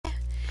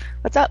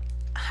What's up?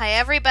 Hi,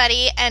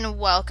 everybody, and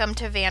welcome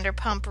to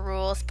Vanderpump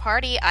Rules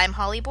Party. I'm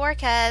Holly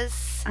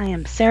Borges, I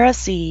am Sarah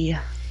C.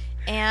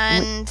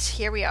 And and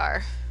here we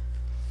are.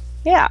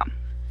 yeah,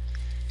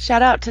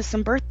 shout out to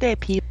some birthday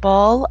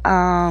people.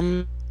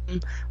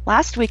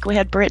 Last week we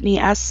had Brittany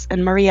S.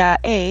 and Maria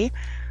A.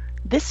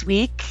 This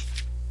week,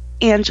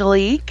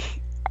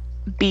 Angelique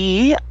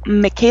B.,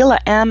 Michaela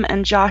M.,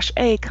 and Josh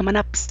A. coming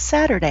up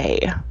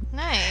Saturday.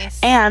 Nice.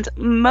 And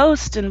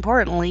most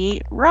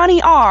importantly,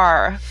 Ronnie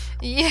R.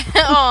 Yeah,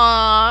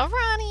 aw,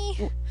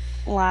 Ronnie.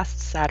 last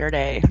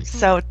Saturday.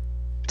 So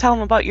tell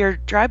them about your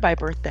drive-by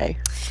birthday.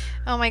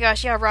 Oh my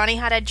gosh, yeah, Ronnie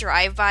had a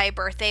drive-by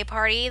birthday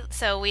party,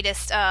 so we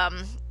just,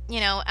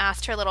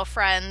 asked her little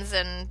friends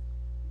and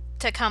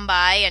to come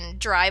by and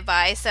drive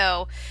by.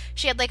 So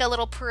she had like a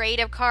little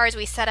parade of cars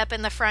we set up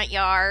in the front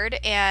yard,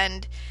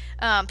 and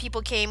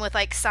people came with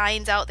like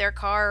signs out their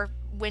car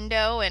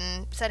window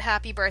and said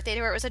happy birthday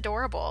to her. It was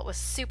adorable. It was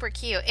super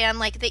cute and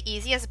like the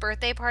easiest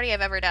birthday party I've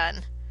ever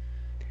done.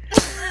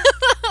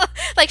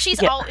 Like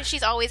she's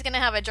always gonna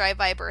have a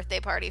drive-by birthday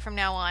party from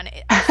now on.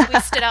 We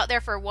stood out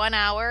there for 1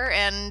 hour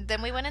and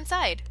then we went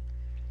inside.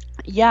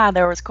 Yeah,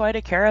 there was quite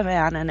a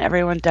caravan, and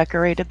everyone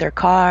decorated their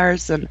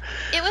cars, and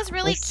It was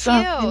really was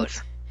something. cute.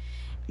 It's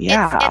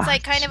Yeah,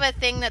 like kind of a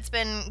thing that's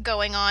been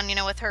going on,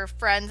 with her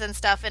friends and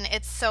stuff, and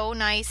it's so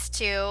nice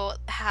to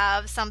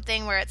have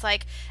something where it's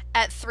like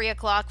at 3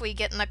 o'clock we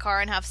get in the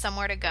car and have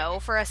somewhere to go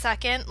for a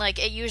second. Like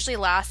it usually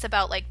lasts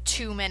about like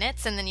 2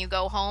 minutes and then you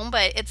go home,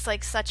 but it's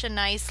like such a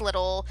nice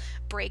little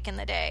break in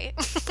the day.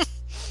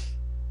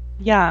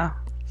 yeah,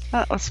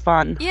 that was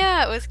fun.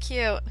 Yeah, it was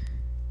cute.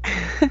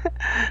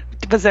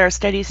 Was there a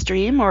steady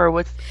stream, or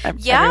was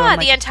Yeah, everyone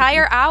the like?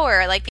 entire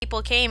hour, like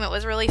people came. It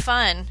was really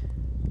fun.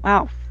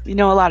 Wow, you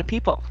know a lot of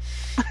people.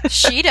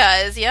 She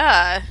does,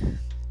 yeah.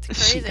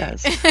 It's She crazy.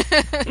 does.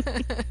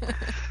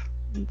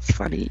 It's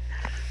funny.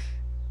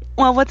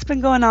 Well, what's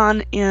been going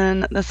on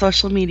in the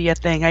social media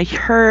thing? I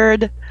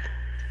heard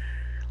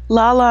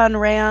Lala and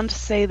Rand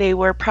say they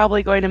were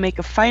probably going to make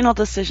a final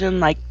decision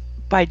like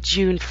by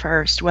June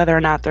 1st, whether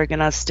or not they're going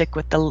to stick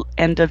with the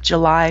end of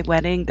July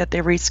wedding that they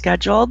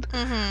rescheduled.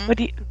 hmm What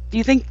do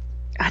you think?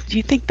 Do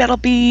you think that'll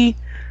be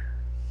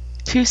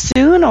too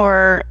soon,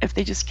 or if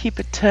they just keep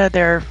it to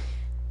their? What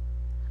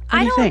do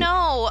I you don't think?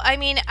 know. I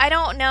mean, I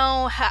don't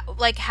know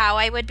how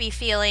I would be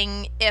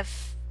feeling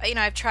if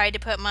I've tried to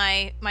put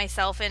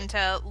myself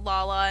into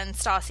Lala and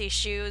Stassi's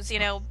shoes,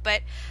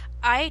 but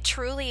I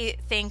truly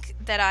think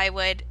that I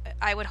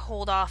would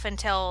hold off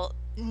until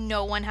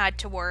no one had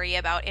to worry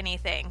about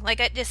anything. Like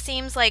it just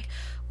seems like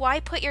why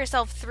put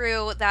yourself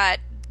through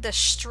the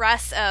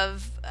stress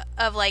of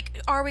like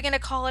are we going to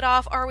call it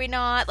off? Are we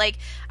not? Like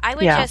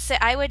Yeah,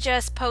 I would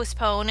just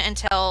postpone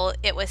until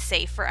it was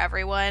safe for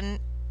everyone.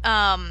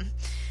 Um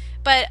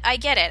but I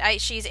get it.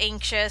 She's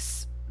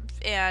anxious,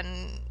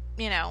 and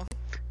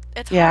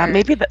it's yeah. hard.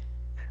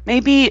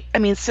 Maybe. I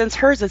mean, since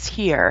hers is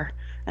here,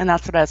 and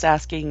that's what I was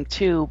asking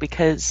too,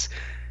 because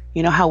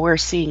you know how we're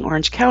seeing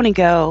Orange County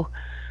go.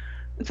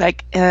 It's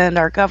like, and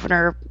our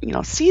governor,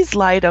 sees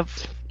light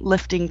of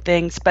lifting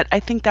things, but I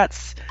think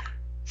that's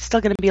still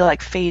going to be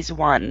like phase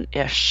one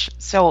ish.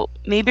 So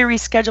maybe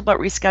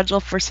reschedule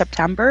for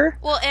September.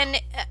 Well, and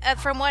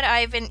from what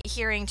I've been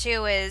hearing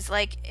too is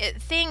like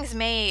things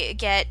may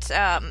get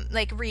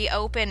like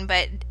reopen,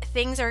 but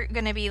things are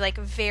going to be like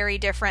very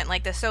different.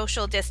 Like the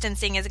social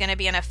distancing is going to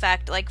be in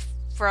effect like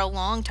for a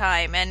long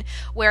time, and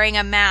wearing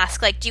a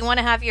mask. Like, do you want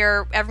to have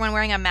everyone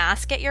wearing a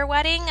mask at your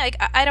wedding? Like,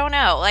 I don't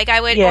know. Like,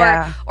 I would,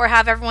 Yeah, or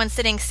have everyone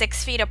sitting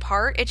 6 feet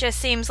apart. It just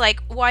seems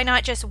like why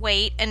not just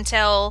wait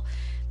until,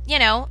 you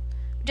know,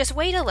 just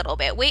wait a little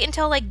bit. Wait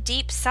until like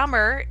deep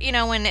summer.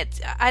 When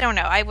it's I don't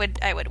know. I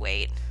would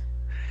wait.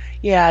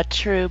 yeah,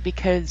 true,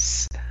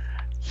 because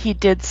he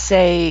did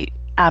say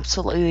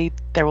absolutely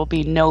there will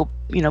be no,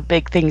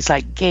 big things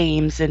like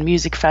games and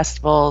music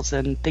festivals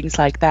and things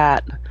like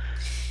that.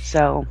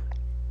 So,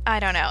 I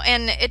don't know.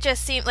 And it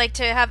just seemed like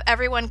to have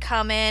everyone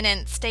come in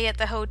and stay at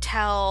the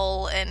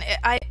hotel, and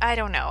I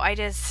don't know.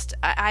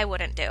 I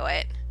wouldn't do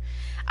it.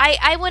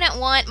 I wouldn't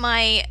want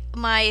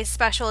my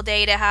special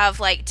day to have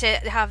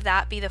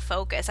that be the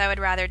focus. I would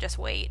rather just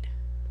wait.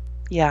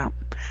 yeah.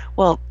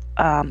 Well,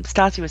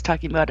 Stassi was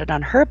talking about it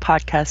on her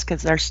podcast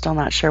because they're still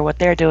not sure what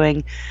they're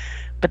doing.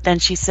 But then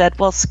she said,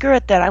 well, screw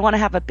it then. I want to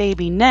have a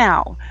baby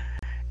now.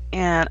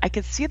 And I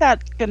could see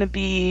that going to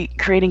be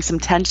creating some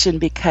tension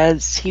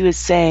because he was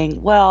saying,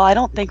 well, I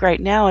don't think right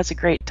now is a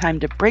great time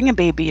to bring a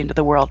baby into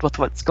the world with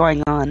what's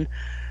going on.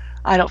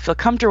 I don't feel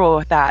comfortable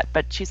with that.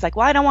 But she's like,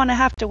 well, I don't want to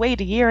have to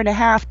wait a year and a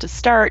half to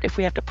start if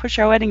we have to push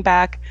our wedding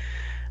back.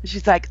 And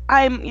she's like,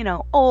 I'm,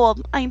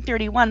 old. I'm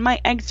 31. My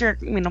eggs are,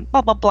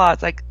 blah, blah, blah.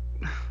 It's like,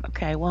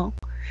 okay, well,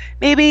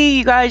 maybe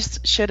you guys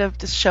should have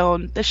just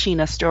shown the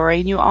Sheena story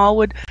and you all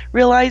would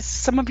realize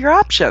some of your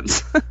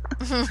options.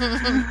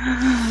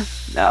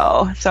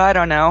 No, so I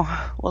don't know.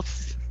 Well,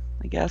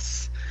 I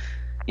guess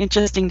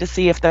interesting to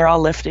see if they're all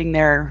lifting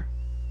their,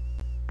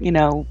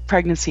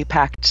 pregnancy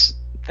pact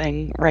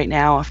thing right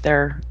now, if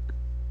they're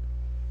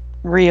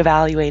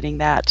reevaluating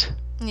that.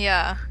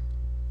 Yeah.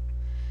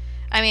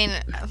 I mean,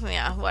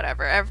 yeah,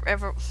 whatever.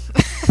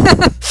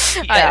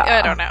 Yeah.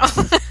 I don't know.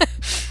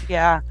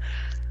 Yeah.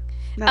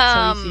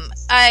 Not so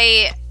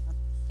easy.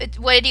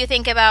 What did you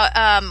think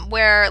about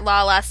where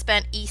Lala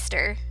spent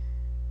Easter?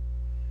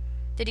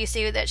 Did you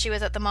see that she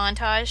was at the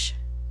montage?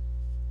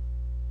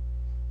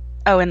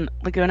 Oh, in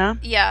Laguna?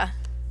 Yeah.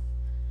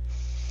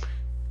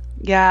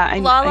 Yeah.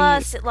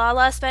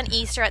 Lala spent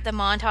Easter at the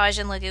montage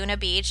in Laguna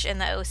Beach in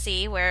the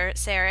OC where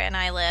Sarah and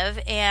I live,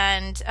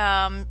 and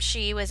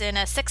she was in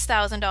a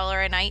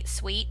 $6,000 a night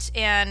suite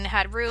and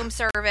had room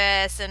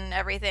service and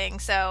everything.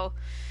 So,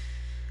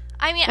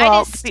 I mean,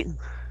 well,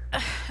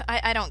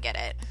 I don't get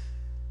it.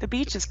 The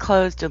beach is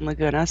closed in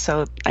Laguna,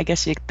 so I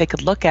guess they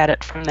could look at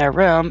it from their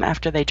room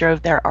after they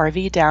drove their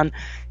RV down.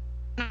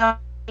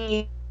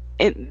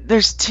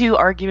 There's two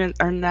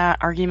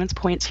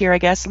points here, I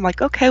guess. I'm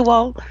like, okay,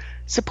 well,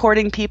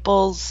 supporting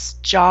people's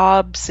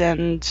jobs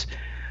and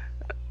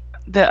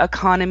the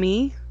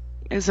economy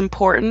is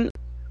important,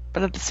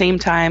 but at the same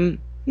time,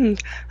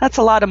 that's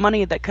a lot of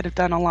money that could have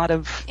done a lot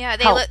of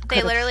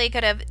they literally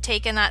could have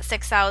taken that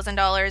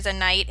 $6,000 a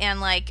night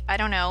and, like, I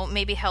don't know,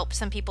 maybe helped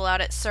some people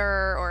out at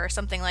SUR or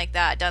something like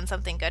that, done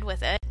something good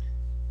with it.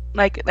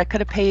 Like, that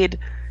could have paid,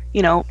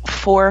 4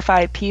 or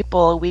 5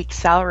 people a week's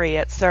salary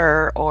at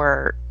SUR,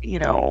 or,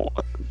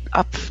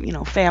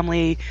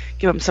 family,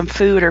 give them some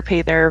food or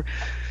pay their,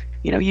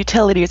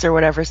 utilities or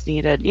whatever's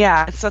needed.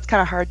 Yeah, so it's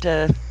kind of hard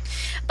to.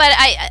 But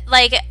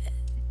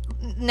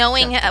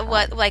knowing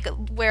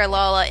where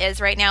Lala is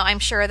right now, I'm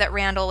sure that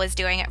Randall was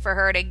doing it for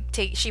her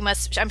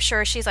I'm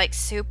sure she's like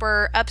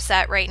super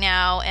upset right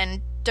now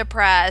and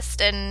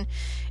depressed, and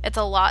it's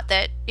a lot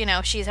that,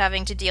 she's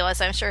having to deal with.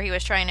 So I'm sure he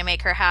was trying to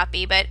make her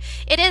happy, but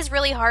it is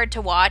really hard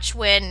to watch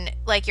when,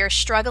 like, you're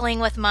struggling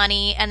with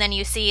money and then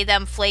you see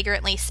them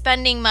flagrantly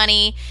spending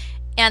money,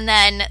 and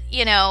then,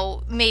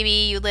 maybe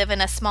you live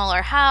in a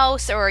smaller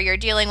house or you're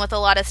dealing with a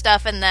lot of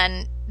stuff, and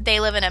then they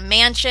live in a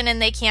mansion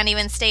and they can't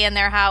even stay in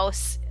their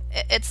house.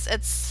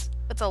 It's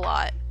a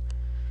lot.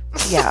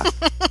 Yeah.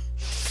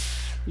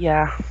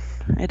 Yeah,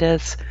 it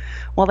is.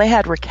 Well, they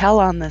had Raquel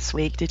on this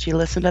week. Did you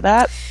listen to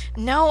that?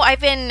 No, I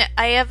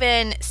have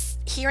been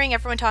hearing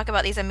everyone talk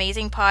about these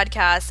amazing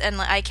podcasts,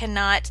 and I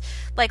cannot,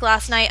 like,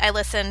 last night I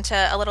listened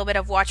to a little bit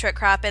of Watch What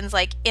Crappens,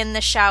 like, in the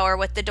shower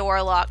with the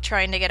door locked,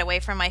 trying to get away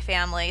from my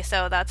family,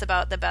 so that's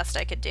about the best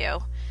I could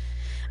do.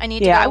 I need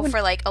to go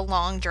for, like, a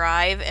long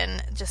drive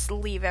and just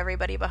leave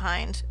everybody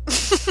behind.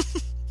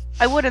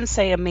 I wouldn't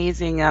say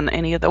amazing on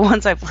any of the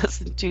ones I've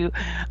listened to,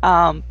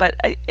 but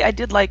I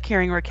did like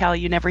hearing Raquel.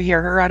 You never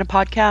hear her on a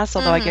podcast,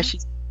 although I guess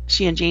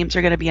she and James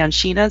are going to be on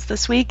Sheena's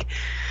this week.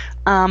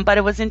 But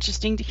it was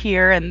interesting to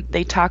hear, and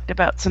they talked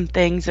about some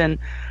things, and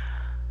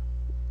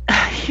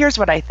here's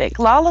what I think.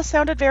 Lala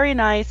sounded very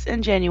nice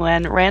and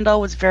genuine.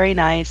 Randall was very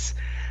nice,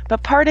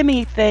 but part of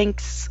me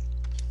thinks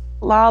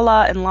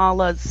Lala and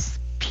Lala's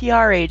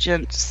PR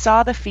agent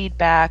saw the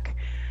feedback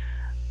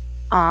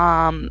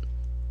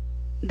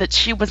that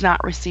she was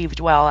not received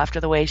well after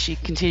the way she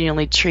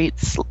continually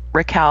treats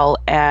Raquel,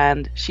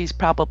 and she's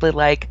probably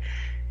like,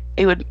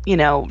 it would,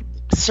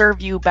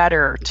 serve you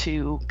better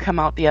to come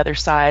out the other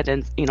side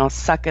and,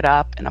 suck it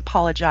up and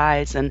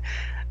apologize and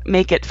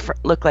make it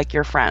look like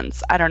you're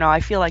friends. I don't know.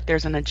 I feel like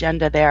there's an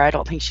agenda there. I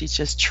don't think she's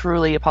just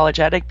truly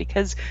apologetic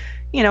because,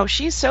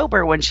 she's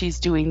sober when she's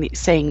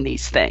saying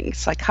these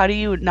things. Like, how do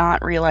you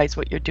not realize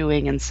what you're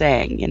doing and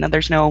saying?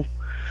 There's no,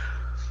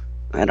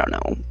 I don't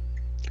know.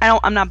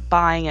 I'm not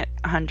buying it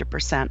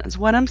 100% is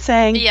what I'm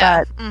saying,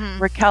 but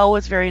Raquel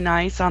was very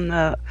nice on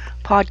the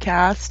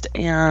podcast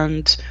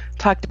and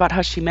talked about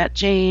how she met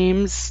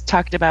James,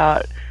 talked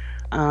about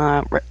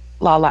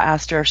Lala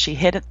asked her if she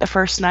hit it the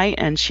first night,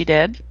 and she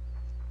did.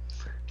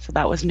 So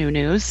that was new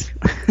news.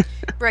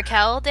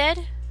 Raquel did?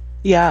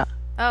 Yeah.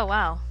 Oh,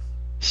 wow.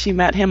 She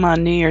met him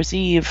on New Year's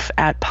Eve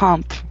at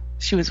Pump.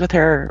 She was with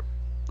her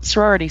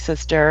sorority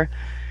sister,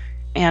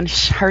 and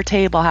her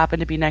table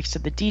happened to be next to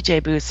the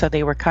DJ booth, so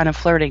they were kind of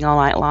flirting all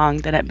night long.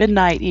 Then at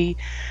midnight, he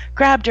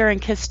grabbed her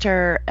and kissed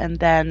her, and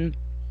then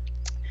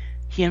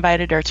he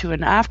invited her to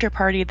an after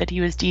party that he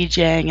was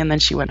DJing, and then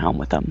she went home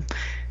with him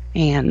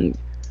and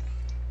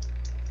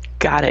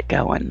got it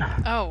going.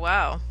 Oh,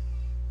 wow.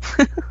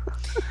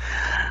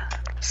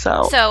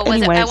 So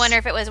was I wonder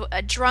if it was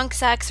a drunk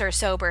sex or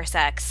sober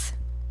sex?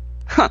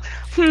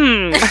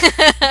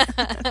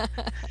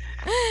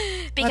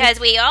 Because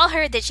we all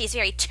heard that she's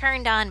very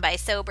turned on by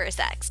sober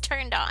sex.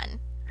 Turned on.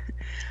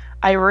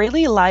 I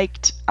really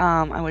liked,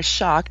 I was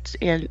shocked,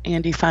 and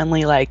Andy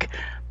finally,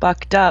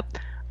 bucked up.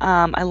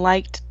 I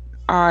liked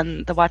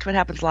on the Watch What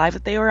Happens Live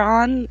that they were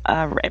on,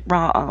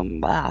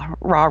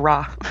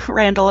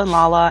 Randall and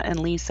Lala and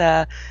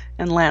Lisa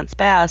and Lance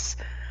Bass.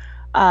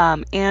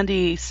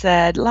 Andy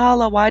said,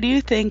 Lala, why do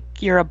you think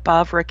you're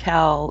above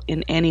Raquel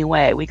in any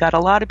way? We got a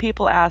lot of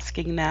people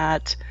asking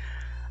that.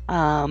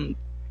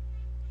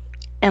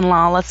 And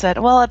Lala said,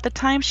 well, at the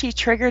time she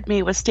triggered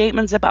me with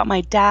statements about my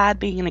dad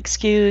being an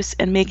excuse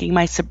and making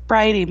my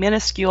sobriety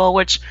minuscule,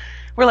 which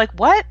we're like,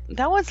 what?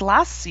 That was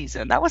last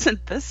season. That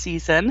wasn't this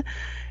season.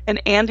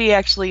 And Andy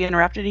actually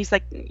interrupted. He's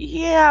like,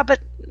 yeah, but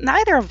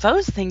neither of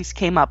those things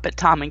came up at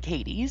Tom and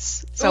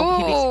Katie's. So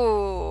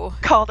Ooh.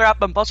 Katie called her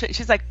up on bullshit.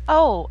 She's like,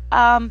 oh,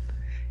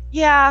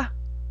 yeah,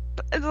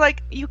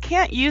 like, you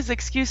can't use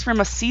excuse from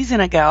a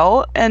season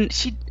ago. And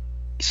she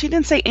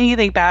didn't say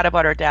anything bad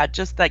about her dad,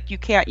 just like you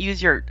can't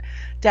use your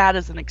dad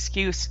as an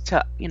excuse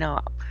to,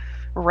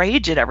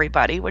 rage at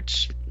everybody,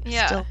 which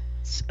still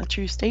is a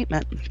true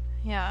statement.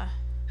 Yeah.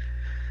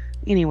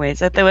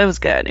 Anyways, it was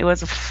good. It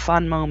was a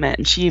fun moment.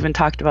 And she even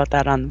talked about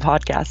that on the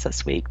podcast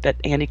this week, that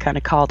Andy kind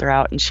of called her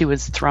out and she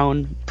was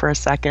thrown for a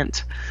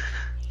second.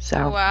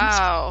 So,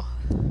 wow.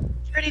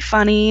 Pretty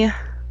funny.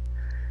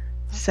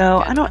 So,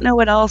 I don't know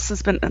what else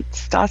has been.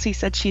 Stassi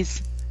said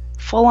she's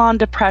full on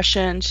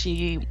depression.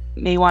 She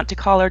may want to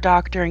call her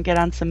doctor and get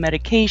on some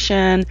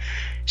medication.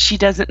 She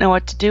doesn't know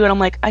what to do. And I'm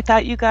like, I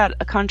thought you got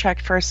a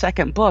contract for a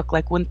second book.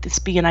 Like, wouldn't this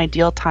be an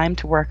ideal time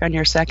to work on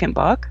your second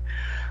book?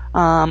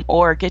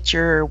 Or get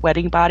your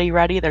wedding body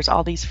ready. There's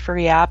all these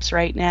free apps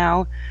right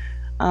now.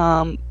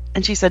 And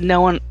she said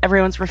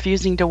everyone's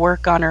refusing to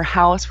work on her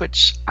house,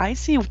 which I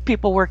see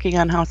people working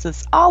on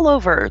houses all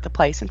over the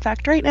place. In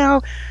fact, right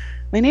now,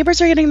 my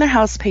neighbors are getting their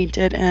house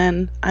painted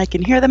and I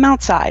can hear them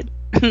outside.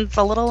 It's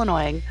a little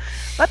annoying,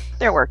 but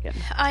they're working.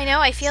 I know.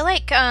 I feel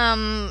like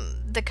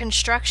the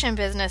construction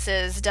business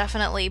is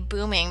definitely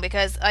booming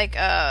because like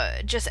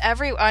just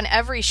on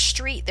every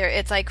street there,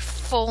 it's like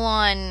full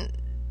on,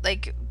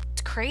 like,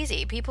 it's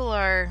crazy. People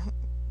are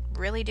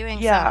really doing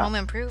some home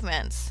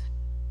improvements.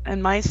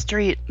 In my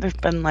street, there's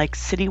been like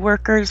city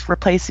workers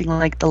replacing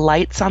like the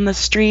lights on the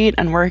street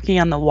and working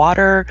on the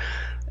water.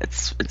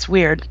 It's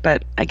weird,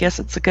 but I guess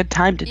it's a good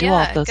time to do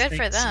all those things. Yeah, good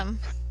for them.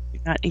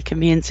 You're not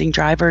inconveniencing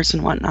drivers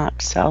and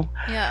whatnot, so.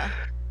 Yeah.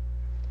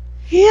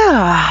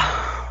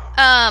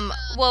 Yeah.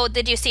 Well,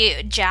 did you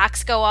see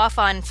Jax go off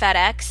on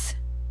FedEx?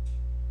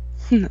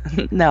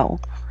 No.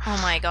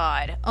 Oh my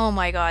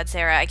god,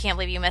 Sarah, I can't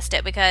believe you missed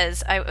it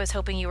because I was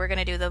hoping you were going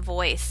to do the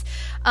voice.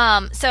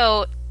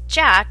 So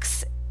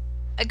Jax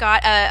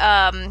got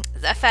a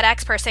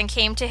FedEx person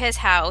came to his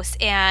house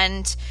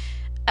and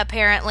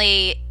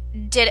apparently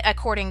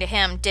according to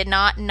him, did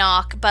not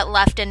knock, but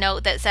left a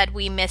note that said,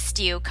 "We missed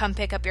you. Come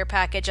pick up your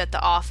package at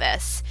the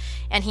office."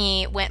 And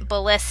he went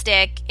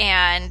ballistic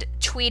and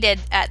tweeted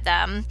at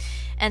them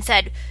and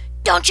said,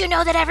 "Don't you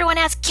know that everyone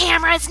has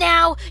cameras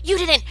now? You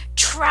didn't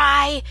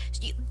try.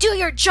 Do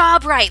your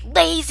job right,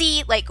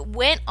 lazy." Like,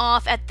 went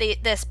off at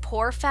this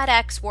poor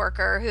FedEx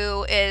worker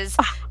who is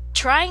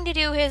trying to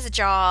do his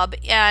job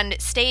and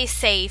stay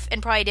safe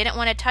and probably didn't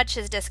want to touch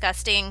his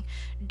disgusting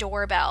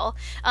doorbell.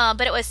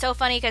 But it was so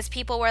funny because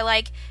people were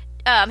like,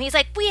 he's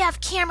like, "We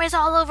have cameras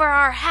all over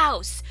our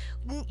house.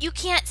 You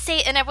can't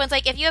say," and everyone's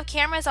like, "If you have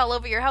cameras all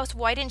over your house,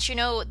 why didn't you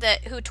know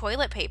who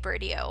toilet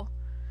papered you?"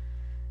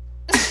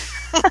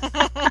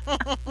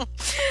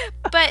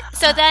 But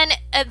so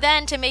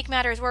then to make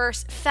matters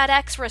worse,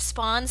 FedEx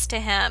responds to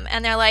him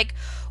and they're like,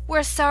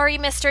 "We're sorry,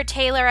 Mr.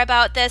 Taylor,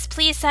 about this.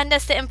 Please send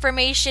us the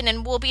information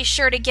and we'll be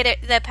sure to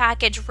get the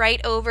package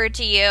right over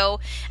to you."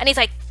 And he's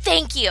like,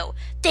 Thank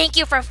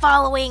you for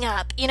following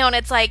up." And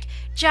it's like,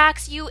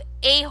 Jax, you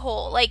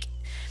a-hole. Like,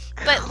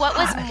 but what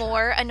was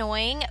more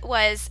annoying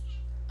was,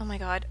 oh my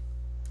god,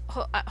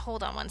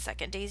 hold on one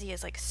second. Daisy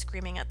is like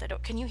screaming at the door.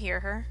 Can you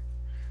hear her?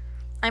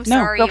 I'm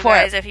sorry, you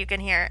guys, if you can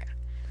hear it.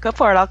 Go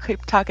for it. I'll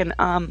keep talking.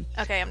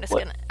 Okay, I'm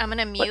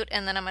gonna mute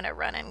and then I'm gonna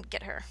run and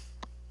get her.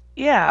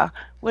 Yeah.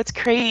 What's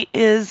great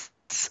is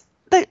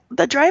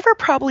the driver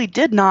probably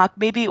did knock.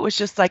 Maybe it was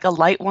just like a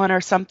light one or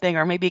something,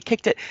 or maybe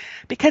kicked it,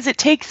 because it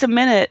takes a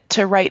minute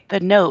to write the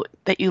note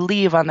that you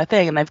leave on the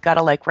thing, and they've got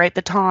to like write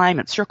the time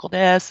and circle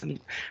this and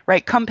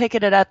come pick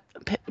it up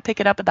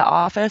at the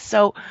office.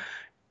 So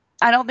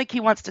I don't think he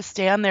wants to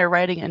stand there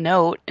writing a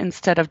note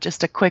instead of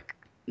just a quick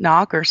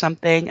knock or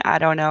something. I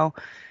don't know.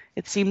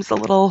 It seems a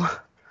little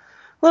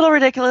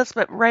ridiculous,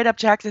 but right up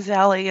Jax's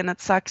alley, and it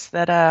sucks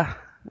that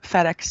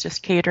FedEx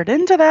just catered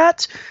into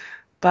that.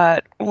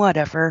 But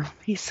whatever.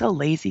 He's so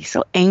lazy,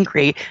 so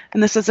angry.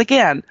 And this is,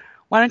 again,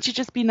 why don't you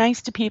just be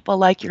nice to people,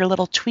 like your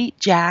little tweet,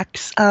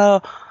 Jax?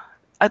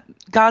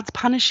 God's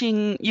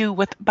punishing you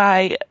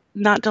by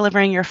not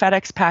delivering your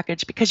FedEx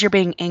package because you're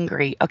being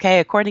angry,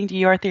 okay? According to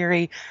your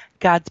theory,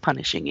 God's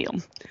punishing you.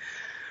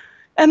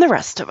 And the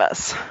rest of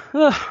us.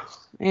 Ugh.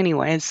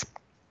 Anyways.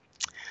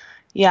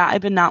 Yeah,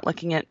 I've been not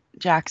looking at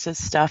Jax's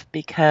stuff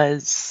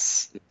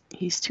because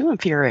he's too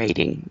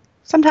infuriating.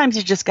 Sometimes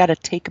you just got to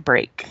take a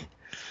break.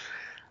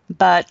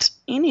 But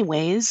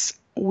anyways,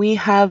 we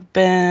have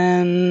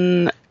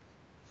been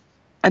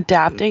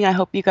adapting. I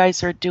hope you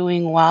guys are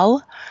doing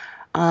well.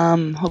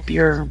 Hope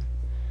your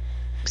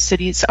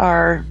cities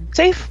are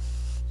safe.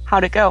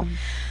 How'd it go?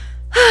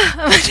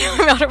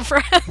 I'm out of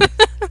breath.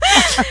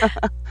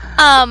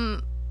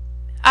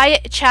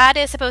 Chad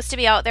is supposed to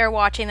be out there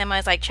watching them. I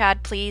was like,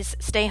 "Chad, please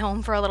stay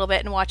home for a little bit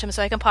and watch them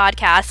so I can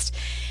podcast."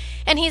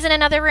 And he's in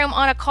another room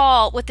on a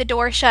call with the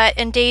door shut,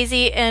 and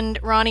Daisy and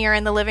Ronnie are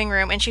in the living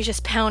room, and she's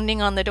just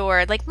pounding on the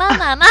door, like, "Mama,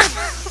 Mama."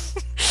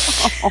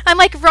 I'm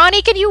like,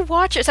 Ronnie, can you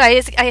watch it? So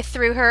I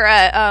threw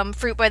her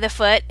fruit by the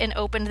foot and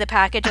opened the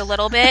package a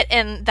little bit,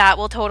 and that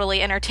will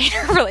totally entertain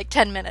her for like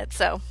 10 minutes.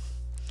 So.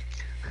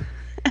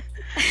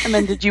 And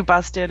then did you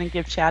bust in and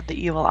give Chad the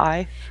evil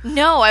eye?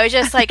 No, I was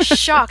just like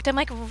shocked. I'm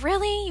like,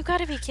 really? You got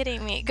to be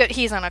kidding me. Good,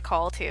 he's on a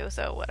call too,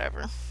 so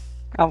whatever.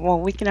 Oh, well,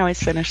 we can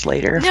always finish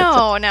later.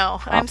 No,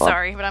 I'm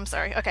sorry, but I'm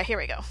sorry. Okay, here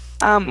we go.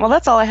 Well,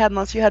 that's all I had,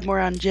 unless you had more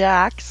on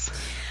Jax.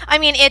 I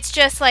mean, it's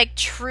just like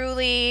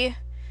truly.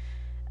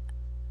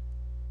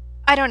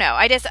 I don't know.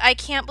 I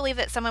can't believe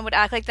that someone would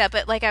act like that.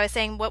 But like I was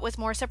saying, what was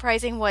more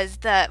surprising was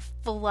the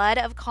flood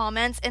of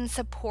comments in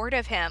support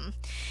of him,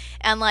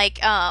 and like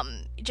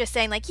just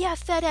saying like, yeah,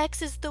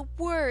 FedEx is the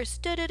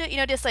worst. Da, da,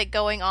 da, just like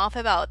going off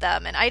about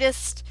them, and I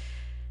just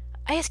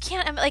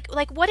can't. I'm like,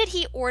 what did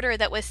he order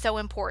that was so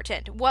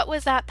important? What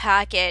was that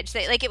package?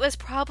 Like, it was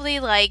probably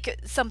like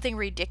something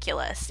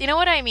ridiculous. You know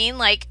what I mean?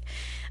 Like,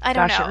 I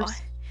don't know.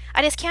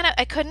 I just can't.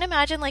 I couldn't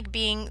imagine like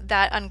being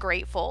that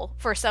ungrateful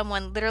for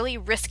someone literally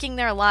risking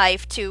their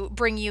life to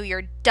bring you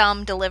your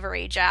dumb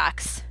delivery,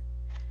 Jax.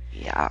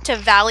 Yeah. To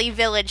Valley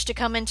Village to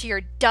come into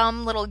your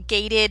dumb little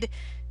gated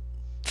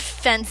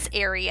fence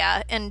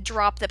area and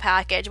drop the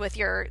package with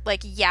your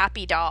like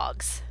yappy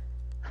dogs.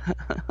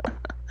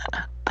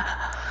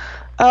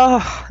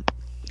 Oh,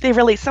 there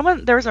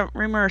was a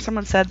rumor,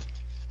 someone said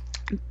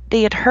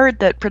they had heard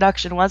that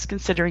production was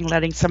considering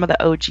letting some of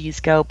the OGs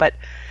go, but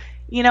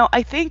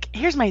I think,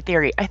 here's my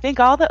theory. I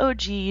think all the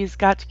OGs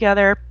got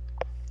together,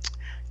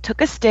 took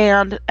a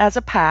stand as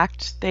a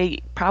pact. They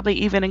probably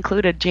even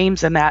included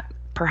James in that,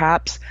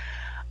 perhaps,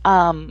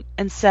 and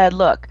said,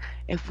 look,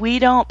 if we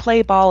don't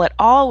play ball at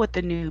all with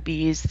the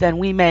newbies, then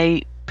we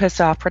may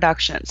piss off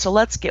production. So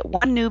let's get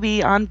one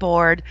newbie on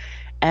board,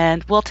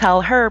 and we'll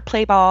tell her,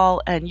 play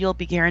ball, and you'll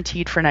be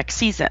guaranteed for next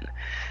season.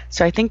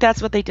 So I think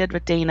that's what they did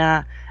with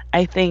Dana.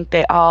 I think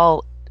they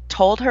all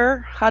told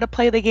her how to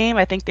play the game.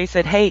 I think they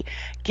said, hey,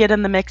 get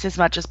in the mix as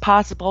much as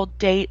possible,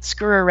 date,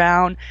 screw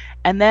around,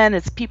 and then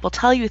as people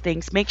tell you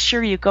things, make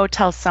sure you go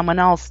tell someone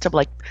else to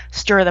like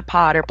stir the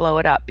pot or blow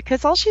it up,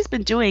 because all she's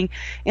been doing,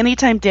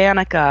 anytime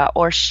Danica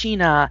or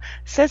Sheena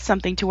says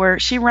something to her,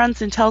 she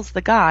runs and tells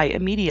the guy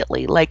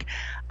immediately. Like,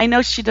 I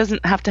know she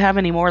doesn't have to have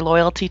any more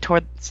loyalty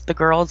towards the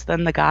girls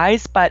than the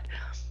guys, but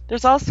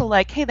there's also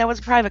like, hey, that was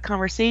a private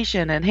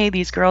conversation, and hey,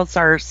 these girls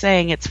are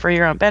saying it's for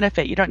your own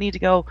benefit. You don't need to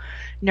go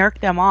narc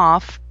them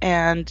off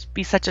and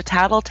be such a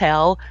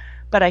tattletale.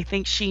 But I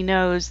think she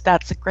knows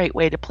that's a great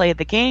way to play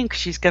the game, because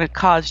she's going to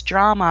cause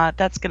drama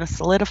that's going to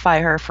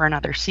solidify her for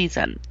another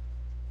season.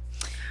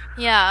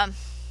 Yeah.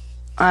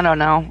 I don't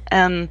know.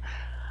 And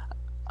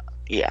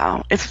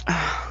yeah,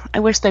 I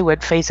wish they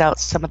would phase out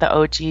some of the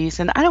OGs,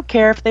 and I don't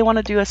care if they want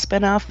to do a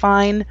spinoff,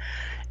 fine.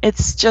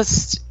 It's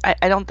just,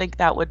 I don't think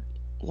that would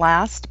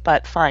last,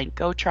 but fine,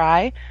 go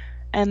try,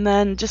 and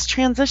then just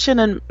transition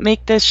and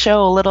make this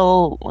show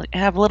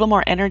have a little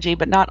more energy,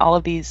 but not all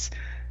of these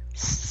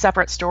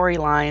separate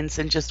storylines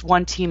and just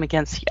one team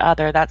against the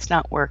other. That's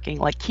not working.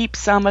 Like, keep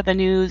some of the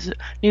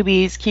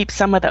newbies, keep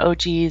some of the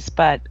OGs,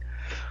 but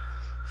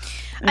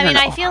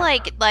I feel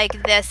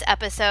like this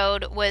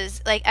episode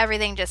was like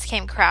everything just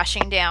came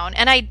crashing down,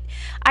 and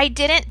I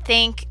didn't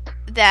think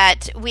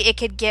that it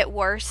could get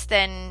worse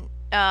than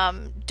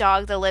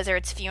Dog the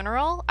Lizard's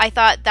funeral. I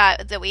thought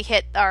that we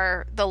hit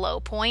the low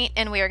point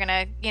and we were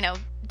gonna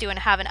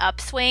have an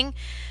upswing,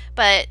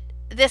 but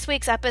this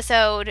week's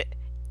episode,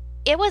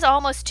 it was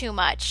almost too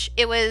much.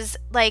 It was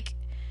like,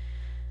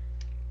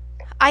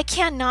 I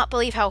cannot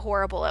believe how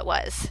horrible it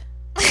was.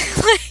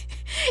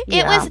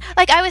 It was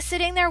like, I was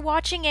sitting there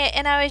watching it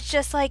and I was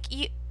just like,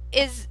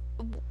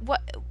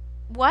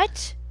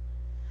 what?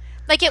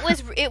 Like, it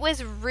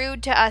was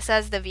rude to us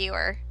as the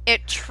viewer.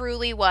 It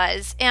truly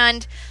was.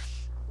 And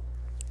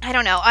I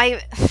don't know.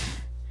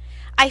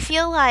 I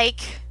feel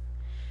like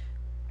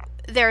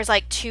there's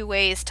like two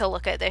ways to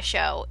look at this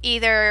show.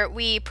 Either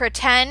we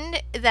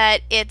pretend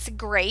that it's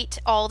great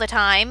all the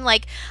time,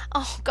 like,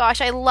 oh gosh,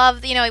 I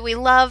love, we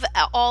love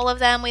all of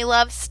them. We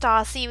love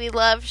Stassi, we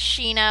love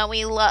Sheena,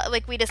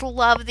 we just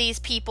love these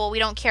people. We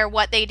don't care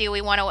what they do.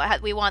 We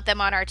want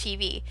them on our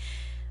TV.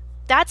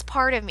 That's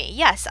part of me.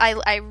 Yes,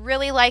 I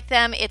really like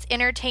them. It's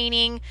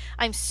entertaining.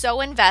 I'm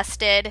so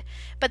invested.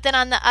 But then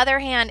on the other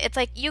hand, it's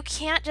like, you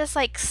can't just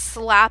like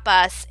slap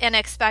us and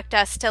expect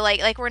us to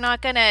like we're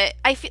not gonna.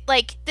 I feel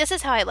like this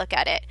is how I look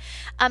at it.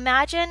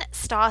 Imagine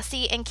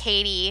Stassi and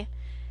Katie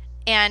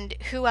and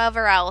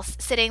whoever else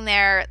sitting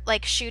there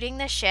like shooting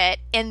the shit,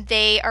 and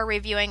they are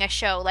reviewing a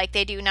show like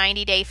they do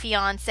 90 Day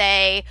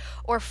Fiancé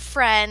or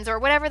Friends or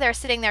whatever they're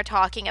sitting there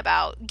talking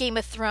about, Game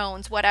of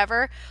Thrones,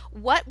 whatever.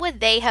 What would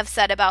they have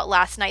said about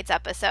last night's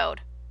episode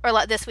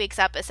or this week's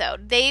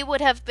episode? They would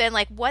have been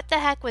like, what the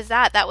heck was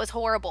that? That was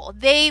horrible.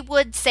 They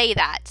would say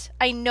that.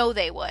 I know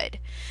they would.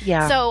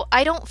 Yeah. So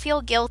I don't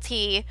feel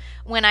guilty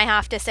when I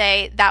have to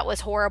say that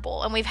was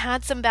horrible. And we've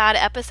had some bad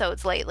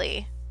episodes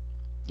lately.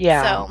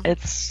 Yeah, so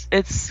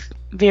it's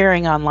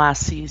veering on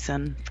last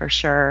season for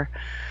sure.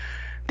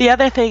 The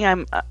other thing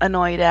I'm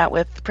annoyed at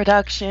with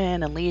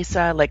production and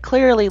Lisa, like,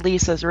 clearly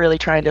Lisa's really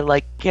trying to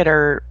like get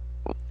her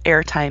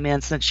airtime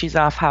in since she's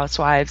off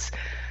Housewives.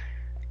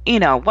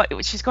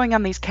 What she's going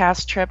on these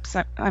cast trips.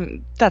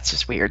 That's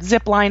just weird.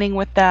 Zip lining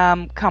with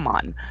them. Come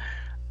on.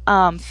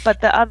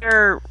 But the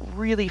other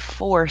really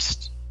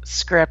forced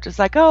script is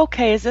like, oh,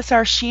 okay, is this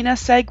our Sheena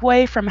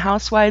segue from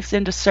Housewives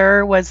into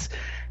SUR? Was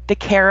the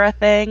Kara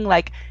thing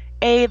like?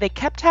 They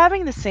kept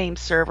having the same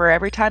server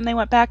every time they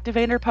went back to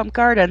Vanderpump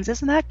Gardens.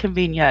 Isn't that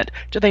convenient?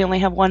 Do they only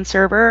have one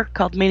server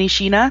called Mini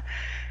Sheena?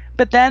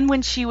 But then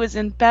when she was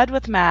in bed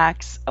with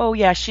Max, oh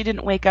yeah, she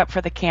didn't wake up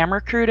for the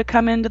camera crew to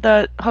come into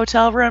the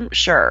hotel room?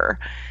 Sure.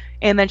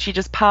 And then she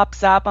just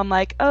pops up. I'm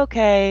like,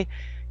 okay,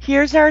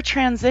 here's our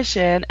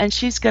transition, and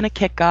she's going to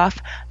kick off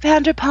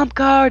Vanderpump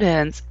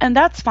Gardens. And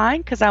that's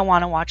fine because I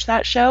want to watch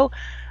that show.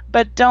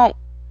 But don't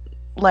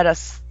let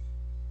us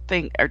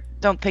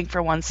don't think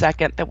for 1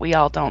 second that we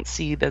all don't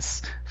see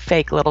this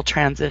fake little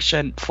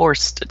transition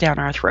forced down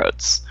our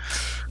throats.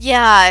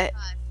 Yeah,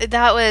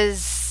 that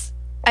was...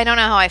 I don't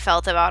know how I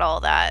felt about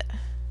all that.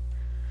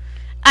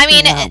 I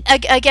mean,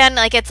 again,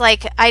 like, it's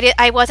like,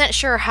 I wasn't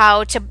sure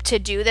how to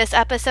do this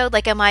episode.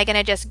 Like, am I going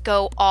to just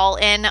go all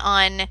in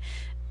on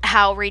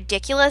how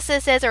ridiculous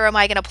this is, or am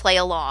I going to play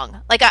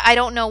along? Like, I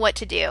don't know what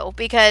to do,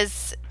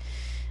 because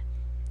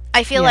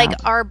I feel like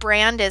our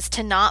brand is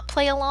to not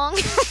play along.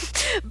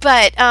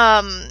 But,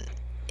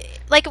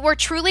 like, we're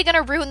truly going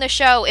to ruin the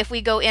show if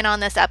we go in on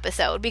this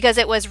episode, because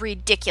it was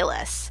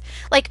ridiculous.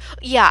 Like,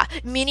 yeah,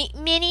 Mini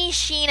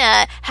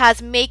Sheena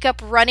has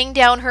makeup running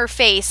down her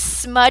face,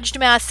 smudged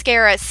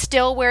mascara,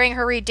 still wearing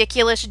her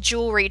ridiculous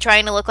jewelry,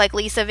 trying to look like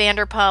Lisa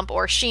Vanderpump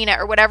or Sheena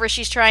or whatever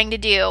she's trying to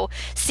do.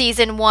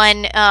 Season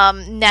 1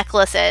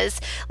 necklaces.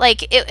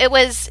 Like,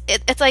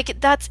 it's like,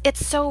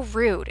 it's so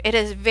rude. It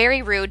is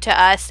very rude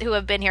to us who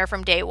have been here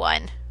from day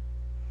one.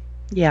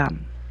 Yeah.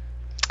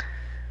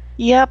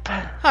 Yep.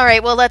 All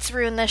right, well, let's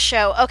ruin this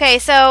show. Okay,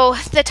 so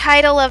the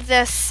title of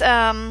this...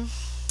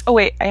 Oh,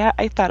 wait,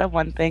 I thought of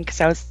one thing because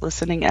I was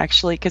listening,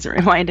 actually, because it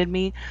reminded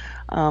me.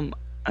 I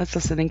was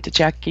listening to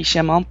Jackie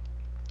Schimmel,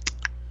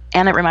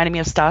 and it reminded me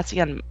of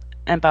Stassi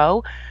and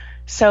Beau.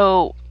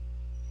 So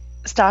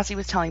Stassi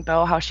was telling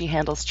Beau how she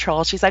handles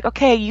trolls. She's like,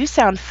 okay, you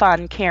sound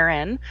fun,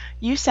 Karen.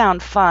 You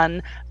sound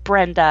fun,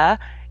 Brenda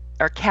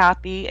or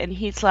Kathy. And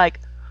he's like,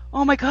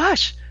 oh, my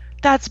gosh,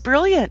 that's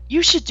brilliant.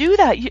 You should do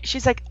that.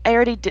 She's like, I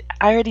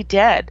already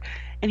did.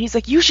 And he's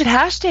like, you should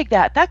hashtag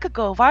that. That could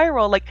go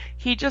viral. Like,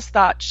 he just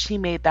thought she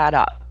made that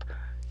up.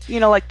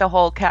 Like the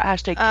whole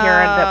hashtag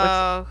Karen that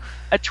was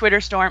a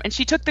Twitter storm. And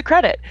she took the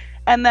credit.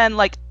 And then,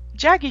 like,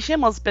 Jackie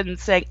Schimmel's been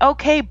saying,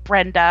 okay,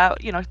 Brenda,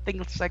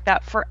 things like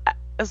that for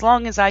as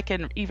long as I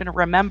can even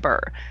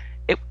remember.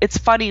 It's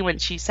funny when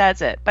she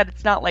says it, but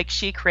it's not like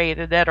she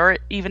created it, or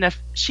even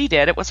if she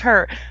did, it was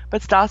her.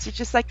 But Stassi's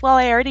just like, well,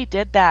 I already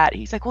did that.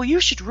 He's like, well, you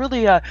should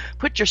really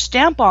put your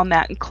stamp on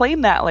that and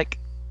claim that. Like,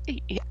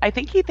 I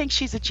think he thinks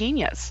she's a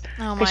genius.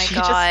 Oh my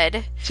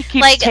God. She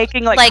keeps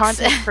taking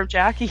content from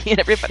Jackie and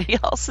everybody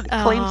else and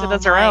claims it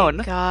as her own. Oh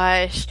my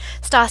gosh.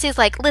 Stassi's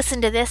like,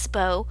 listen to this,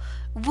 Beau.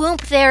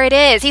 Whoop, there it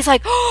is. He's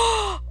like,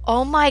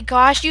 oh my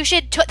gosh,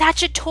 that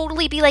should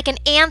totally be like an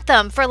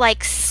anthem for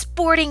like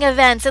sporting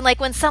events. And like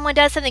when someone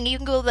does something, you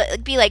can go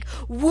be like,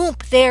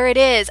 whoop, there it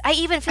is. I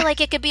even feel like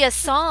it could be a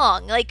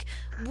song. Like,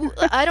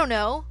 I don't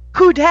know.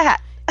 Who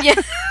dat? Yeah.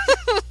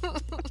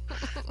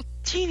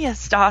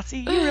 Genius,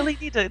 Stassi. You really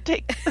need to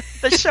take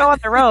the show on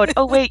the road.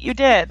 Oh, wait, you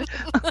did.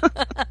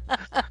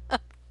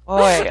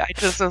 Boy, I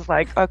just was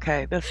like,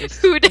 okay, this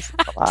is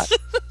a lot.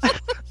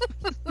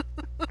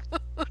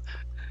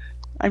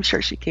 I'm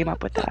sure she came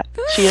up with that.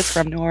 She is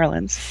from New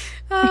Orleans.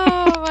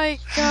 Oh, my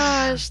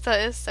gosh.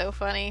 That is so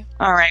funny.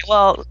 All right,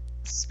 well,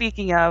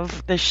 speaking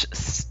of the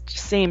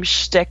same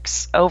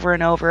shticks over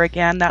and over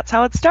again, that's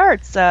how it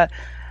starts.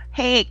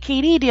 Hey,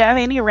 Katie, do you have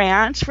any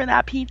ranch for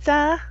that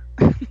pizza?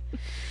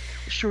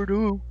 Sure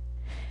do.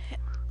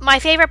 My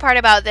favorite part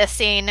about this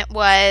scene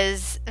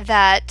was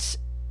that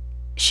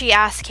she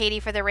asked Katie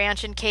for the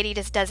ranch, and Katie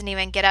just doesn't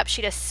even get up.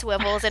 She just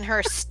swivels in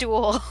her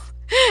stool.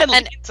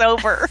 and it's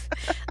over.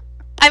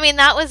 I mean,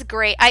 that was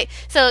great.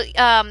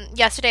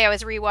 Yesterday I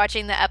was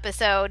rewatching the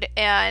episode,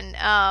 and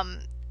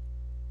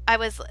I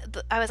was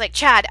like,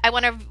 Chad, I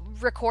want to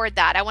record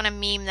that. I want to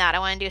meme that. I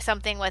want to do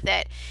something with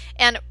it.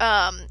 And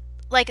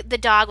like the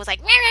dog was like,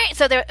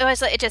 so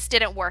it just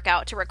didn't work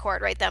out to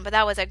record right then, but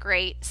that was a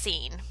great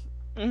scene.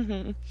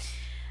 Mm-hmm.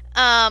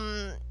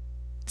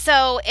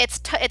 So it's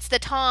the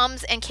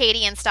Toms and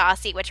Katie and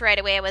Stassi, which right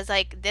away I was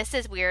like, this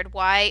is weird.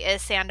 Why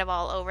is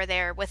Sandoval over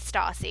there with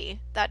Stassi?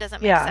 That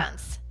doesn't make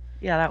sense.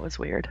 Yeah, that was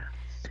weird.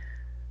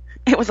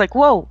 It was like,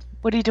 whoa,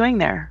 what are you doing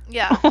there?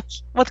 Yeah.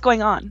 What's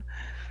going on?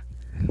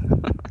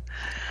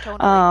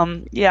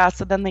 Totally. Yeah,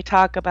 so then they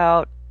talk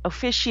about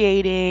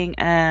officiating,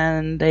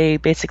 and they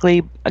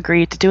basically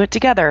agreed to do it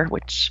together,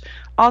 which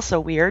also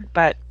weird,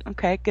 but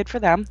okay, good for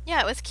them.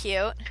 Yeah, it was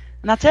cute.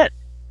 And that's it.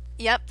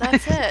 Yep,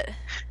 that's it.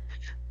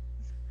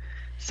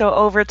 So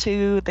over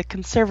to the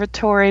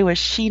conservatory with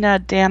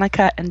Sheena,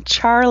 Danica, and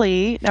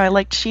Charlie. Now I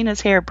liked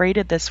Sheena's hair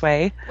braided this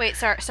way Wait,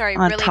 sorry,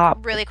 on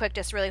top. really quick,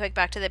 just really quick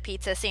back to the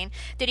pizza scene.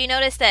 Did you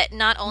notice that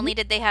not only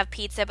did they have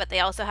pizza, but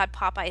they also had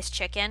Popeye's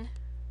chicken?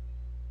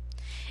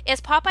 Is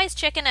Popeye's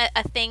chicken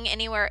a thing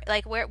anywhere?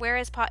 Like, where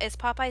is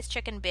Popeye's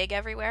chicken big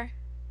everywhere?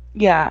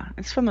 Yeah,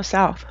 it's from the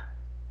South.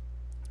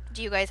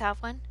 Do you guys have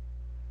one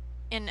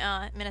in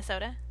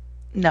Minnesota?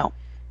 No,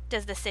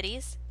 Does the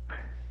cities?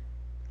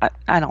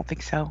 I don't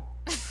think so.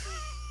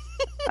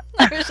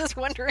 I was just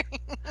wondering.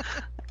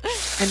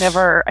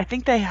 I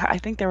think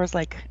there was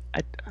like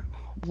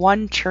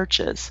one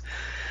Church's.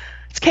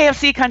 It's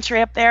KFC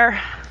country up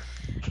there.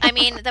 I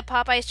mean, the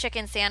Popeye's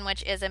chicken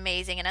sandwich is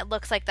amazing, and it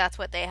looks like that's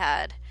what they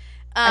had.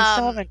 I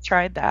still haven't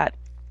tried that.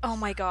 Oh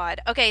my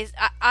god. Okay,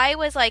 I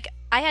was like,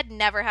 I had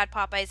never had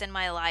Popeyes in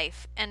my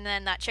life, and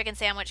then that chicken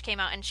sandwich came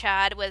out, and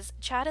Chad is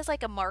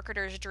like a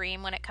marketer's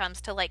dream when it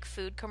comes to like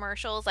food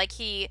commercials. Like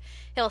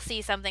he'll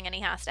see something and he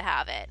has to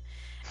have it.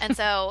 And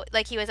so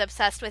like he was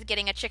obsessed with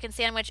getting a chicken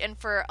sandwich, and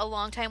for a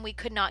long time we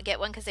could not get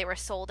one because they were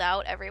sold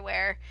out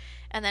everywhere.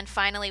 And then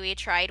finally we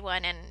tried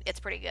one, and it's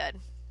pretty good.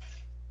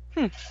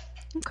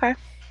 Okay.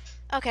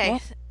 Okay,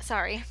 Well,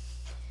 sorry.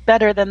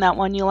 better than that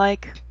one you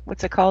like.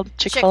 What's it called?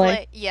 Chick-fil-A?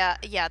 Chick-fil-A.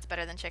 Yeah, it's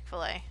better than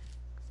Chick-fil-A.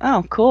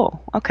 Oh,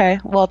 cool. Okay.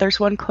 Well, there's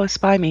one close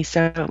by me,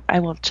 so I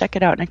will check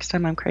it out next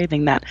time I'm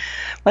craving that.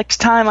 Next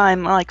time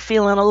I'm like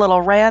feeling a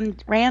little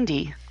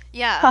Randy.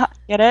 Yeah.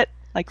 Get it?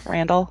 Like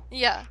Randall,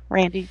 Yeah.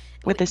 Randy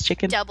with his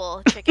chicken.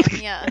 Double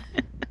chicken, yeah.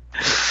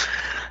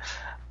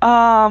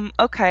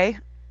 Okay.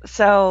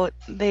 So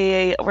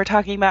they were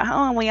talking about,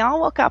 and we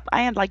all woke up.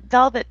 I had like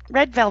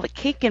red velvet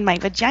cake in my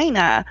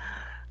vagina.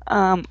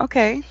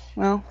 Okay.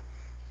 Well,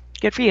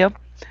 good for you.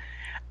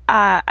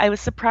 I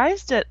was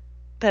surprised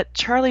that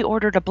Charlie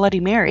ordered a Bloody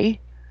Mary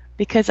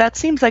because that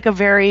seems like a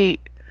very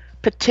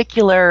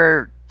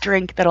particular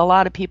drink that a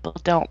lot of people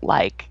don't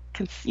like.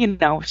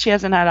 She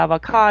hasn't had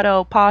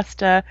avocado,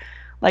 pasta.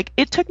 Like,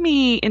 it took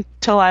me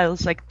until I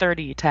was like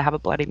 30 to have a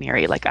Bloody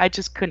Mary. Like, I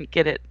just couldn't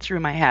get it through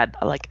my head.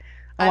 Like,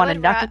 I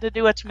wanted nothing to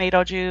do with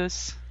tomato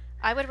juice.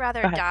 I would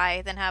rather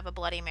die than have a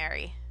Bloody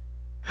Mary.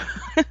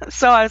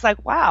 So I was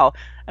like, wow,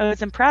 I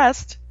was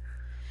impressed.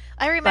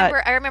 I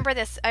remember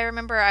this. I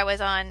remember I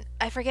was on,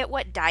 I forget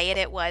what diet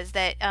it was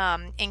that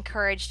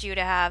encouraged you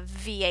to have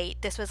V8.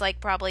 This was like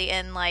probably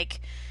in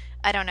like,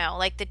 I don't know,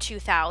 like the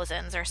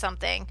 2000s or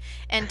something.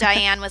 And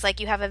Diane was like,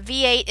 you have a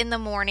V8 in the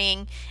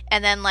morning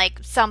and then like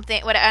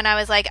something, and I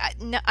was like,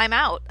 no, I'm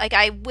out. Like,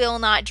 I will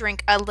not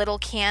drink a little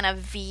can of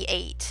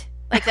V8.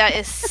 Like, that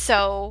is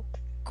so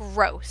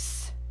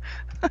gross.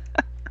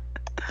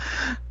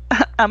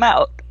 I'm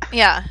out.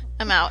 Yeah,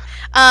 I'm out.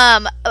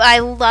 I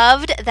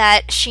loved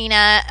that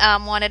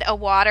Sheena wanted a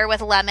water with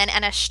lemon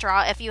and a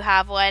straw if you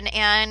have one,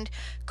 and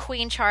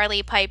Queen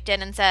Charlie piped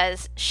in and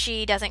says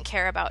she doesn't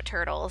care about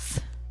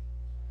turtles.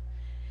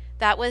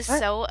 That was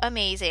so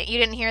amazing. You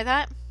didn't hear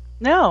that?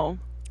 No.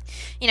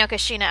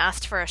 Because Sheena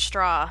asked for a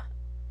straw.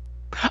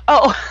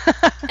 Oh.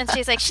 And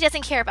she's like, she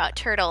doesn't care about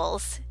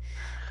turtles.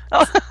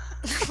 Oh.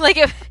 Like,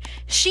 if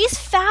she's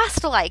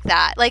fast like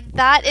that. Like,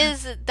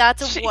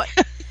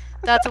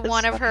 that's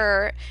one of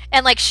her,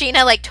 and like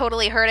Sheena like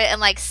totally heard it and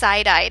like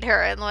side-eyed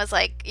her and was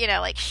like,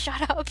 like,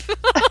 shut up.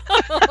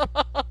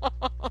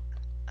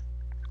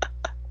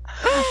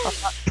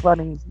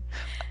 Funny.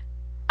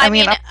 I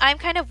mean, I'm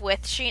kind of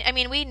with Sheena. I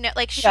mean, we know,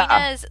 like,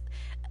 Sheena's.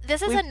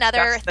 This is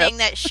another thing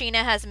that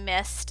Sheena has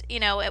missed,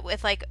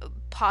 with like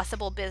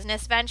possible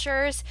business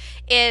ventures,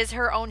 is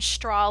her own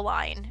straw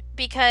line,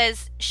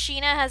 because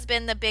Sheena has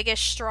been the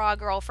biggest straw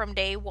girl from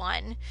day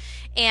one,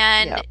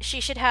 and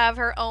she should have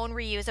her own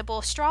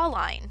reusable straw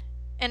line,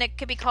 and it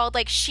could be called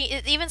like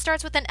it even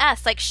starts with an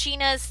S, like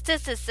Sheena's.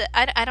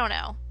 I don't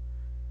know.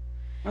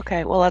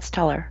 Okay, well, let's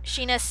tell her.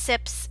 Sheena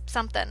sips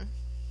something.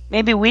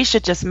 Maybe we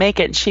should just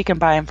make it and she can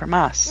buy them from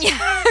us.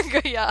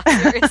 Yeah,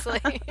 seriously.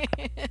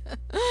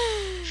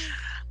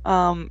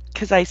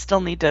 Because I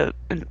still need to.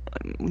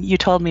 You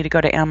told me to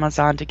go to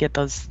Amazon to get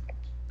those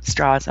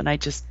straws, and I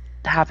just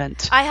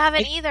haven't. I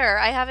haven't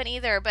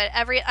either. But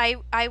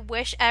I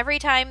wish every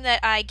time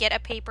that I get a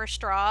paper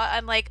straw,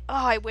 I'm like, oh,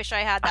 I wish I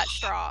had that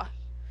straw.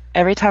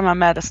 Every time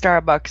I'm at a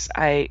Starbucks,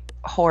 I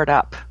hoard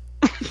up.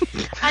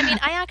 I mean,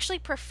 I actually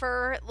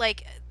prefer,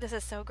 like, this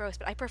is so gross,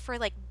 but I prefer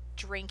like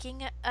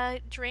drinking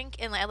a drink,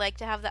 and I like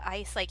to have the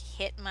ice like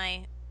hit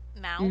my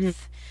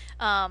mouth.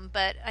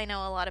 But I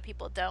know a lot of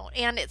people don't,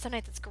 and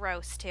sometimes it's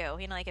gross too,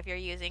 like if you're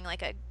using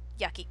like a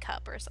yucky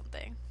cup or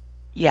something.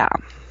 Yeah,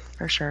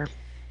 for sure.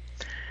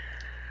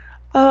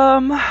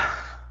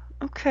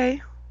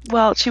 Okay,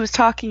 well, she was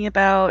talking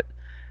about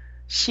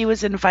she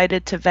was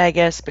invited to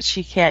Vegas, but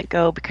she can't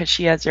go because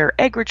she has her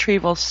egg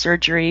retrieval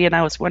surgery, and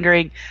I was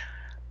wondering,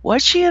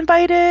 was she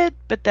invited?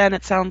 But then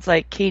it sounds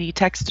like Katie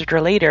texted her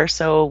later,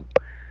 so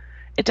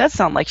it does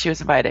sound like she was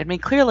invited. I mean,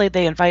 clearly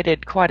they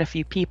invited quite a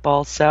few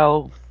people,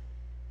 so.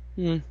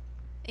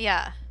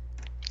 Yeah.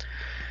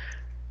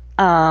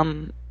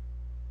 Yeah,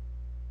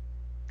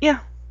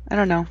 I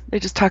don't know. They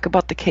just talk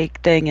about the cake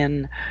thing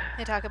and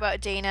They talk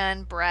about Dana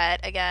and Brett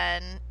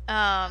again.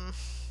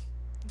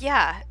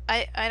 Yeah,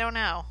 I don't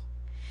know.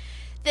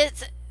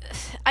 This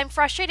I'm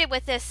frustrated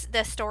with this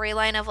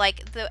storyline of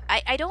like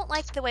I don't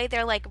like the way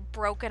they're like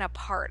broken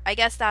apart. I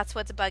guess that's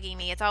what's bugging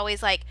me. It's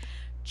always like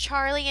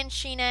Charlie and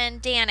Sheena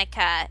and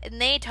Danica,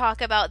 and they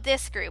talk about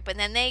this group, and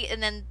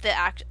then the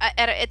act.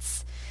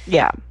 It's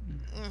yeah.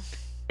 mm,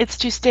 It's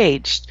too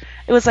staged.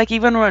 It was like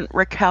even when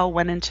Raquel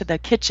went into the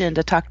kitchen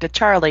to talk to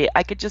Charlie,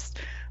 I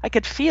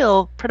could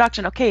feel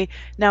production. Okay,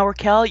 now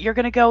Raquel, you're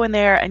going to go in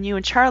there and you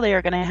and Charlie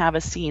are going to have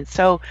a scene.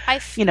 So, I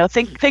f-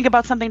 think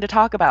about something to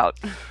talk about.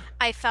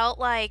 I felt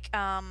like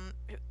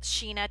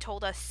Sheena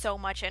told us so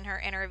much in her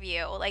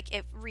interview, like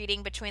if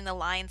reading between the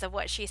lines of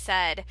what she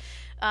said,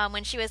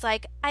 when she was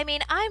like, I mean,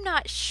 I'm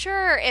not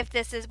sure if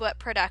this is what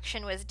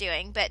production was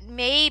doing, but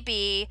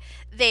maybe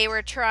they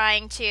were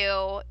trying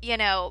to,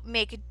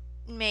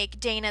 make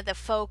Dana the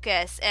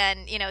focus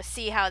and,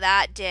 see how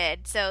that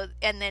did. So,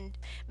 and then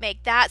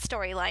make that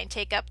storyline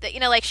take up the,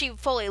 like she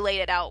fully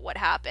laid it out what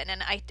happened,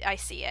 and I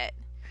see it.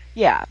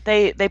 Yeah,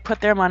 they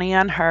put their money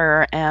on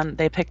her and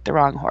they picked the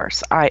wrong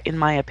horse, in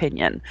my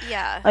opinion.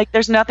 Yeah. Like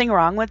there's nothing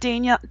wrong with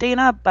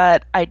Dana,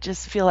 but I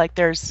just feel like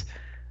there's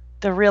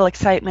the real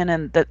excitement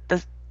and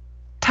the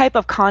type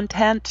of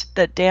content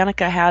that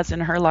Danica has in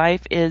her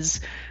life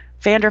is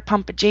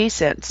Vanderpump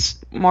adjacent,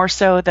 more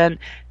so than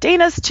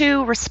Dana's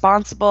too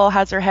responsible,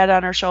 has her head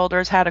on her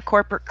shoulders, had a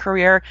corporate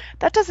career.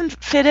 That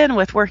doesn't fit in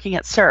with working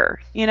at SUR,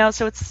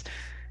 so it's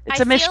a I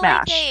feel like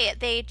mishmash.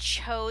 they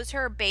chose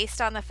her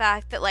based on the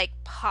fact that like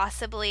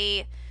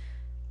possibly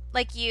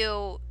like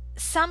you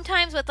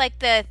sometimes with like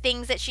the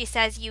things that she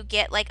says you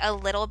get like a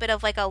little bit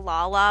of like a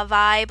Lala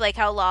vibe, like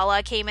how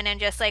Lala came in and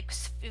just like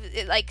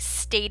like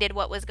stated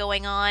what was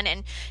going on,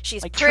 and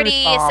she's Like truth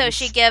pretty so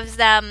she bombs. gives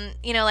them,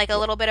 like a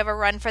little bit of a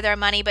run for their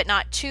money but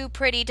not too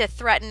pretty to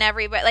threaten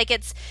everybody. Like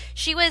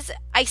she was,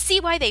 I see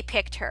why they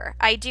picked her,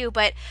 I do,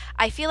 but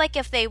I feel like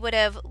if they would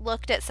have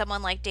looked at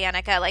someone like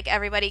Danica, like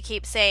everybody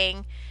keeps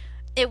saying,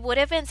 it would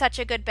have been such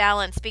a good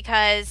balance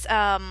because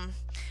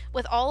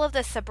with all of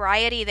the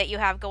sobriety that you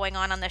have going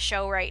on the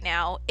show right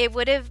now, it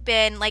would have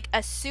been like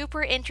a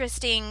super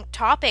interesting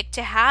topic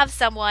to have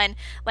someone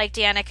like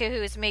Danica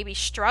who's maybe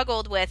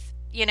struggled with,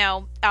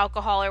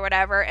 alcohol or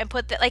whatever, and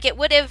put like it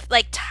would have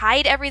like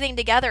tied everything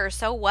together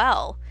so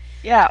well.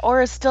 Yeah,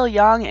 or is still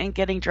young and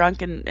getting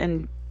drunk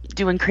and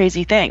doing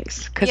crazy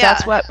things because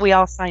that's Yeah. what we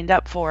all signed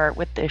up for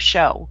with this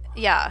show.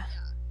 Yeah.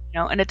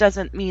 And it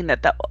doesn't mean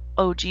that the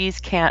OGs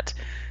can't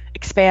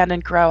expand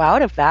and grow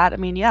out of that. I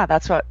mean, yeah,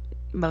 that's what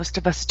most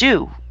of us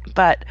do,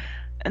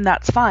 and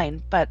that's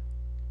fine. But,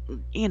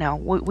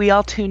 we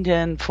all tuned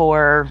in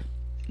for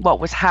what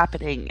was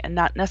happening and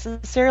not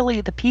necessarily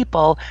the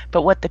people,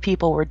 but what the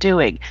people were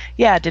doing.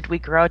 Yeah, did we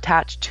grow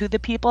attached to the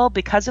people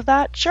because of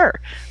that? Sure.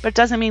 But it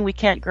doesn't mean we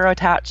can't grow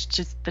attached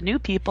to the new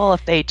people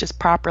if they just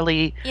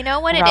properly You know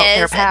what it route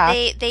their is? path.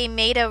 They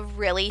made a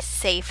really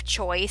safe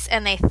choice,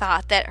 and they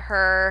thought that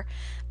her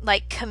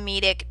like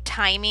comedic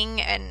timing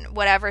and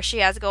whatever she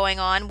has going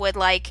on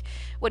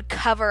would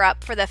cover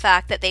up for the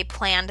fact that they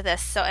planned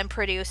this so and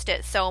produced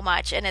it so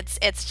much, and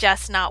it's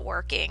just not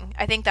working.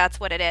 I think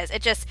that's what it is.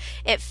 It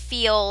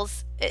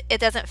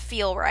doesn't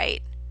feel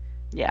right.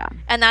 Yeah.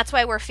 And that's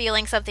why we're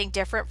feeling something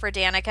different for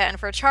Danica and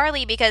for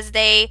Charlie, because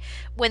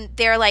when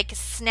they're like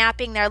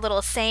snapping their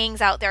little sayings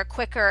out there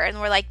quicker,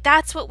 and we're like,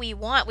 that's what we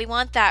want. We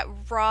want that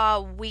raw,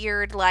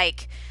 weird,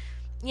 like,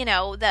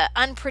 the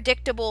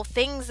unpredictable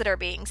things that are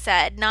being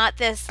said, not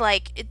this,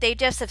 like, they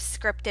just have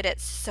scripted it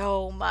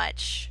so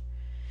much.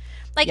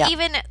 Like, Yeah.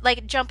 even,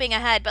 like, jumping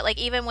ahead, but, like,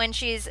 even when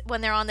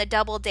they're on the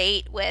double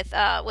date with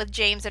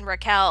James and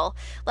Raquel,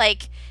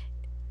 like,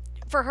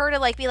 for her to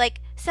like be like,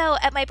 so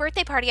at my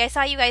birthday party I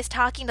saw you guys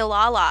talking to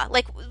Lala.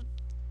 Like,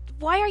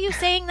 why are you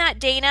saying that,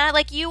 Dana?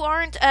 Like, you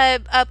aren't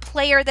a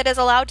player that is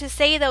allowed to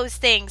say those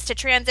things to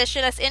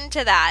transition us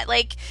into that.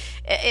 Like,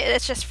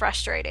 it's just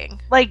frustrating.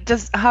 Like,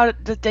 does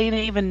Dana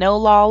even know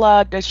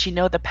Lala? Does she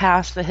know the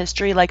past, the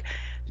history? Like,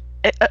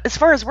 as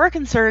far as we're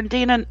concerned,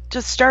 Dana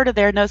just started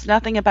there, knows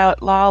nothing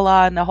about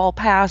Lala and the whole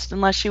past,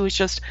 unless she was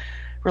just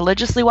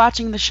religiously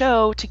watching the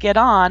show to get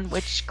on,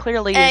 which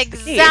clearly is the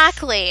case.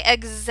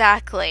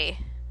 Exactly.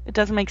 It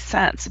doesn't make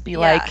sense. It'd be Yeah.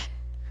 like,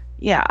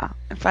 yeah,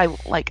 if I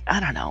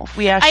don't know, if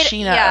we asked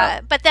Sheena,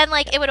 Yeah, but then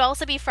like it would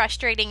also be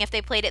frustrating if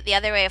they played it the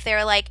other way. If they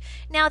were like,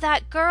 now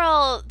that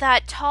girl,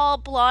 that tall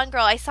blonde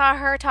girl, I saw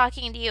her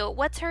talking to you.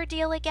 What's her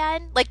deal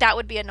again? Like, that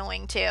would be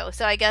annoying too.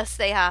 So I guess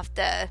they have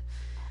to.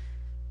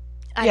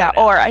 I yeah, don't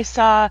know. or I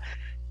saw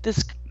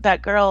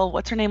that girl,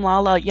 what's her name,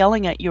 Lala,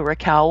 yelling at you,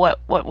 Raquel. What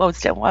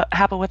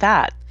happened with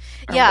that?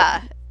 Or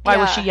Yeah. why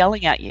was she Yeah.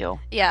 yelling at you?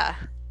 Yeah.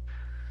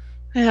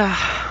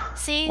 Yeah.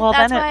 See, Well,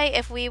 that's then why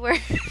if we were.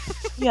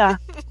 yeah.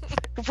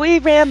 If we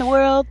ran the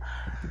world,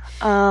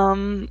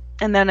 and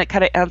then it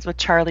kind of ends with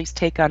Charlie's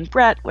take on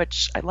Brett,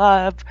 which I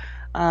love.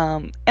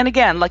 And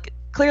again, like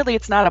clearly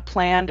it's not a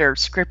planned or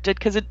scripted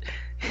because it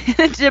it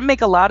didn't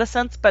make a lot of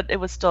sense, but it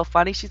was still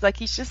funny. She's like,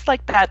 he's just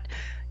like that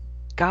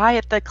guy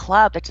at the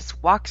club that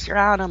just walks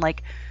around and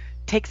like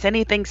takes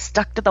anything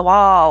stuck to the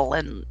wall,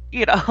 and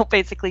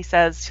basically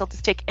says she'll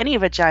just take any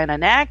vagina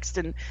next,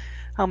 and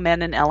how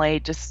men in LA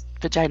just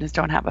vaginas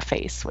don't have a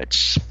face,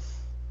 which,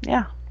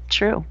 yeah,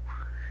 true.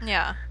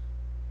 Yeah.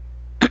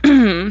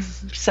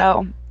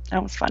 So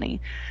that was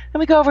funny. Then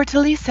we go over to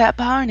Lisa at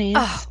Barney's.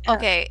 Oh,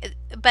 okay.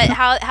 But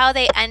how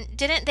they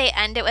didn't they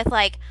end it with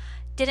like,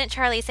 didn't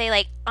Charlie say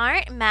like,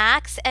 aren't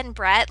Max and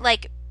Brett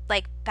like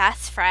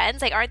best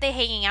friends? Like, aren't they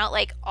hanging out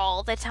like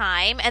all the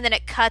time? And then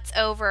it cuts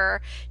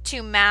over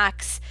to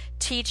Max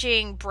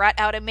teaching Brett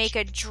how to make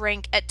a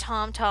drink at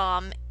Tom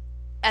Tom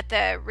at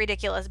the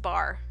ridiculous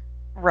bar.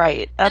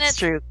 Right, that's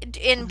true.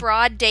 In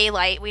broad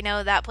daylight. We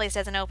know that place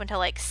doesn't open till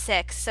like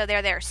 6, so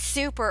they're there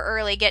super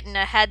early, getting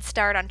a head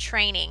start on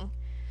training.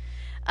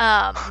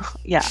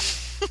 Yeah.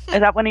 Is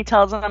that when he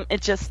tells him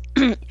it just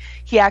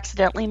he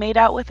accidentally made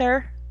out with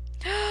her?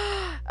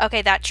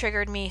 Okay, that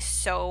triggered me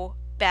so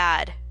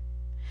bad.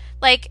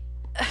 Like,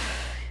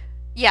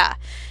 yeah.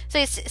 So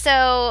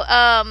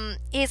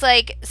he's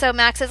like, so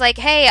Max is like,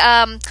 hey,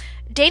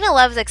 Dana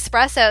loves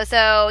espresso,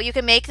 so you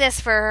can make this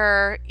for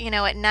her,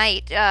 at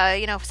night,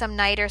 some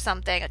night or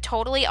something.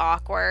 Totally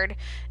awkward.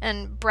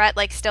 And Brett,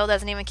 like, still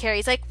doesn't even care.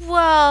 He's like,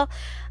 well,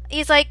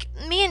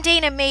 me and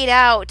Dana made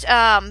out,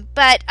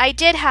 but I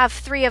did have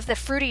 3 of the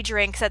fruity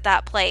drinks at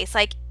that place.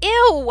 Like,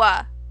 ew!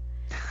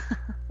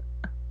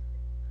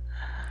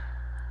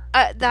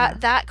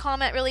 That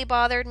comment really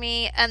bothered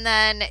me. And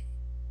then,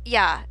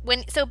 yeah,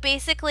 so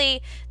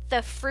basically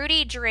the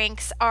fruity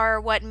drinks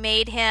are what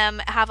made him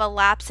have a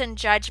lapse in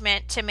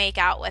judgment to make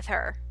out with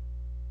her.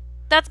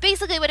 That's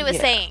basically what it was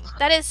saying.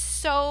 That is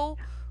so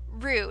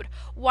rude.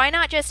 Why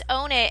not just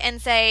own it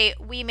and say,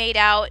 we made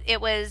out, it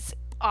was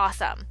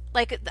awesome?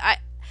 Like,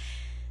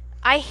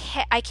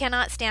 I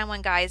cannot stand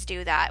when guys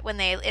do that, when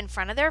they, in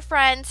front of their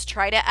friends,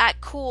 try to act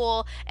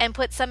cool and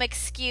put some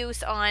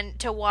excuse on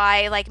to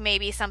why, like,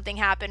 maybe something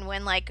happened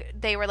when, like,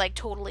 they were, like,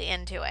 totally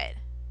into it.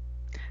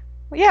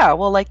 Yeah,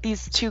 well, like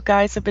these 2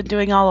 guys have been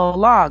doing all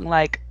along.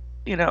 Like,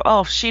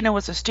 Sheena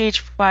was a stage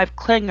 5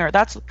 clinger.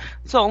 That's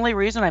the only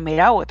reason I made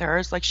out with her,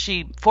 is like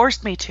she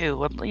forced me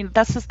to.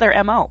 That's just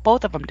their MO.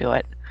 Both of them do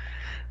it.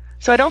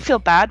 So I don't feel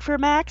bad for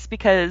Max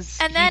because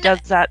he does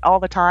that all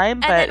the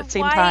time, but at the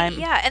same time...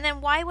 Yeah, and then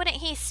why wouldn't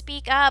he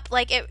speak up?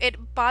 Like,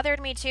 it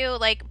bothered me too.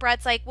 Like,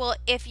 Brett's like, well,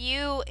 if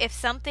you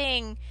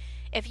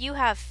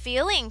have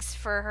feelings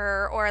for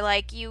her, or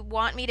like you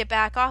want me to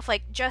back off,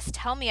 like, just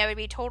tell me. I would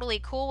be totally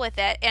cool with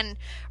it. And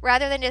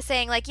rather than just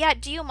saying like, yeah,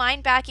 do you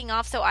mind backing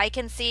off so I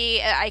can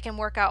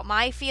work out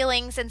my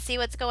feelings and see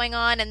what's going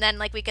on, and then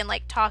like we can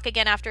like talk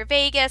again after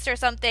Vegas or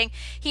something,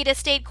 he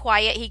just stayed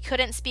quiet. He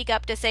couldn't speak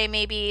up to say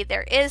maybe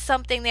there is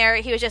something there.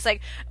 He was just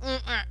like,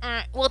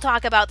 we'll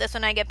talk about this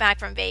when I get back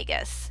from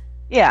Vegas.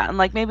 Yeah, and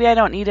like maybe I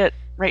don't need it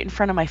right in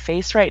front of my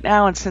face right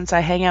now, and since I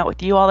hang out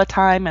with you all the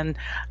time and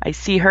I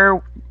see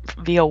her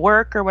via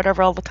work or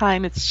whatever all the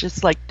time, it's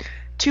just like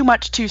too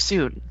much too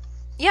soon.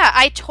 Yeah,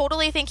 I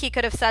totally think he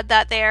could have said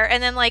that there,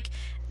 and then like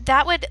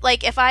that would,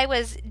 like, if I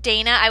was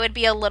Dana, I would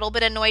be a little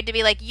bit annoyed to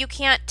be like, you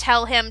can't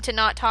tell him to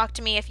not talk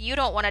to me if you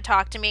don't want to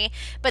talk to me.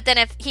 But then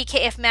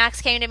if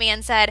Max came to me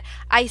and said,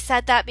 I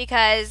said that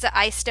because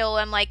I still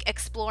am like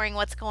exploring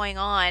what's going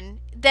on,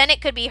 then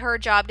it could be her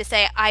job to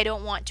say, I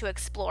don't want to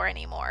explore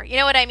anymore. You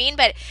know what I mean?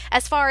 But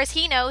as far as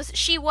he knows,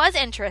 she was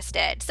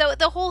interested. So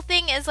the whole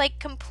thing is like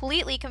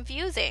completely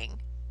confusing.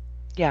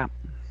 Yeah.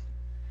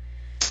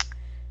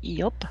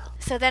 Yup.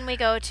 So then we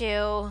go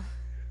to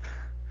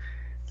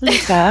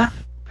Lisa.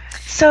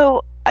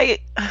 So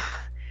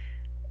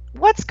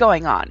what's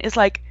going on? Is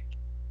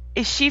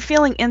she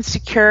feeling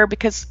insecure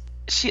because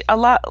a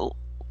lot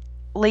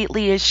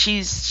lately is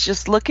she's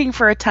just looking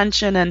for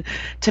attention and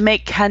to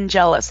make Ken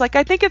jealous. Like,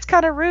 I think it's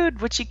kind of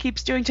rude what she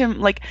keeps doing to him.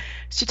 Like,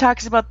 she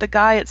talks about the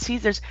guy at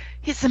Caesars.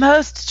 He's the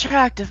most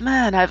attractive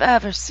man I've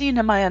ever seen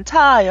in my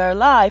entire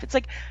life. It's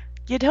like,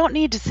 you don't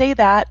need to say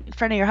that in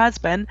front of your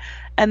husband.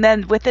 And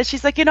then with it,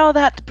 she's like,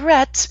 that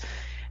Brett,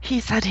 he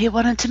said he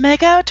wanted to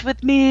make out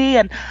with me,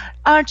 and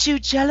aren't you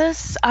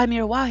jealous? I'm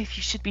your wife.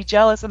 You should be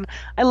jealous. And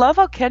I love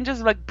how Ken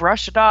just like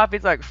brushed it off.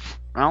 He's like,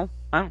 well,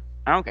 I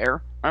don't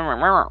care.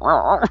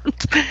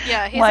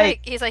 Yeah,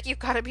 he's like, you've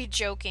got to be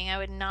joking. I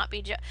would not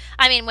be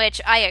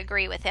which I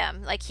agree with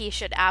him. Like, he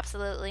should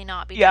absolutely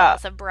not be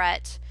jealous of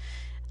Brett.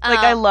 Like,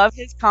 I love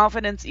his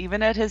confidence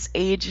even at his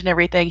age and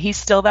everything. He's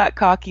still that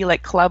cocky,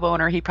 like, club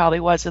owner he probably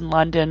was in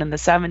London in the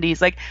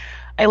 70s. Like,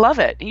 I love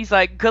it. He's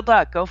like, good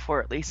luck, go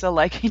for it, Lisa.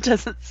 Like, he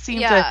doesn't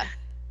seem to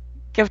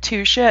give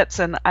 2 shits,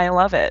 and I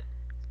love it.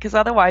 Because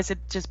otherwise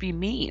it'd just be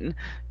mean.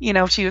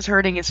 If she was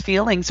hurting his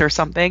feelings or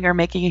something, or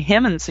making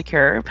him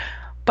insecure.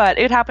 But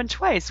it happened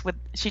twice.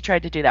 She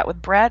tried to do that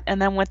with Brett,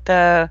 and then with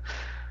the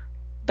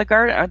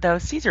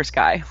Caesars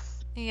guy.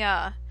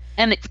 Yeah.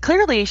 And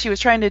clearly she was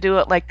trying to do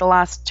it like the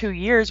last 2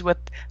 years with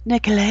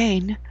Nick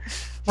Lane,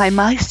 my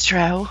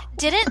maestro.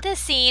 Didn't the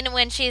scene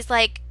when she's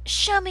like,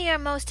 "Show me your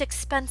most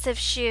expensive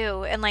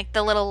shoe," and like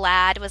the little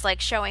lad was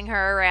like showing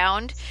her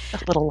around? A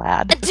little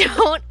lad.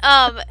 Don't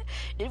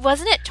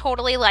wasn't it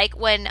totally like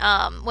when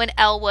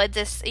Elle Woods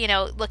is,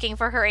 looking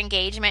for her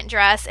engagement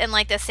dress, and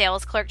like the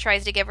sales clerk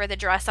tries to give her the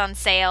dress on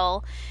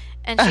sale,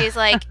 and she's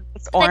like,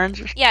 It's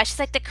orange. yeah, she's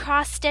like, the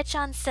cross stitch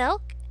on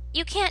silk?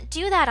 You can't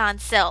do that on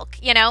silk,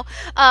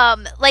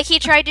 like he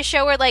tried to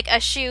show her like a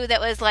shoe that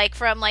was like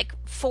from like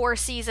 4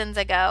 seasons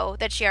ago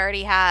that she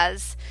already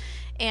has,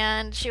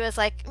 and she was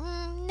like,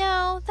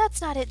 no,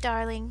 that's not it,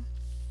 darling.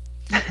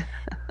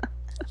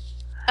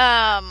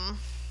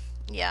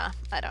 Yeah,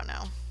 I don't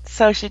know.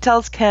 So she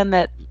tells Ken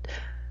that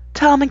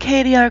Tom and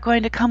Katie are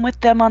going to come with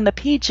them on the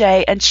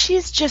PJ, and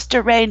she's just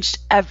arranged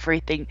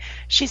everything.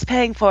 She's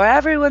paying for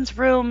everyone's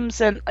rooms,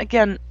 and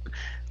again,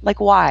 like,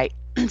 why?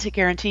 To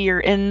guarantee you're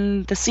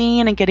in the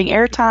scene and getting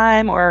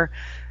airtime, or,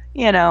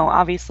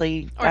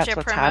 obviously Or that's to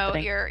what's promote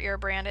happening. your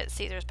brand at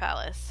Caesar's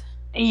Palace.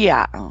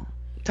 Yeah.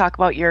 Talk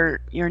about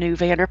your new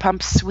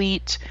Vanderpump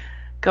suite,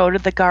 go to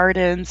the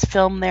gardens,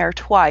 film there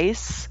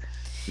twice,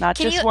 not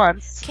Can just you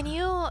once. can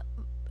you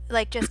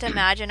like just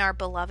imagine our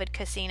beloved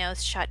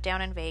casinos shut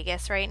down in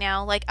Vegas right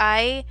now? Like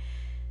I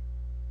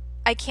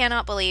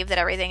cannot believe that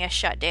everything is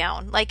shut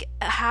down. Like,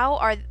 how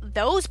are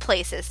those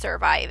places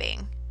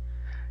surviving?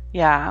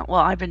 Yeah,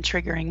 well, I've been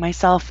triggering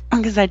myself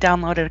because I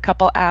downloaded a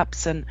couple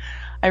apps and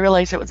I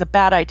realized it was a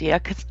bad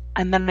idea.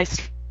 And then I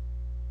started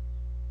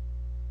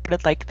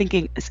like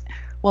thinking, is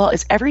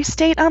every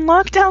state on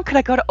lockdown? Could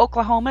I go to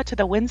Oklahoma to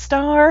the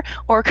WinStar,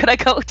 or could I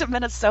go to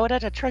Minnesota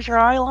to Treasure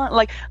Island?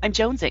 Like, I'm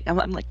jonesing.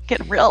 I'm like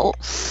getting real.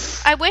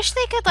 I wish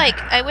they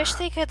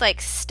could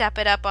step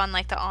it up on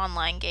like the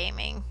online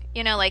gaming.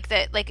 Like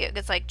that, like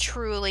it's like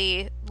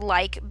truly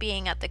like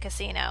being at the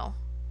casino.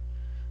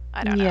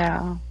 I don't know.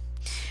 Yeah,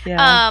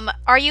 yeah.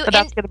 Are you But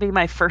in? that's gonna be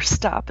my first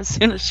stop as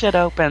soon as shit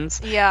opens.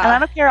 And I Yeah.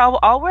 don't care.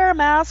 I'll wear a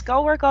mask.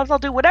 I'll wear gloves. I'll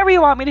do whatever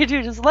you want me to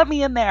do. Just let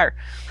me in there.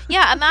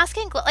 Yeah, a mask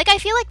and like I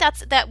feel like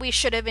that we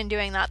should have been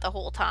doing that the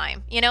whole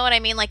time. You know what I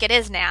mean? Like it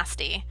is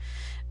nasty.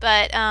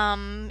 But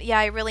yeah,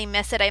 I really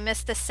miss it. I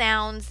miss the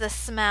sounds, the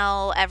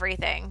smell,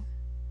 everything.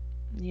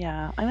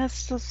 Yeah, and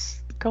it's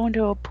just going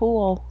to a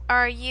pool.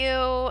 Are you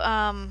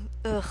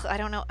I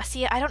don't know.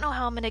 See, I don't know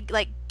how I'm going to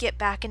like get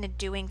back into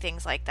doing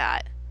things like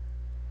that.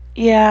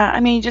 Yeah,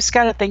 I mean, you just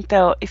got to think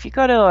though, if you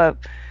go to a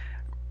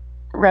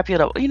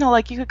reputable,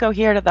 like you could go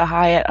here to the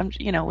Hyatt,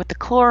 with the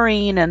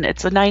chlorine and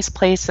it's a nice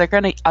place, they're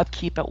going to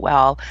upkeep it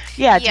well.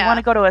 Yeah, do you want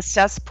Yeah. to go to a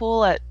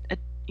cesspool at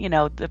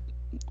the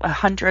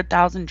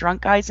 100,000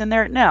 drunk guys in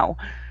there? No.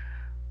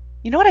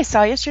 You know what I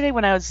saw yesterday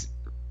when I was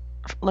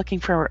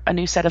looking for a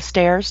new set of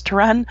stairs to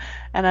run,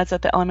 and I was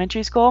at the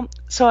elementary school.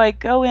 So I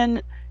go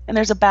in, and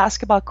there's a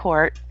basketball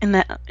court in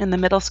the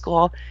middle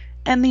school,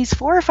 and these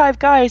 4 or 5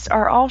 guys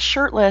are all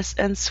shirtless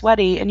and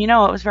sweaty, and it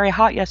was very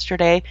hot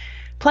yesterday,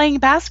 playing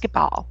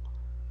basketball.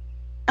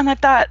 And I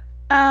thought,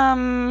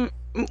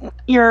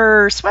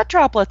 your sweat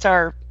droplets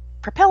are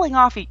propelling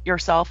off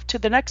yourself to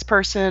the next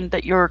person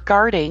that you're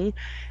guarding,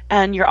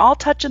 and you're all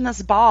touching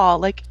this ball.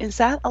 Like, is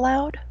that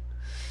allowed?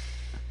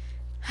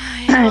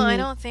 I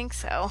don't think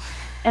so.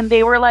 And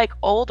they were like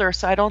older,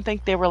 so I don't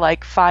think they were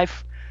like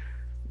 5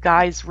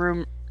 guys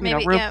Maybe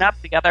rooming yeah. up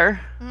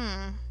together.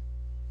 Hmm.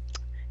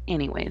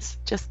 Anyways,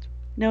 just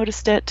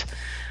noticed it.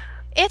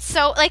 It's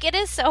so like it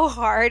is so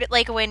hard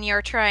like when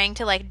you're trying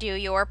to like do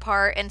your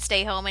part and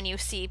stay home and you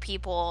see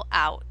people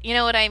out. You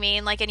know what I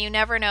mean? Like, and you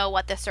never know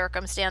what the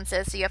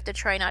circumstances, so you have to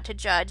try not to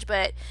judge.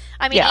 But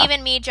I mean, Yeah,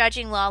 even me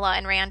judging Lala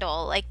and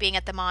Randall like being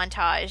at the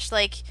montage,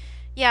 like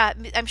yeah,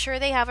 I'm sure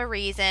they have a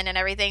reason and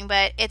everything,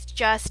 but it's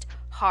just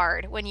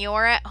hard when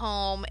you're at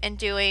home and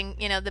doing,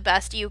 the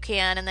best you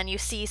can, and then you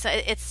see so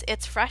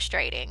it's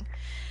frustrating.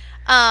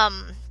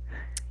 Um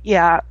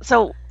yeah.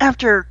 So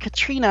after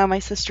Katrina, my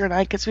sister and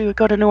I, because we would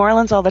go to New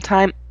Orleans all the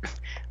time,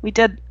 we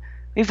did.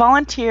 We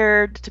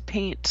volunteered to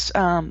paint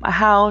a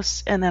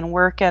house and then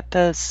work at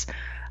this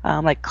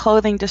like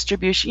clothing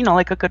distribution,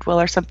 like a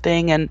Goodwill or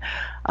something, and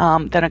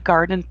then a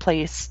garden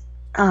place.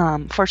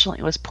 Fortunately,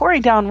 it was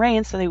pouring down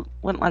rain, so they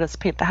wouldn't let us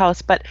paint the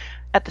house. But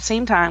at the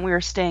same time, we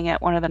were staying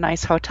at one of the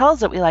nice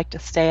hotels that we like to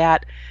stay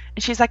at.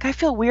 And she's like, I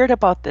feel weird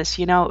about this.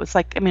 It was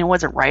like, I mean, it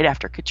wasn't right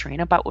after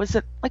Katrina, but was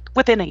it like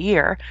within a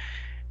year?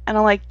 And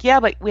I'm like,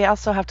 yeah, but we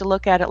also have to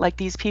look at it like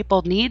these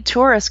people need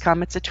tourists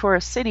come. It's a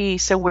tourist city,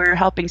 so we're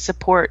helping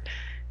support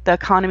the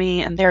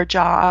economy and their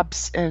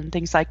jobs and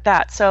things like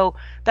that. So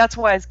that's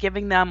why I was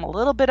giving them a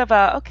little bit of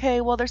okay,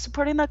 well, they're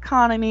supporting the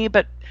economy,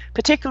 but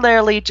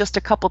particularly just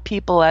a couple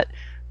people at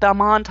the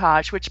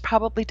montage, which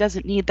probably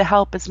doesn't need the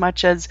help as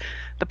much as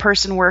the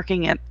person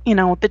working at,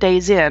 the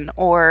Days Inn,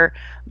 or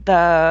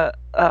the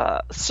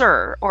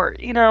Sir, or,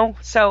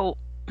 so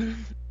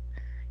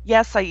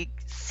yes, I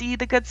see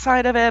the good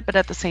side of it, but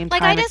at the same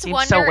Like, I time, it just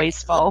seems so wonder,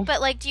 wasteful.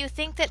 but like, do you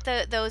think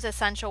that those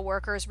essential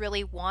workers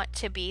really want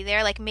to be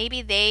there? Like,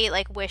 maybe they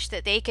like wish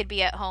that they could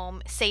be at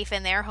home, safe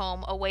in their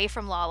home, away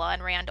from Lala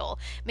and Randall.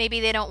 Maybe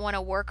they don't want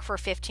to work for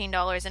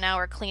 $15 an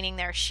hour cleaning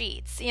their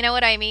sheets. You know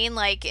what I mean?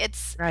 Like,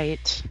 it's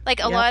Right. like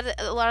Yep.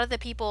 a lot of the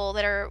people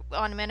that are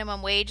on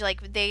minimum wage,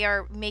 like they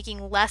are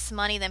making less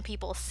money than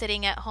people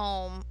sitting at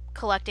home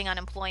collecting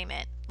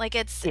unemployment. Like,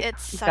 Yeah, such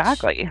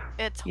exactly.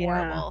 it's Yeah.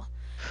 horrible.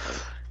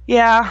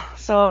 Yeah.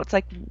 So it's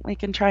like we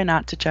can try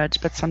not to judge,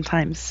 but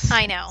sometimes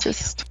I it's know.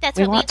 just That's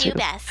we what we want do to.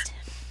 best.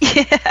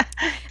 Yeah.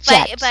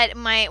 But Judge.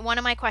 my one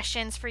of my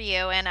questions for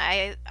you, and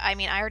I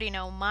mean I already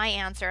know my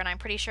answer, and I'm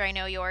pretty sure I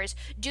know yours.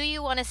 Do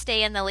you want to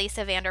stay in the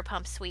Lisa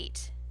Vanderpump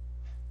suite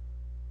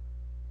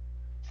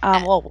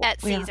Well,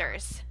 at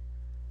Caesars?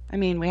 I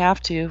mean, we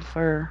have to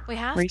for We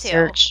have to.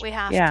 research. We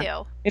have Yeah.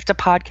 to. We have to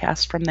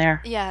podcast from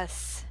there.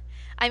 Yes.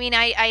 I mean,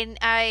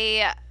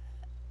 I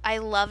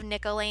love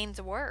Nick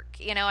Elaine's work.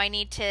 You know, I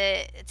need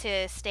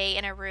to stay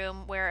in a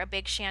room where a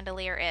big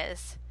chandelier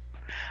is.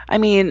 I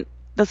mean,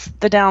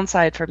 the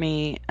downside for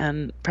me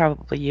and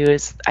probably you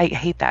is I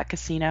hate that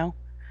casino.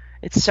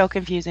 It's so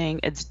confusing.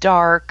 It's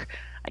dark.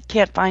 I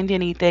can't find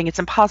anything. It's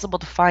impossible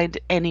to find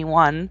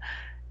anyone.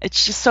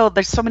 It's just so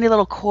there's so many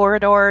little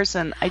corridors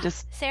and I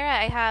just Sarah,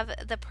 I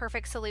have the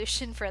perfect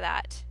solution for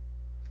that.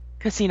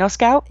 Casino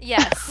Scout?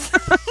 Yes.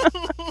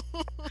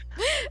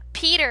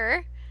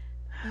 Peter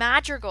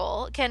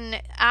Madrigal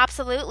can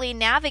absolutely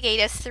navigate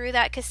us through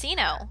that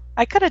casino.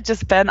 I could have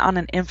just been on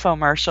an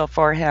infomercial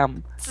for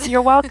him.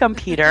 You're welcome,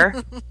 Peter.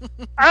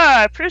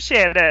 I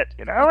appreciate it.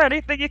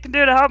 Anything you can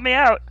do to help me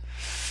out.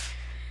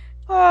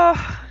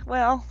 Oh,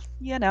 well,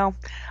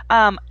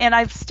 and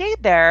I've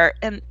stayed there,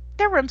 and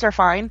their rooms are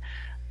fine.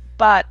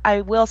 But I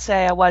will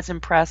say I was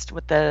impressed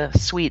with the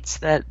suites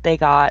that they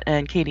got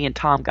and Katie and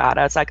Tom got.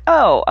 I was like,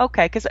 oh,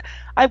 okay, because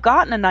I've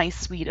gotten a nice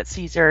suite at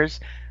Caesars,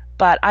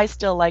 but I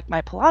still like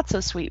my Palazzo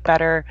suite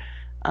better.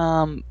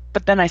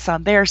 But then I saw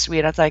their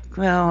suite. I was like,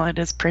 well, it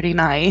is pretty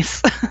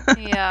nice.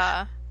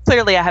 Yeah.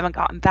 Clearly, I haven't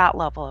gotten that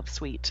level of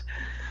suite.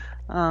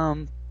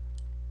 Um,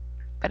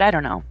 but I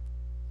don't know.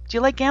 Do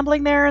you like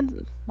gambling there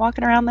and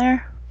walking around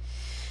there?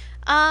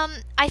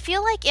 I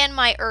feel like in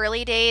my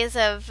early days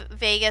of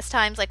Vegas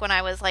times, like when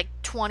I was like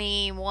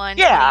 21,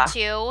 Yeah.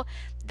 22,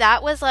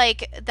 that was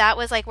like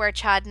where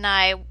Chad and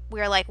I we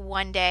were like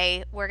one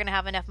day we're gonna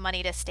have enough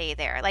money to stay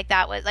there. Like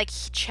that was like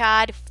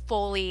Chad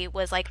fully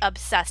was like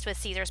obsessed with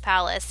Caesar's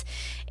Palace,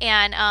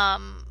 and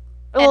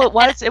Well, it and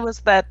was. It was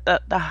the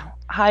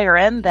higher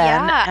end then,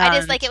 yeah, I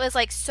just like and it was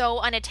like so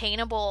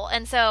unattainable.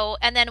 And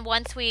then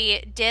once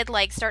we did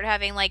like start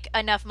having like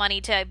enough money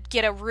to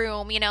get a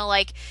room,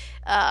 like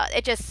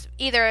it just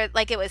either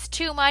like it was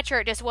too much or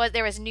it just was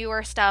there was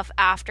newer stuff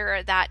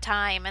after that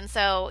time. And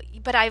so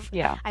but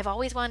yeah, I've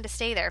always wanted to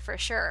stay there for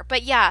sure.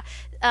 But yeah,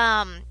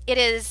 it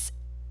is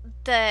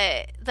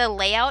the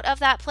layout of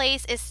that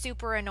place is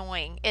super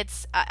annoying.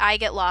 I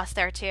get lost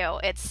there too.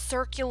 It's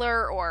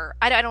circular or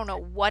I don't know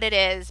what it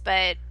is,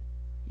 but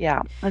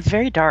yeah. It's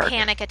very dark.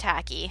 panic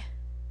attacky.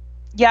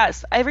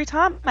 Yes, every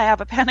time I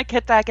have a panic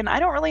attack, and I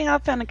don't really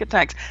have panic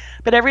attacks,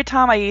 but every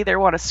time I either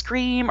want to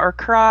scream or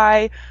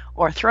cry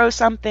or throw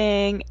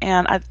something,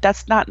 and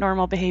that's not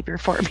normal behavior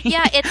for me.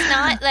 Yeah, it's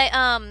not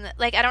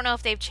like I don't know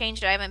if they've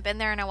changed it. I haven't been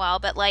there in a while,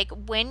 but like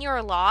when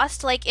you're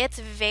lost, like it's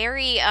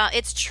very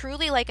it's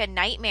truly like a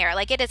nightmare.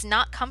 Like it is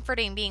not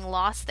comforting being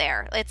lost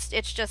there. It's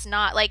just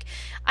not like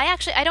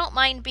I don't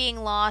mind being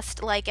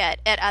lost like at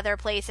other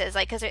places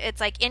like cuz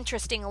it's like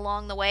interesting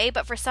along the way,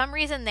 but for some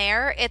reason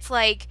there it's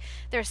like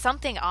there's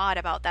something odd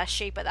about that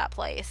shape of that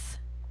place.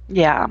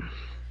 Yeah,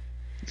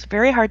 it's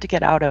very hard to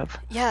get out of.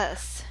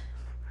 Yes.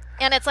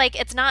 And it's like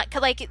it's not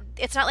like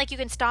you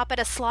can stop at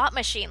a slot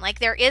machine. Like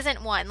there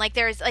isn't one. Like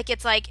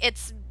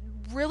it's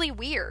really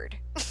weird.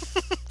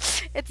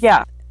 It's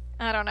Yeah,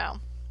 I don't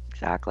know.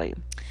 exactly.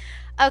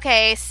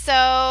 Okay,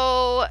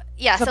 so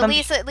yeah, So so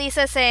then,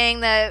 Lisa's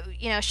saying that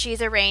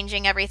she's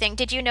arranging everything.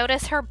 Did you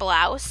notice her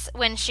blouse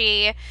when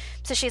she's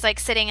like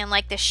sitting in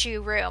like the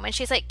shoe room and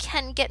she's like,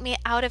 "Ken, get me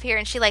out of here,"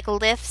 and she like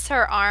lifts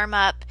her arm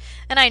up,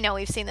 and I know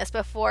we've seen this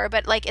before,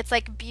 but like it's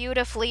like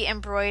beautifully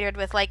embroidered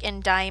with like in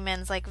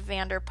diamonds like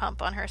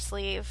Vanderpump on her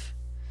sleeve.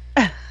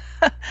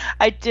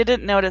 I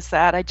didn't notice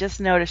that. I just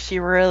noticed she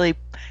really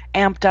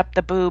amped up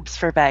the boobs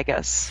for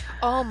Vegas.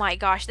 Oh my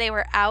gosh, they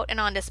were out and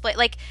on display.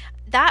 Like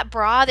that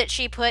bra that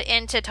she put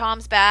into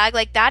Tom's bag,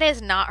 like that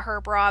is not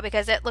her bra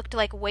because it looked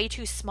like way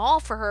too small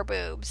for her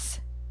boobs.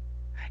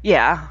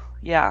 Yeah,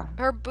 yeah,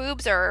 Her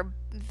boobs are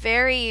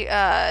very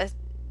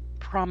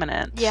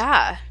prominent.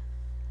 yeah.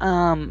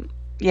 Um,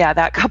 yeah,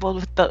 that coupled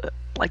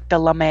with the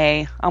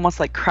lame, almost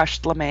like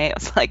crushed lame, it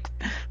was like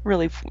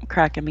really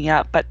cracking me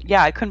up. But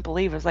yeah, I couldn't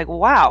believe it. It was like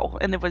wow,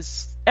 and it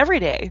was every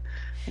day.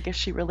 I guess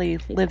she really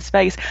lives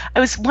Vegas. I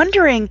was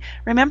wondering,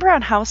 remember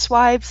on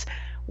Housewives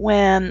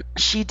when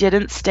she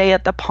didn't stay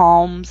at the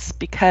Palms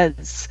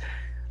because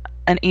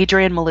and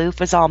Adrienne Maloof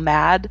was all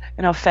mad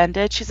and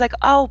offended. She's like,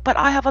 "Oh, but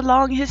I have a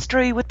long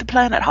history with the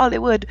Planet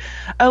Hollywood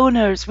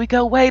owners. We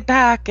go way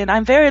back, and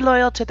I'm very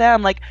loyal to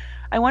them." Like,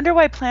 I wonder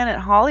why Planet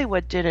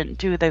Hollywood didn't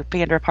do the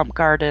Vanderpump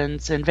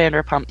Gardens and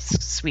Vanderpump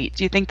Suite.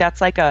 Do you think that's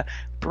like a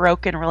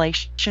broken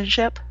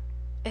relationship?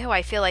 Ew,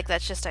 I feel like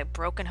that's just a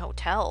broken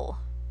hotel.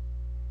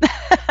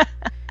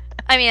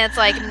 I mean, it's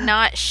like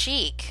not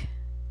chic.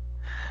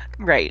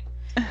 Right.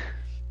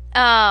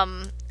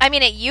 I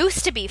mean, it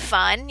used to be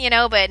fun,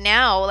 but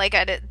now, like,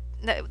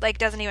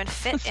 doesn't even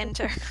fit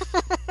into.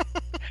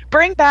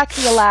 Bring back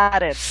the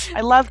Aladdin.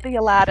 I love the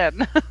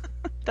Aladdin.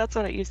 That's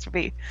what it used to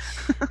be.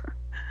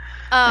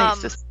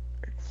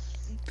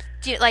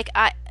 Do you, like,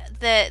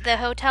 the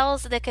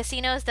hotels, the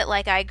casinos that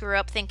like I grew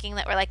up thinking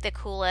that were like the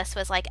coolest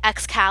was like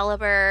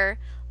Excalibur,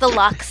 the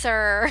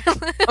Luxor.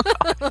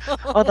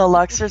 Oh, the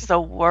Luxor's the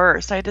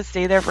worst. I had to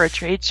stay there for a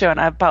trade show, and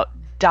I about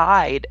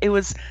died. It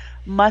was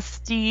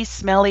musty,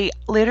 smelly.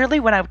 Literally,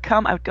 when I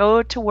would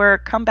go to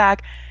work, come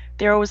back,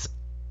 there was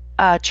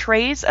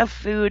trays of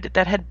food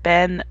that had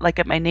been like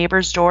at my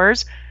neighbor's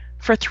doors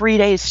for 3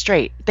 days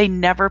straight. They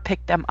never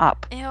picked them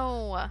up.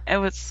 Ew. It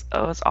was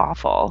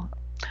awful.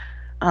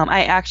 And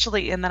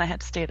then I had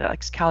to stay at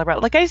Excalibur.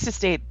 Like, I used to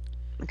stay at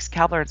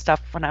Excalibur and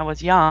stuff when I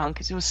was young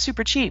because it was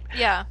super cheap.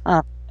 Yeah.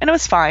 And it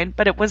was fine,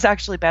 but it was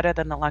actually better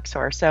than the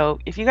Luxor. So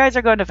if you guys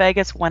are going to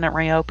Vegas when it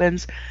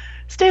reopens,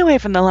 stay away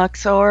from the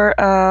Luxor.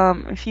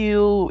 If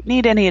you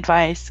need any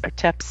advice or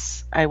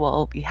tips, I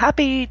will be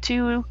happy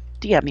to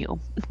DM you.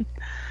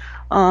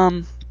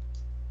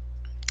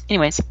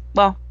 Anyways,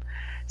 well,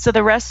 so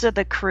the rest of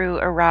the crew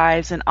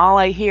arrives, and all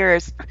I hear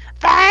is,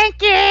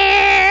 "Thank you!"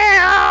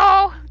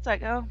 It's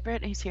like, oh,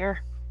 Brittany's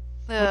here.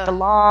 Ugh. With the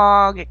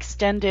long,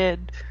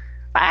 extended,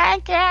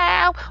 "Thank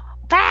you!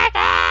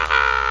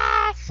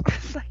 Vegas!"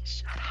 It's like,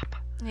 shut up.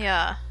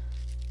 Yeah.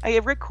 I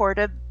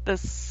recorded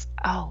this,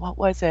 what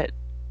was it?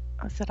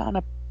 Was it on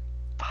a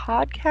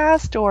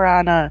podcast or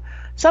on a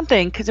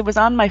something? Because it was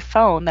on my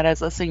phone that I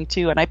was listening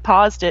to, and I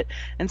paused it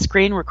and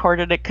screen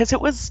recorded it because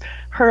it was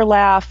her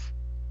laugh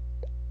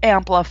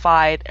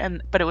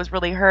amplified, but it was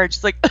really her.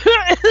 She's like,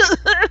 I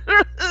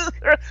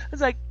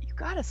was like,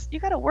 you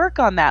gotta work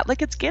on that.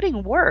 Like, it's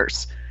getting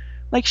worse.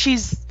 Like,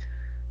 she's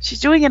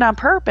doing it on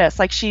purpose.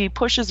 Like, she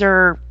pushes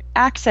her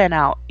accent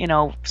out,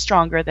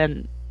 stronger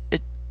than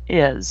it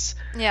is.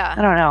 Yeah.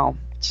 I don't know.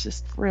 It's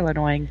just real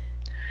annoying.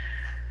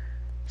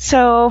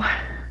 So,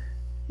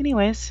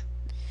 anyways,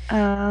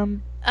 I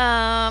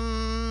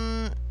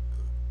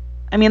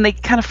mean, they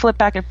kind of flip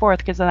back and forth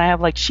because then I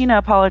have like Sheena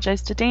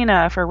apologized to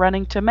Dana for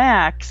running to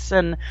Max,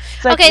 and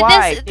it's like, okay,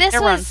 why? this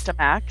Dana was runs to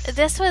Max.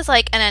 This was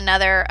like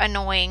another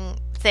annoying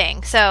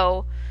thing.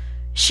 So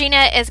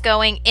Sheena is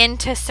going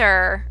into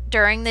SUR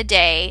during the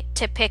day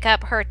to pick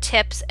up her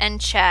tips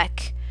and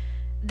check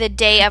the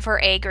day of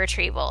her egg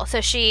retrieval. So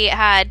she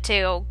had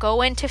to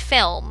go into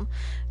film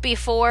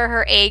before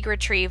her egg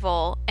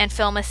retrieval and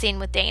film a scene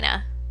with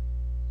Dana.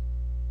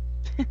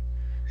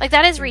 Like,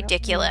 that is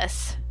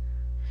ridiculous.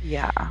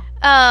 Yeah.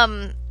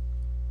 And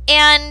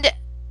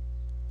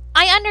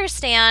I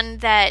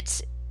understand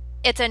that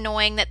it's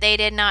annoying that they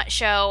did not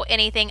show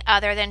anything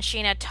other than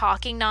Sheena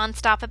talking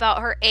nonstop about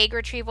her egg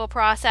retrieval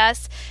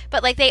process,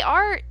 but like, they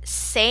are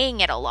saying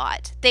it a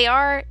lot. They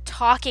are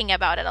talking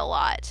about it a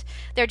lot.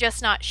 They're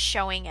just not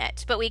showing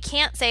it. But we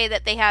can't say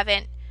that they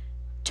haven't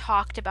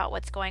talked about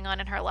what's going on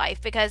in her life,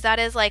 because that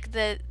is like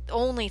the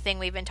only thing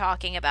we've been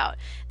talking about.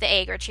 The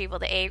egg retrieval,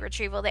 the egg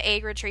retrieval, the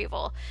egg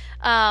retrieval.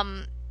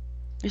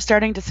 You're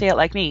starting to say it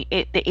like me.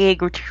 The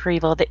egg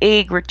retrieval, the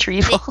egg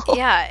retrieval.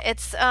 Yeah,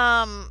 it's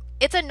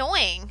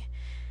annoying.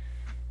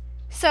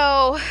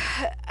 So,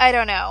 I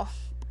don't know.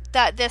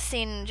 This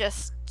scene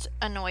just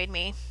annoyed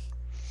me.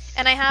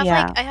 And I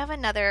have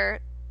another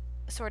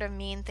sort of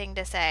mean thing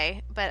to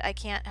say, but I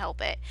can't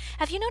help it.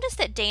 Have you noticed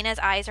that Dana's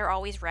eyes are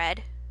always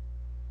red?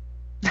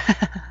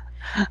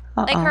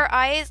 Like, her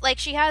eyes, like,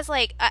 she has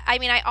like, I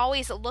mean, I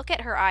always look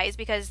at her eyes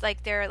because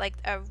like they're like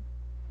a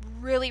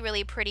really,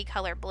 really pretty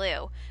color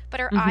blue, but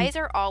her eyes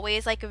are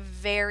always like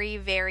very,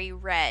 very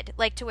red,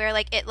 like to where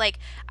like it, like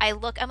I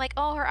look, I'm like,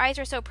 oh, her eyes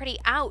are so pretty,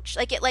 ouch.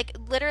 Like, it like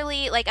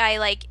literally, like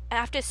I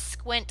have to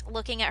squint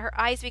looking at her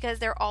eyes because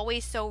they're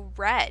always so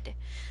red.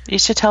 You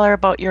should tell her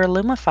about your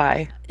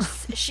Lumify.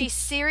 She's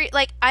serious.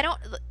 Like, I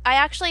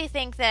actually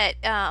think that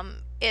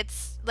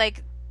it's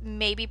like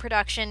maybe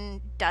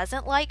production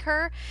doesn't like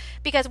her,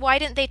 because why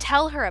didn't they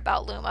tell her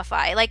about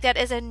Lumify? Like, that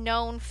is a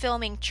known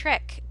filming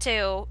trick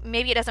too.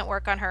 Maybe it doesn't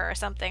work on her or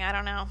something, I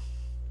don't know.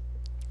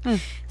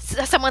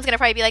 So someone's gonna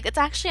probably be like, it's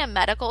actually a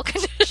medical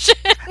condition.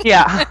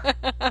 Yeah.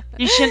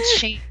 You shouldn't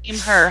shame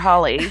her,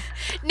 Holly.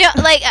 No,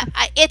 like,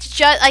 it's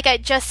just like,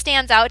 it just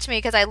stands out to me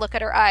because I look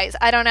at her eyes.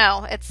 I don't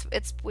know, it's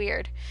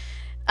weird.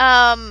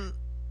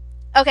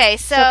 Okay,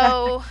 So back to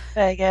so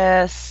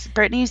Vegas.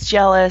 Brittany's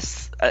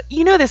jealous.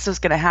 You know this was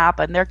going to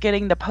happen. They're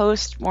getting the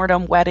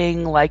post-mortem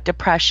wedding like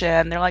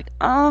depression. They're like,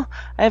 oh,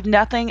 I have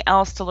nothing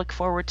else to look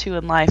forward to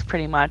in life,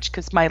 pretty much,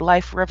 because my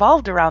life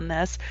revolved around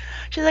this.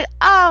 She's like,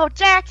 oh,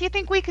 Jack, do you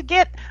think we could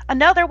get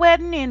another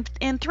wedding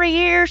in 3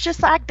 years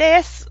just like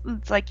this?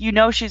 It's like,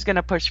 she's going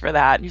to push for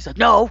that. And he's like,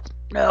 no,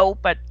 no,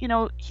 but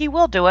he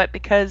will do it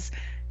because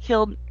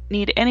he'll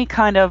need any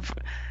kind of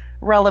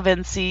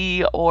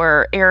relevancy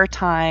or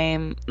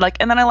airtime. Like,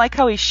 and then I like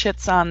how he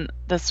shits on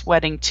this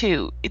wedding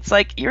too. It's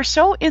like, you're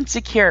so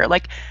insecure.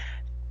 Like,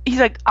 he's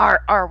like,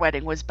 our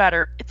wedding was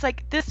better. It's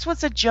like, this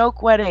was a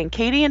joke wedding.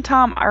 Katie and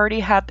Tom already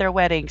had their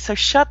wedding, so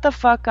shut the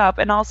fuck up.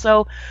 And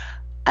also,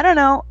 I don't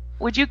know,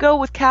 would you go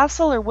with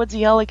Castle or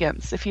Woodsy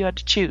Elegance if you had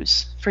to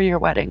choose for your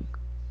wedding?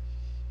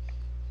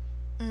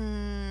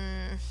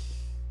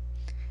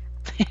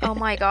 oh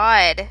my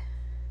god.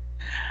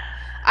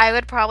 I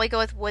would probably go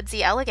with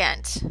Woodsy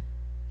Elegant.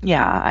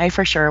 Yeah, I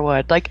for sure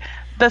would. Like,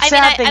 the I mean,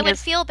 sad I thing would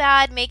is, feel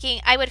bad making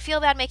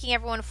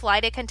everyone fly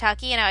to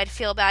Kentucky, and I would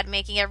feel bad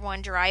making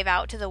everyone drive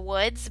out to the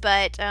woods.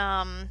 But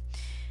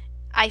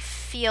I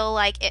feel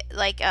like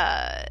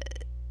I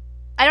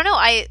don't know.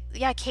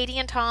 Katie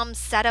and Tom's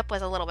setup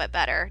was a little bit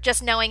better.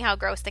 Just knowing how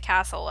gross the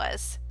castle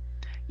was.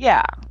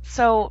 yeah.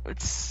 So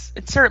it's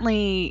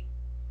certainly,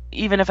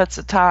 even if it's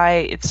a tie,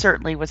 it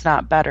certainly was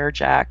not better,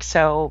 Jack.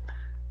 So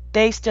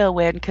they still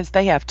win because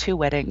they have two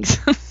weddings.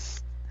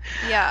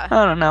 Yeah.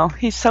 I don't know.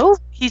 He's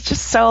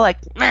just so like,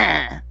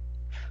 meh.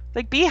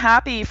 Like, be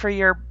happy for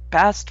your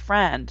best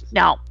friend.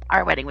 No,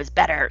 our wedding was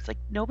better. It's like,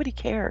 nobody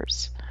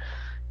cares.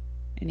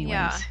 Anyways,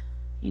 Yeah.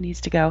 he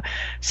needs to go.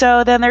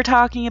 So then they're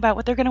talking about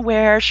what they're going to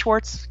wear.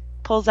 Schwartz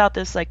pulls out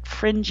this like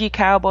fringy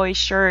cowboy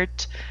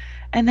shirt.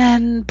 And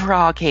then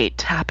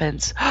Brawgate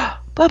happens.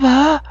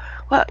 Bubba,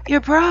 what?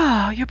 Your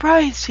bra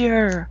is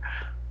here.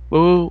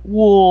 Oh,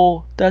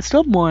 whoa, that's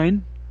not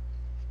mine.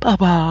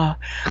 Bubba,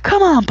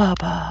 come on,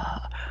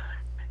 Bubba.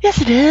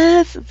 Yes, it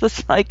is. It's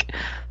just like,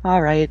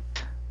 all right,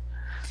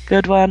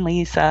 good one,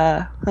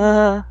 Lisa.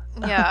 Yeah.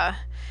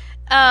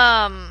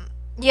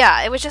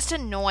 Yeah, it was just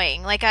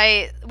annoying. Like,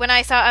 when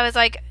I saw, I was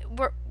like,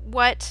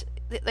 what?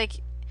 Like,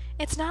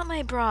 it's not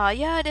my bra.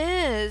 Yeah, it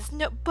is.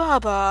 No,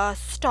 Bubba,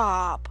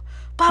 stop.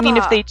 Bubba. I mean,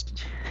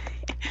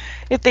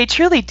 if they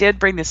truly did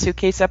bring the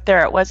suitcase up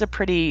there, it was a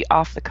pretty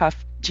off the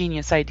cuff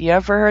genius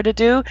idea for her to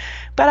do.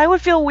 But I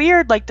would feel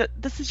weird. Like,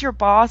 this is your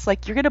boss.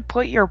 Like, you're gonna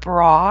put your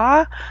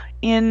bra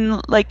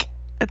in. Like,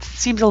 it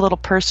seems a little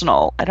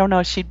personal. I don't know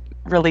if she'd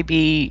really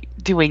be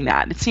doing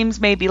that. It seems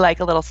maybe like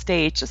a little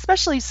staged,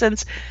 especially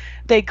since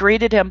they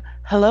greeted him,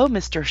 "Hello,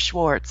 Mr.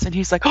 Schwartz," and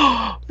he's like,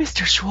 "Oh,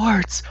 Mr.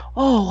 Schwartz.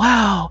 Oh,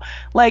 wow."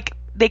 Like,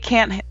 they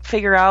can't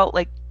figure out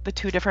like the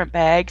two different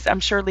bags. I'm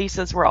sure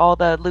Lisa's were all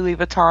the Louis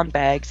Vuitton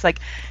bags. Like,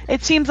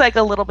 it seems like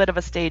a little bit of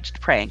a staged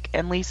prank,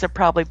 and Lisa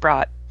probably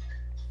brought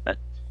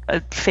a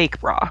fake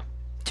bra.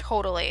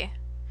 Totally.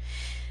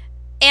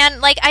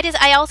 And like,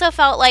 I also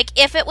felt like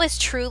if it was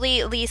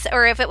truly Lisa,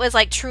 or if it was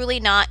like truly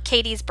not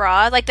Katie's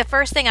bra, like the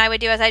first thing I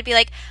would do is I'd be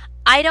like,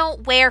 I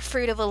don't wear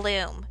Fruit of the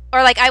Loom.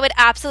 Or like, I would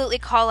absolutely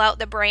call out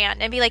the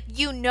brand and be like,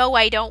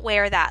 I don't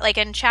wear that. Like,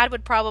 and Chad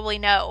would probably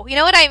know. You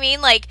know what I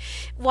mean? Like,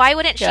 why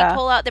wouldn't she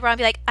pull out the bra and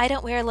be like, I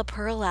don't wear La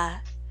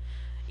Perla?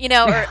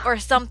 Or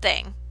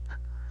something.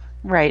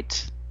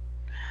 Right.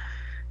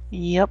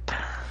 Yep.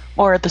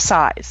 Or the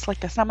size.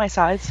 Like, that's not my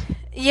size.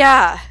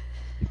 Yeah.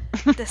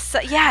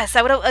 Yes,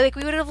 I would have. Like,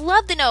 we would have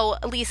loved to know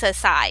Lisa's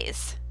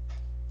size.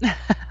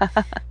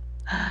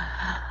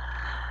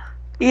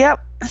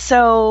 Yep.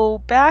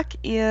 So back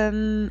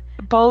in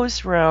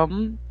Beau's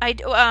room,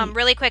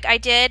 Really quick, I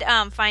did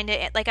find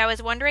it. Like, I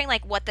was wondering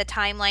like what the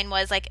timeline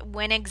was, like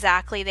when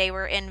exactly they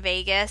were in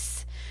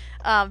Vegas.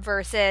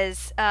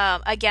 Versus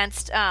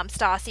against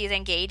Stassi's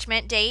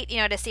engagement date,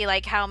 to see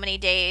like how many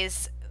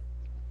days,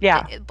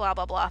 yeah, blah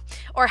blah blah,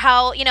 or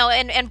how,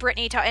 and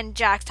Brittany and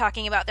Jack's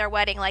talking about their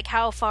wedding, like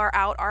how far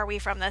out are we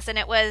from this? And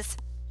it was,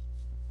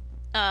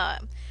 I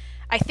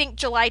think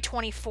July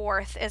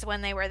 24th is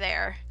when they were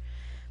there,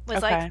 was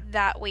okay. like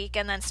that week,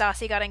 and then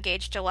Stassi got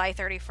engaged July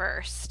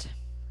 31st.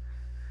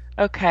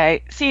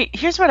 Okay. See,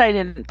 here's what I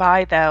didn't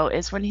buy, though,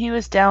 is when he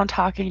was down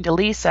talking to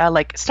Lisa,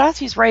 like,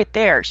 Stassi's right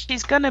there.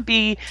 She's going to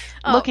be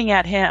looking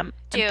at him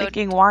and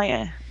thinking,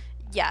 why?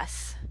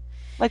 Yes.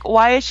 Like,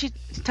 why is she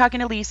talking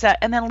to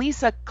Lisa? And then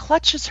Lisa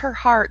clutches her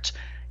heart.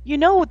 You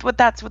know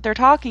that's what they're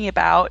talking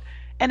about.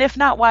 And if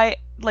not, why,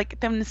 like,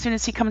 then as soon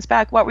as he comes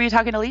back, what were you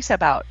talking to Lisa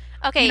about?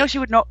 Okay. She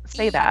would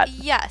say that.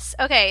 Yes.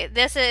 Okay.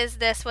 This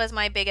was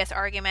my biggest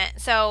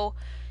argument. So,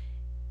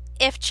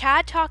 if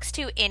Chad talks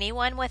to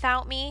anyone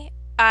without me,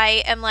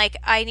 I am like,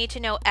 I need to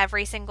know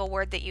every single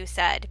word that you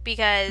said,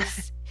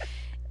 because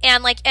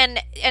and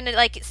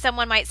like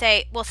someone might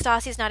say, well,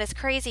 Stassi's not as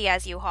crazy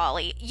as you,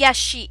 Holly. Yes,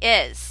 she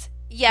is.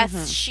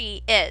 Yes,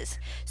 she is.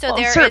 So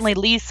there certainly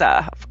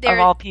Lisa of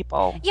all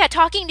people. Yeah,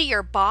 talking to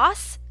your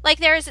boss, like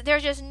there's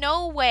just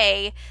no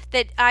way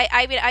that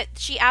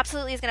she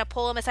absolutely is going to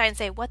pull him aside and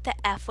say, what the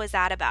F was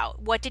that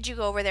about? What did you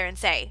go over there and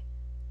say?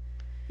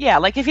 Yeah,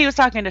 like if he was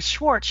talking to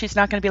Schwartz, she's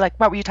not going to be like,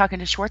 "What were you talking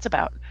to Schwartz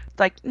about?"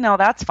 Like, no,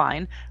 that's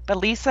fine. But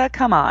Lisa,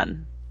 come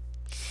on.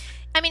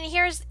 I mean,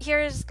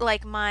 here's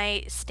like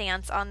my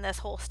stance on this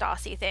whole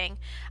Stassi thing.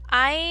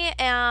 I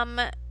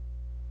am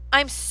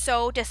I'm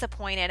so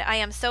disappointed. I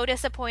am so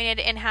disappointed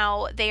in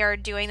how they are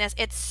doing this.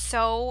 It's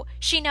so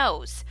she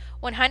knows.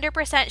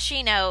 100%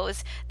 she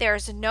knows.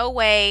 There's no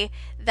way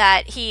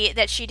that she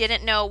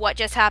didn't know what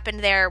just happened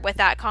there with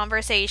that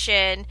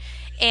conversation.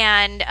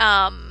 And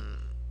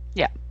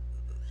Yeah.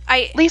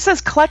 I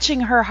Lisa's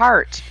clutching her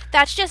heart.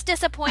 that's just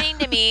disappointing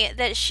to me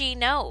that she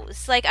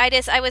knows. Like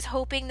I was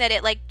hoping that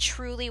it like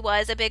truly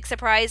was a big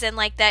surprise and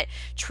like that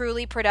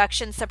truly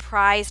production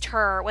surprised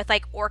her with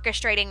like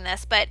orchestrating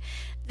this, but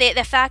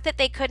the fact that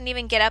they couldn't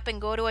even get up and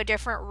go to a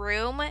different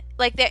room,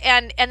 like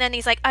and then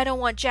he's like, I don't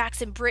want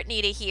Jackson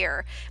Brittany to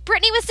hear.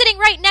 Brittany was sitting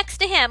right next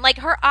to him. Like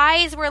her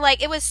eyes were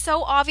like, it was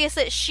so obvious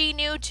that she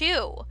knew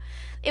too.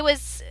 It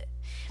was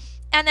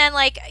and then,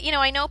 like,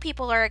 I know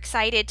people are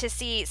excited to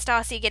see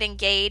Stassi get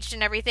engaged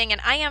and everything,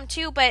 and I am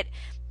too, but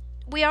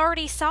we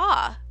already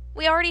saw.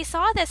 We already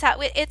saw this.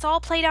 It's all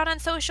played out on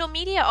social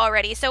media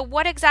already. So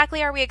what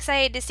exactly are we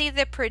excited to see?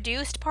 The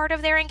produced part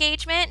of their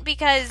engagement?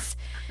 Because,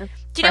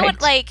 do you know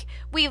what, like,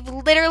 we've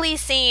literally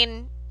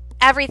seen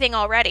everything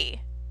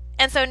already.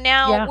 And so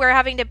now we're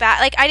having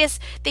to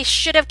they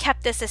should have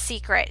kept this a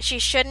secret. She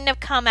shouldn't have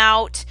come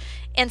out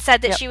and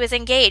said that she was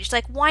engaged.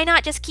 Like, why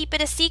not just keep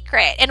it a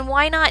secret? And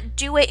why not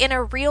do it in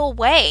a real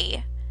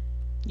way?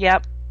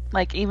 Yep.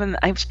 Like, even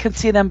I can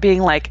see them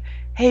being like,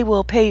 hey,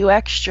 we'll pay you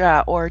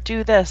extra, or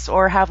do this,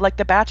 or have like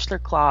the bachelor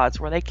clause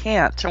where they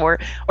can't, or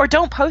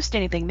don't post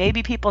anything.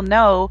 Maybe people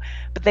know,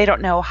 but they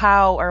don't know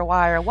how or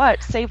why or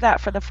what. Save that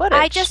for the footage.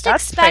 I just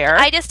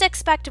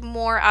expect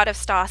more out of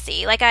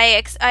Stassi. Like, I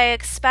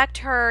expect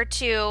her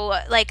to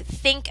like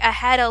think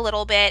ahead a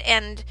little bit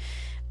and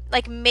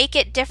like make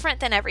it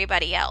different than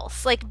everybody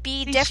else. Like,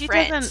 be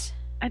different.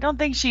 I don't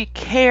think she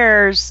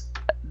cares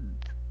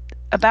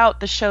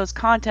about the show's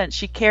content.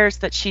 She cares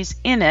that she's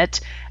in it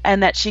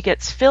and that she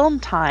gets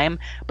film time,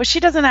 but she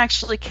doesn't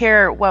actually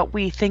care what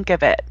we think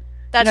of it.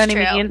 That's you know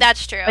true. What I mean?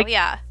 That's true. Like,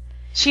 yeah.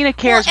 Sheena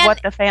cares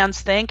what the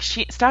fans think.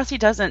 Stassi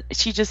doesn't.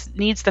 She just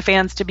needs the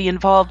fans to be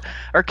involved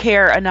or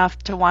care enough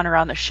to want her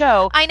on the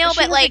show. I know,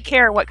 but like,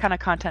 care what kind of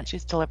content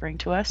she's delivering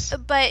to us.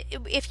 But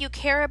if you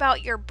care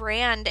about your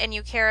brand and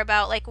you care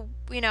about like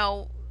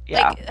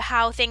like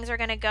how things are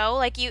gonna go,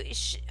 like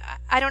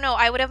I don't know.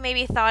 I would have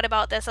maybe thought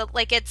about this.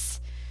 Like it's.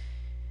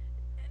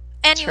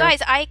 And you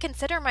guys, I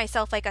consider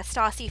myself like a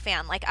Stassi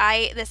fan. Like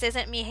this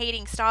isn't me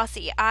hating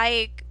Stassi.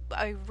 I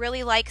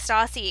really like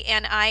Stassi,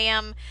 and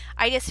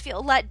I just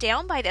feel let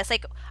down by this.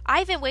 Like,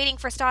 I've been waiting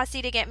for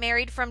Stassi to get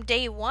married from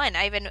day one.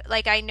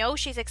 I know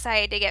she's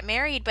excited to get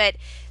married, but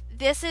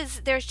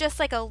there's just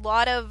like a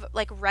lot of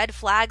like red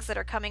flags that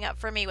are coming up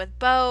for me with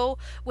Beau,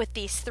 with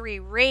these 3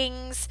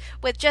 rings,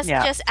 with just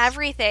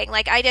everything.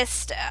 Like, I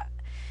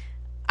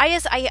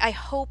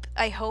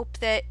hope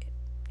that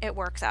it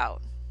works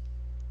out.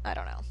 I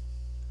don't know.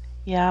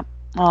 Yeah.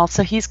 Well,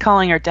 so he's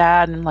calling her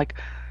dad and like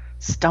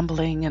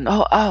stumbling and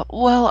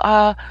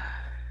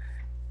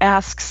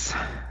asks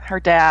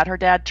her dad. Her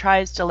dad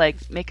tries to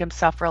like make him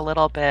suffer a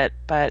little bit,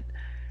 but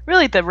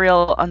really the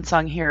real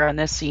unsung hero in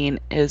this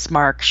scene is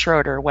Mark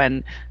Schroeder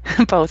when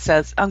Beau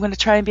says, I'm going to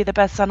try and be the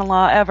best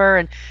son-in-law ever.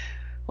 And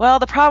well,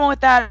 the problem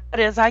with that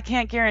is I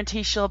can't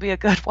guarantee she'll be a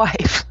good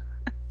wife.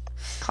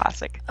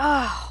 Classic.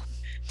 Oh,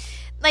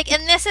 like,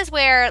 and this is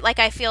where, like,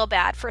 I feel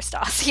bad for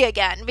Stassi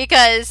again,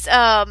 because,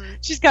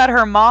 she's got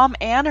her mom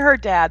and her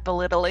dad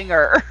belittling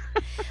her.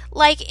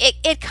 Like,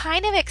 it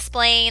kind of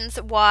explains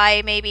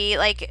why maybe,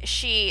 like,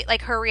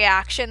 her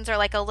reactions are,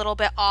 like, a little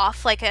bit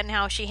off, like, in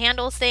how she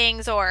handles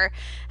things, or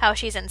how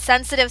she's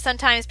insensitive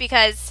sometimes,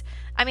 because,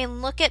 I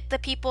mean, look at the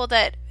people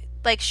that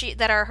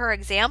are her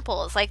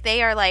examples. Like,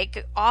 they are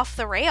like off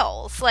the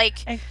rails. Like,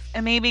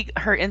 and maybe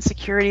her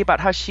insecurity about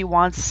how she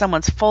wants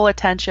someone's full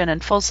attention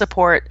and full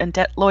support and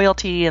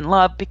loyalty and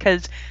love,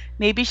 because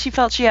maybe she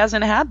felt she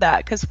hasn't had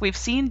that, because we've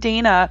seen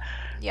Dana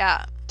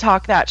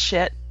talk that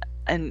shit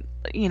and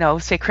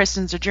say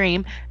Kristen's a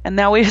dream, and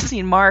now we've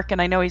seen Mark,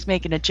 and I know he's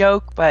making a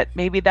joke, but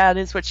maybe that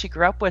is what she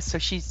grew up with, so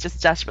she's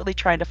just desperately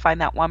trying to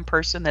find that one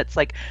person that's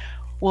like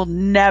will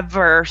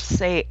never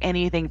say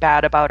anything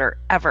bad about her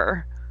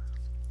ever.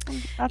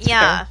 That's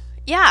fair.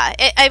 Yeah.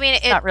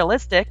 It's not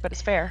realistic, but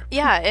it's fair.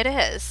 Yeah, it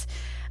is.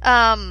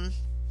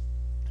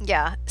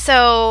 Yeah.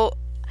 So,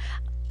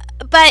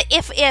 but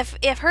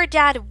if her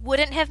dad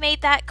wouldn't have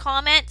made that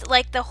comment,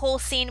 like, the whole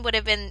scene would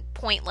have been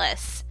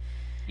pointless.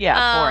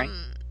 Yeah, boring.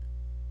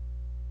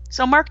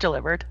 So Mark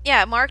delivered.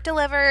 Yeah, Mark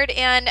delivered,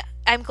 and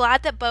I'm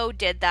glad that Beau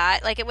did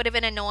that. Like, it would have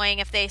been annoying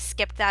if they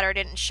skipped that or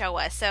didn't show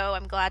us. So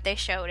I'm glad they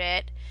showed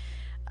it.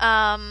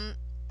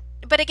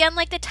 But again,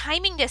 like, the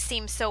timing just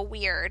seems so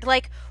weird.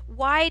 Like,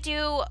 why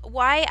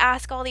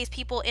ask all these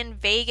people in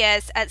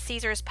Vegas at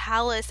Caesar's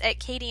Palace at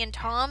Katie and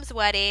Tom's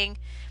wedding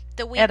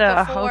the week at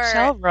a before.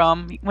 hotel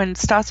room when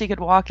Stassi could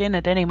walk in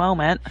at any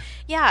moment.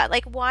 Yeah,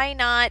 like why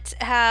not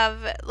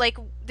have like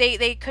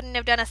they couldn't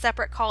have done a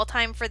separate call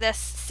time for this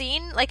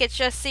scene? Like it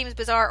just seems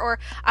bizarre. Or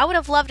I would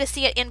have loved to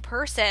see it in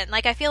person.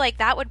 Like I feel like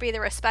that would be the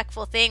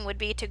respectful thing, would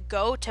be to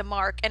go to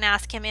Mark and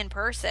ask him in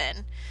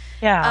person.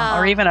 Yeah,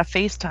 or even a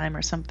FaceTime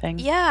or something.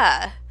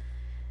 Yeah.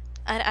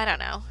 I don't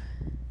know.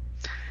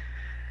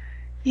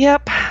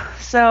 Yep.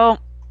 So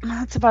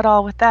that's about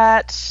all with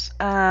that.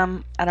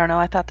 I don't know.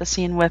 I thought the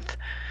scene with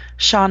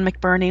Sean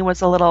McBurney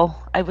was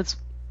I was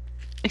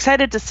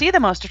excited to see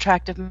the most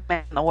attractive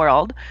man in the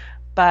world,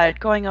 but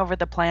going over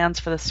the plans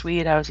for the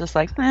suite, I was just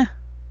like, eh.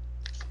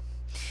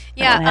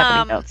 Yeah, I don't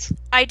have any notes.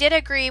 I did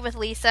agree with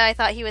Lisa. I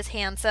thought he was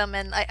handsome,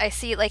 and I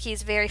see like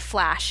he's very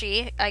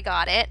flashy. I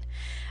got it.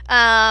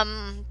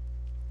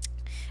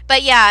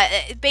 But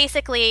yeah,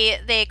 basically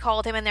they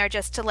called him in there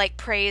just to like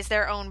praise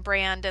their own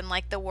brand and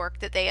like the work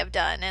that they have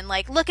done, and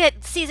like, look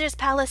at Caesar's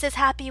Palace is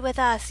happy with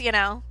us, you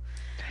know.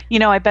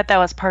 I bet that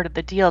was part of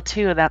the deal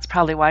too. That's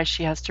probably why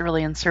she has to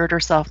really insert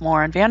herself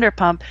more. And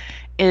Vanderpump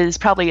is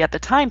probably at the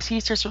time,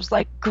 Caesars was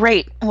like,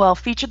 great, well,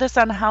 feature this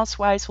on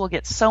Housewives. We'll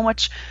get so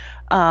much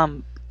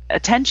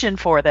attention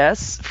for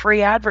this,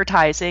 free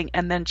advertising,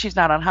 and then she's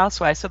not on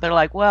Housewives. So they're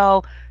like,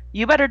 well,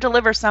 you better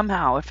deliver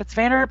somehow. If it's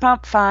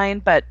Vanderpump, fine,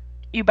 but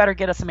you better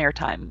get us some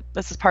airtime.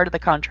 This is part of the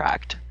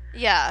contract.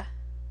 Yeah.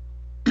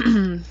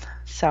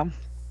 So,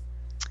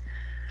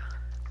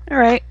 all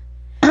right.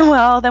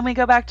 Well, then we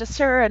go back to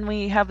Sir, and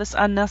we have this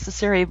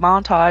unnecessary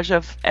montage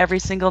of every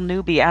single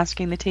newbie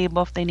asking the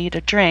table if they need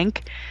a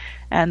drink,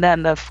 and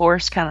then the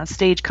forced kind of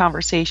stage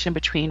conversation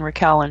between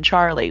Raquel and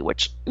Charlie,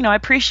 which, I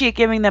appreciate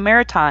giving them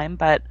airtime,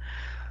 but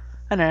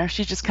I don't know,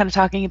 she's just kind of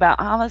talking about,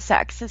 the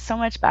sex is so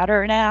much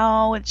better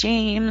now with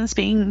James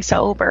being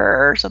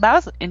sober. So that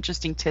was an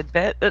interesting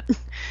tidbit.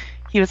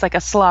 He was like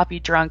a sloppy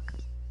drunk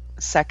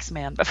sex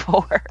man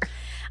before.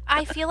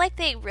 I feel like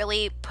they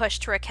really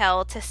pushed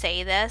Raquel to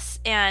say this,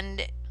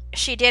 and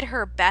she did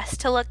her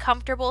best to look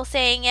comfortable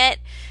saying it,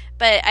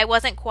 but I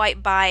wasn't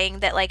quite buying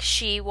that like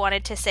she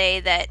wanted to say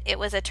that it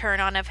was a turn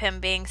on of him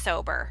being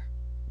sober.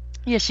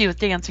 Yeah, she was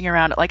dancing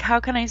around it like,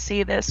 how can I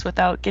say this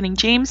without getting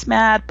James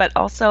mad, but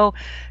also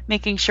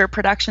making sure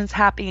production's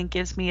happy and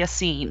gives me a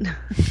scene.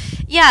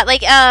 Yeah,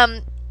 like,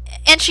 and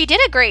she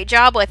did a great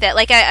job with it.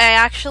 Like, I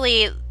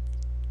actually,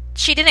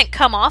 she didn't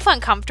come off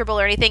uncomfortable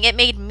or anything. It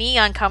made me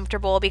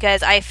uncomfortable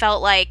because I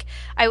felt like,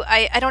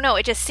 I don't know,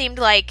 it just seemed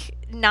like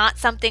not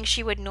something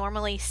she would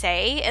normally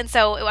say. And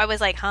so I was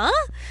like, huh?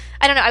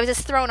 I don't know, I was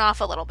just thrown off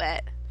a little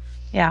bit.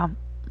 Yeah.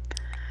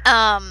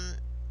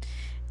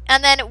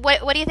 And then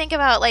what do you think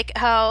about like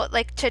how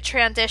like to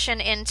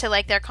transition into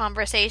like their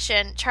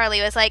conversation?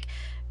 Charlie was like,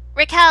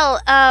 Raquel,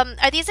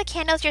 are these the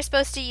candles you're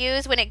supposed to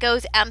use when it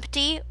goes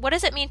empty? What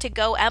does it mean to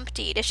go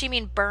empty? Does she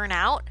mean burn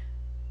out?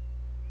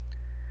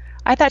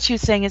 I thought she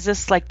was saying, is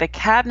this like the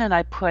cabinet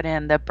I put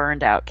in the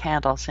burned out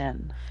candles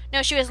in?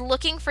 No, she was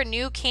looking for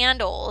new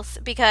candles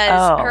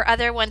because her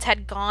other ones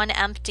had gone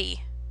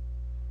empty.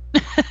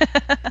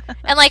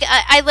 And like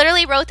I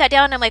literally wrote that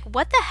down and I'm like,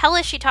 what the hell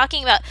is she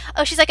talking about?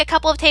 Oh, she's like, a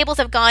couple of tables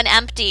have gone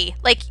empty.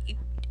 Like,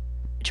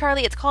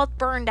 Charlie, it's called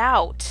burned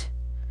out.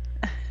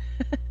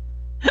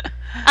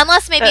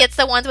 Unless maybe it's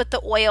the ones with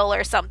the oil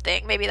or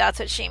something. Maybe that's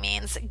what she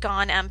means,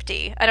 gone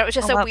empty. I don't, it's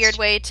just a weird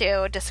way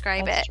to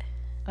describe it.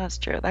 That's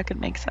true. That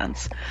could make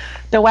sense.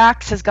 The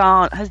wax has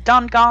gone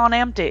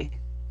empty.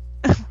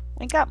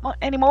 Ain't got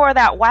any more of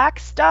that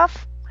wax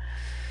stuff.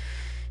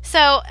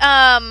 So,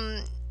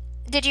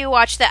 did you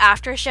watch the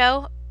after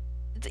show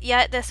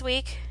yet this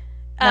week?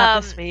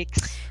 Not this week.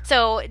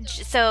 So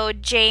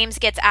James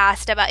gets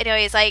asked about,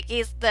 he's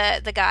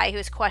the guy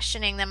who's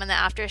questioning them in the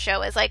after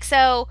show is like,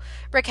 so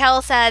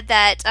Raquel said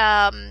that,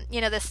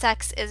 the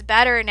sex is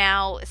better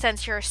now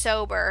since you're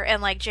sober.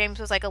 And like James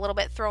was like a little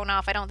bit thrown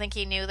off. I don't think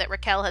he knew that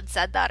Raquel had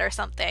said that or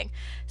something.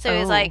 So he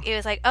was like,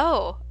 he's like,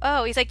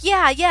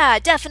 yeah,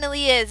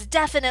 definitely is.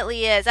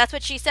 That's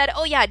what she said.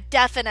 Oh yeah,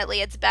 definitely.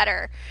 It's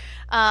better.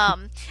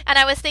 And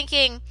I was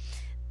thinking,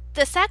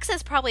 the sex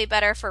is probably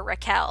better for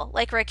Raquel.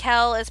 Like,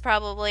 Raquel is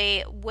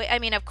probably,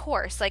 of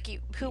course, like,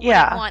 who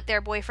wouldn't want their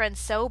boyfriend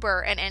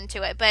sober and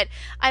into it? But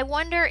I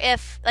wonder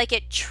if, like,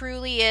 it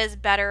truly is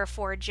better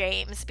for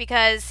James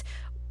because,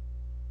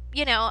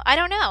 I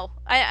don't know.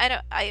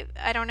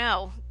 I don't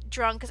know.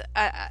 Drunk,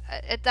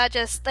 that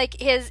just, like,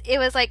 it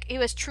was like, he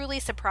was truly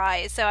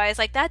surprised. So I was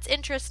like, that's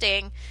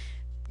interesting.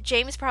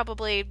 James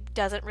probably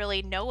doesn't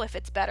really know if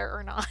it's better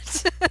or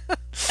not.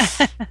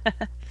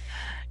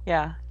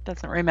 Yeah,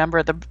 doesn't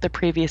remember the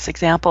previous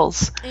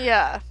examples.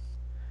 Yeah.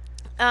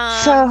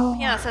 So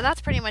that's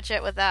pretty much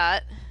it with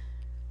that.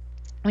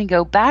 We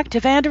go back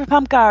to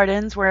Vanderpump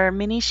Gardens where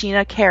Mini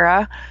Sheena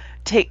Kara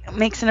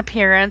makes an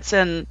appearance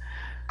and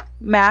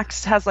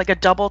Max has like a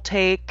double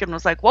take and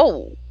was like,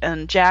 whoa,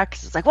 and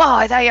Jax is like, whoa,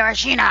 I thought you were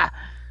Sheena.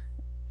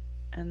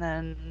 And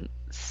then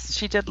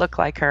she did look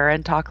like her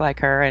and talk like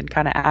her and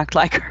kind of act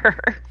like her.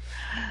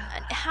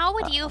 How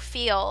would you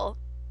feel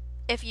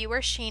if you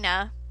were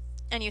Sheena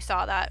and you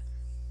saw that?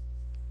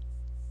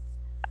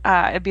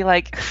 It'd be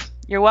like,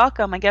 You're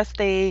welcome. I guess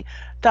they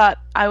thought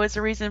I was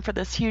the reason for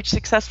this huge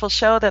successful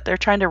show that they're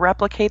trying to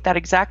replicate that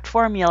exact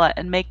formula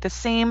and make the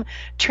same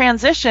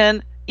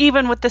transition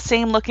even with the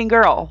same looking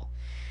girl.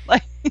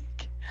 Like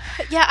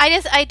Yeah,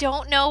 I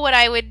don't know what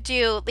I would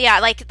do. Yeah,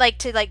 like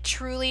to like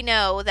truly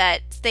know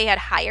that they had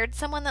hired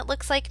someone that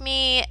looks like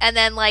me, and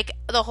then like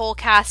the whole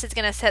cast is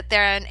gonna sit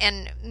there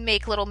and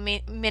make little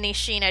mini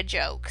Sheena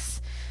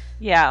jokes.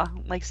 yeah,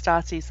 like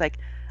Stassi's like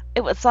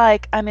it was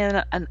like I'm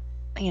in an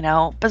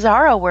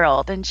bizarro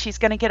world and she's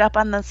going to get up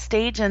on the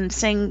stage and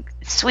sing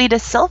Sweet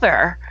as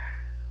Silver.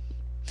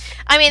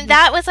 I mean,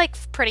 that was like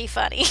pretty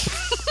funny.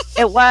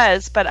 It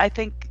was, but I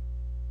think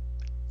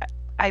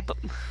I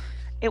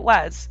it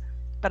was,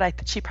 but I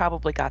think she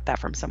probably got that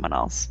from someone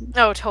else.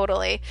 Oh,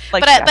 totally.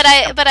 Like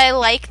But I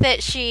like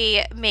that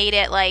she made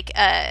it like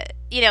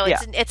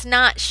it's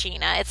not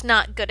Sheena. It's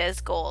not good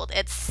as gold.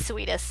 It's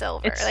sweet as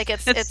silver.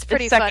 It's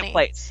pretty second funny.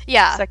 Place.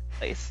 Yeah. Second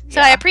place. So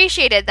I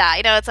appreciated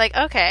that. It's like,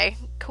 okay,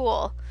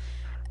 cool.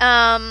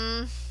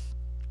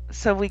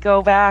 So we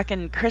go back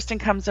and Kristen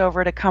comes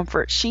over to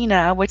comfort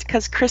Sheena,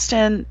 because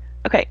Kristen,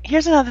 okay,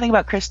 here's another thing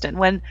about Kristen.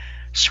 When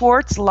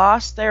Schwartz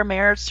lost their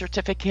marriage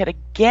certificate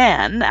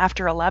again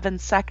after 11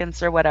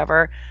 seconds or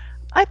whatever,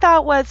 I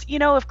thought was,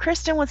 if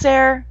Kristen was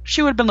there,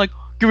 she would have been like,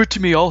 give it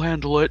to me, I'll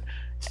handle it.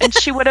 And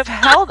she would have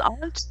held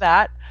on to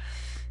that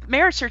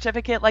marriage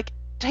certificate like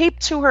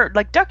taped to her,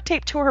 like duct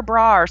taped to her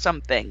bra or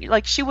something.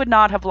 Like she would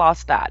not have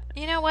lost that.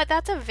 You know what?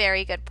 That's a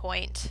very good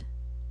point.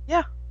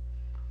 Yeah.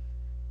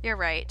 You're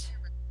right.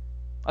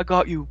 I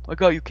got you,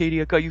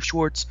 Katie. I got you,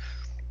 Schwartz.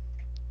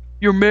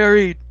 You're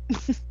married.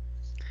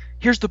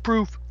 Here's the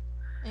proof.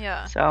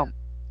 Yeah. So,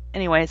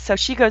 anyway, so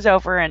she goes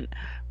over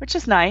which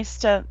is nice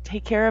to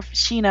take care of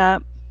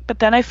Sheena. But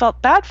then I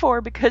felt bad for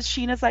her because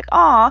Sheena's like,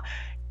 "Aw,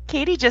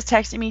 Katie just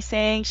texted me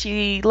saying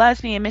she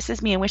loves me and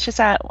misses me and wishes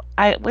I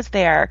was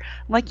there."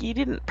 I'm like, you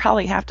didn't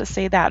probably have to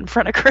say that in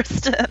front of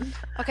Kristen.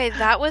 Okay,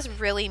 that was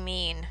really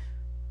mean. It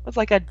was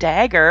like a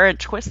dagger and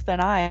twist the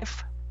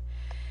knife.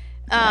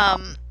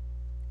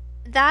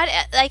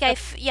 That like I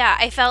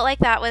felt like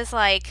that was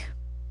like.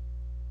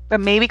 But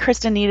maybe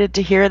Kristen needed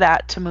to hear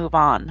that to move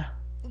on.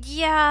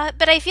 Yeah,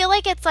 but I feel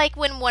like it's like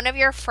when one of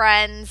your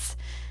friends.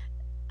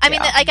 I mean,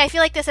 like I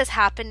feel like this has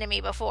happened to me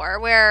before,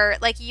 where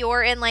like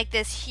you're in like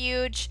this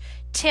huge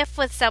tiff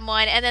with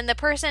someone, and then the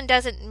person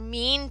doesn't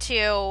mean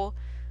to.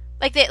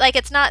 Like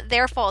it's not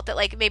their fault that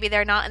like maybe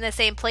they're not in the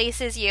same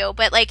place as you,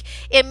 but like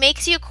it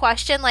makes you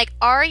question like,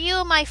 are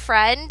you my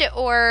friend,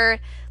 or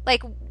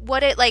like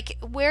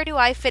where do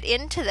I fit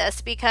into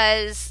this?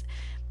 Because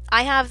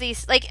I have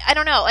these, like, I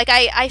don't know, like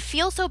I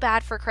feel so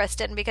bad for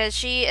Kristen because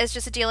she is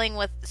just dealing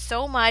with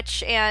so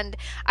much, and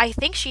I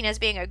think Sheena's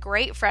being a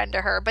great friend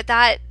to her, but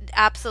that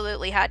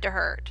absolutely had to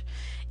hurt.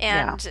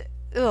 And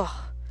ugh.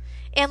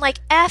 And like,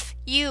 F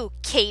you,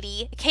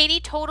 Katie. Katie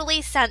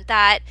totally sent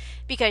that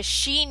because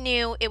she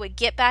knew it would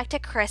get back to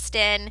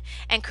Kristen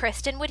and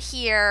Kristen would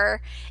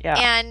hear. Yeah.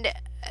 And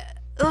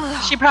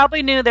she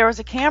probably knew there was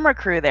a camera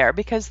crew there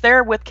because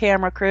they're with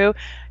camera crew.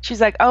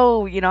 She's like,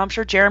 oh, I'm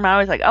sure Jeremiah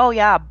was like, oh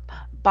yeah,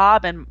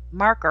 Bob and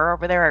Mark are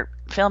over there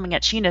filming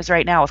at Sheena's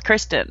right now with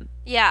Kristen.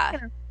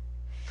 Yeah.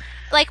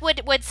 Like, would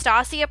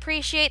Stassi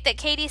appreciate that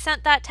Katie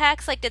sent that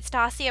text? Like, did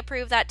Stassi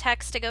approve that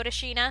text to go to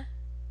Sheena?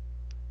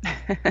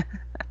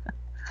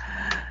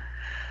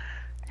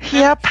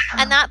 Yep.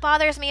 And that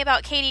bothers me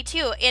about Katie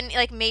too. In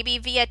like maybe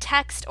via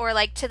text or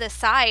like to the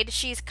side,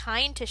 she's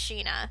kind to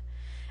Sheena.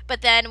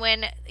 But then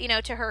when,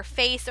 to her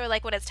face, or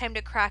like when it's time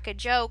to crack a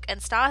joke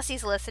and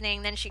Stassi's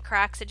listening, then she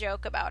cracks a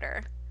joke about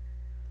her.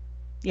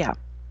 Yeah.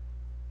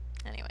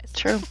 Anyways.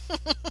 True.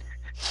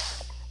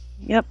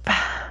 Yep.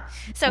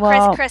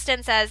 So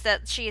Kristen says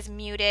that she's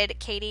muted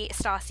Katie,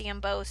 Stassi,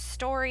 and Beau's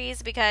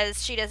stories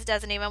because she just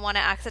doesn't even want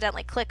to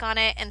accidentally click on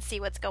it and see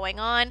what's going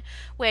on,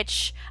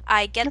 which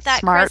I get. That's that,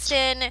 smart.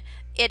 Kristen.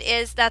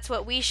 That's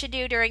what we should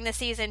do during the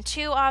season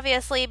 2,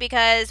 obviously,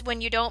 because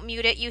when you don't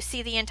mute it, you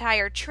see the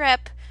entire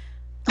trip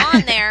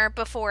on there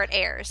before it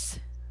airs.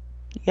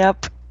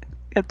 Yep.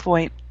 Good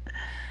point.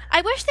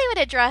 I wish they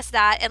would address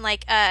that in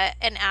like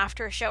an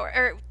after show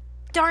or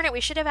darn it,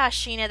 we should have asked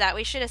Sheena that.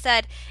 We should have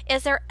said,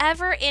 is there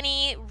ever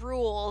any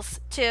rules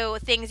to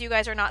things you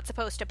guys are not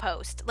supposed to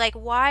post? Like,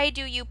 why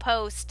do you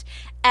post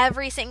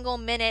every single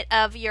minute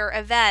of your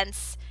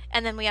events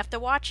and then we have to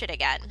watch it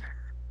again?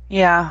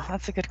 Yeah,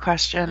 that's a good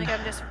question. Like,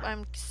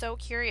 I'm so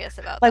curious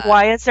about like, that.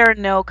 Why is there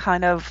no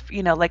kind of,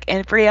 like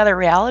every other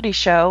reality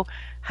show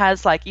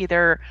has like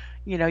either,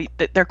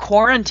 they're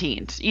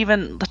quarantined,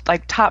 even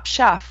like Top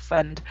Chef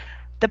and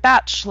The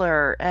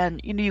Bachelor, and,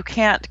 you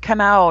can't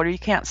come out or you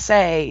can't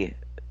say,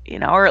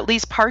 or at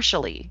least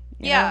partially.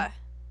 Yeah.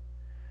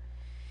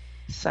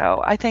 Know?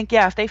 So I think,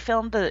 if they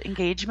filmed the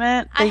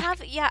engagement, I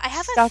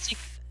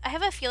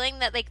have a feeling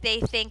that like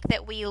they think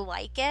that we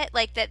like it,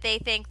 like that they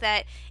think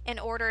that in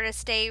order to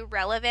stay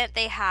relevant,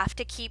 they have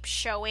to keep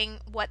showing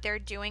what they're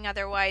doing,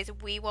 otherwise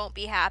we won't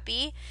be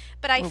happy.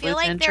 But I feel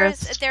like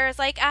there's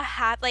like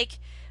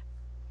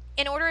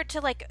in order to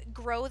like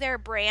grow their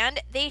brand,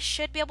 they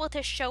should be able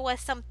to show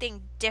us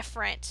something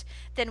different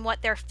than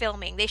what they're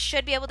filming. They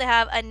should be able to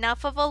have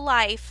enough of a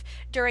life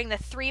during the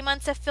 3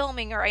 months of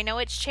filming, or I know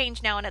it's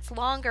changed now and it's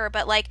longer,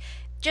 but like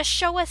just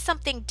show us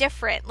something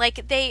different.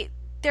 Like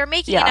they're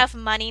making enough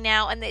money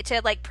now and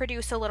to like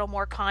produce a little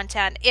more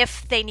content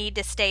if they need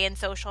to stay in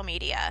social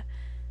media.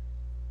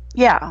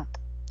 Yeah.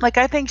 Like,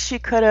 I think she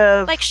could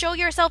have... Like, show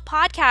yourself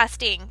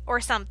podcasting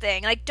or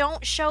something. Like,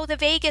 don't show the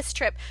Vegas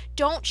trip.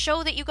 Don't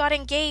show that you got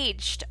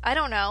engaged. I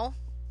don't know.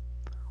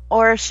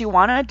 Or she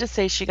wanted to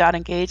say she got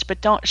engaged,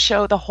 but don't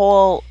show the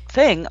whole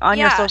thing on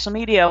your social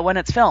media when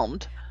it's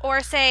filmed.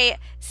 Or say,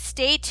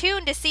 stay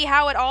tuned to see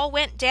how it all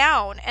went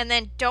down, and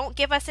then don't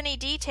give us any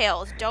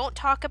details. Don't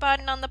talk about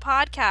it on the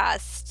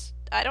podcast.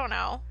 I don't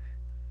know.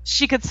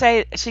 She could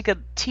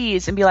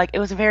tease and be like, it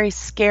was a very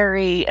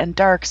scary and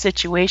dark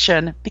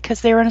situation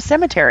because they were in a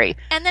cemetery.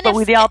 And then but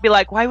we'd all be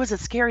like, why was it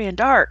scary and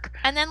dark?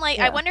 And then like,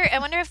 I wonder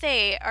if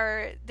they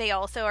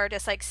also are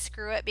just like,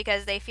 screw it,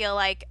 because they feel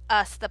like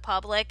us, the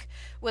public,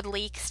 would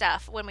leak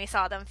stuff when we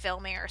saw them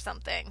filming or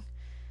something.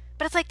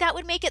 But it's like, that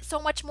would make it so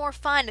much more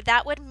fun.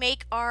 That would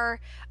make our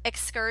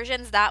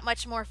excursions that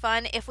much more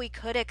fun if we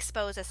could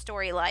expose a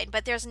storyline.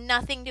 But there's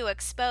nothing to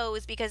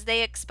expose because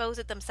they expose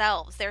it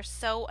themselves. They're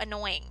so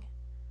annoying.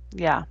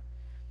 Yeah.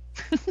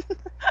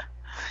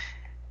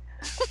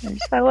 They're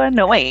so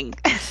annoying.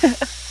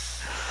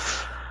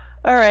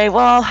 All right.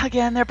 Well,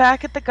 again, they're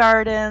back at the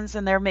gardens,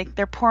 and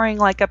they're pouring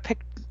like a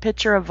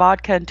pitcher of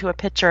vodka into a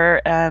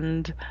pitcher,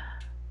 and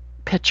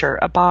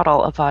a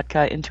bottle of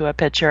vodka into a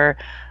pitcher.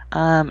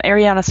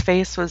 Ariana's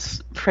face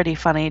was pretty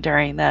funny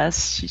during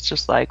this. She's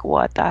just like,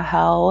 what the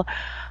hell?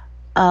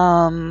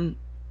 Yeah,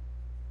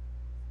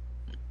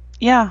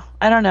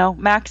 I don't know.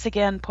 Max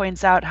again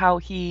points out how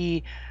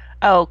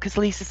because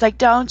Lisa's like,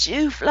 don't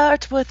you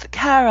flirt with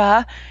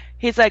Kara.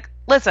 He's like,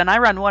 listen, I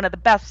run one of the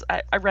best,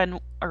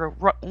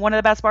 one of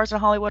the best bars in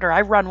Hollywood, or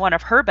I run one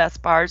of her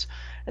best bars.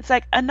 It's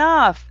like,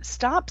 enough.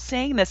 Stop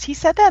saying this. He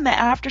said that in the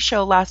after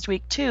show last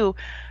week too.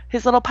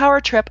 His little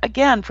power trip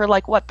again for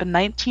like, what, the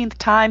 19th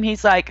time?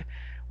 He's like,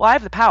 well, I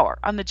have the power.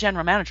 I'm the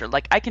general manager.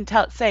 Like, I can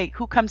say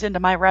who comes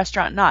into my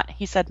restaurant, not.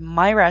 He said,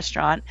 my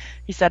restaurant.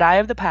 He said, I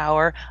have the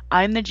power.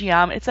 I'm the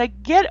GM. It's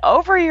like, get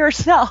over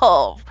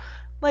yourself.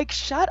 Like,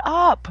 shut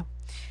up.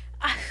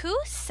 Who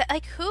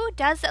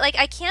does that? Like,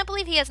 I can't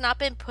believe he has not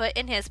been put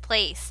in his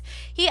place.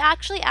 He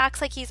actually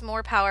acts like he's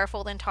more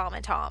powerful than Tom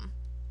and Tom.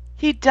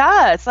 He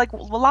does. Like,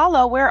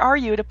 Lala, where are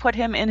you to put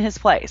him in his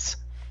place?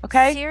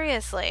 Okay?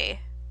 Seriously.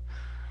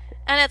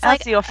 And it's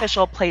That's the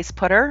official place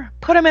putter.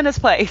 Put him in his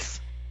place.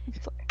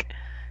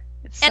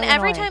 It's so and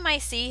every annoying. time I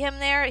see him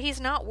there,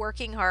 he's not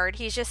working hard.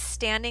 He's just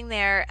standing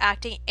there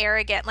acting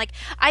arrogant. Like,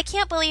 I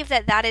can't believe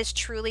that is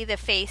truly the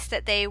face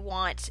that they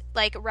want,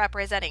 like,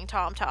 representing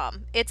Tom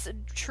Tom. It's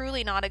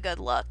truly not a good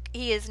look.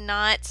 He's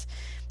no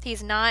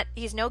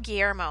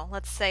Guillermo,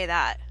 let's say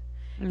that.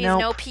 He's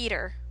no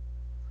Peter.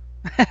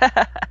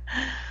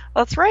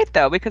 That's right,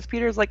 though, because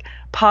Peter's, like,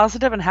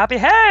 positive and happy.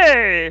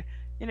 Hey!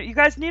 You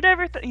guys need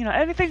everything,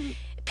 anything...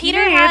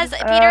 Peter has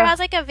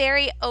like a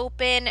very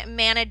open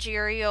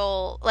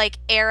managerial like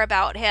air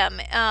about him.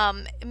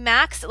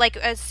 Max, like,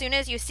 as soon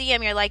as you see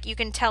him, you're like, you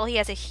can tell he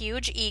has a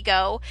huge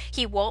ego.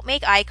 He won't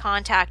make eye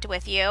contact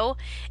with you,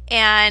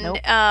 and nope.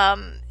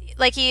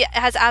 Like, he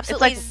has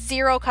absolutely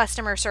zero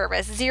customer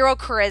service, zero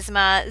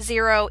charisma,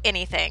 zero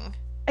anything.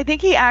 I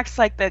think he acts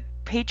like the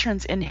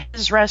patrons in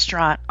his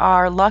restaurant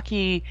are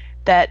lucky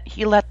that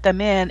he let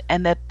them in,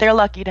 and that they're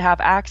lucky to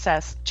have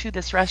access to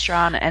this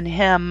restaurant and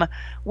him,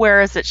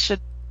 whereas it should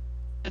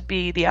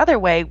be the other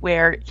way,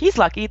 where he's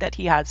lucky that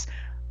he has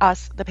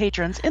us, the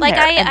patrons, in there.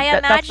 I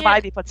imagine that's the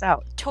vibe he puts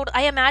out.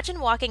 I imagine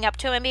walking up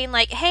to him and being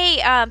like,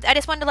 hey, I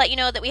just wanted to let you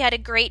know that we had a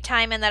great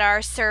time and that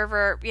our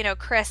server,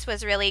 Chris,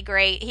 was really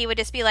great. He would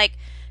just be like,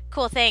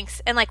 cool,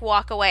 thanks, and like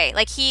walk away.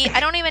 Like,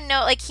 I don't even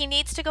know, like, he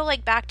needs to go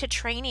like back to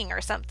training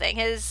or something.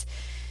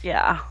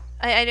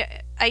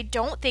 I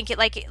don't think it,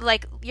 like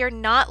you're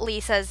not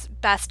Lisa's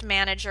best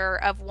manager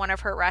of one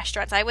of her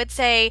restaurants. I would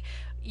say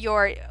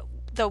you're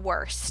the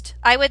worst.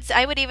 I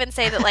would even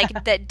say that,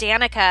 like, that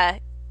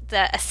Danica,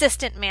 the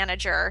assistant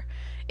manager,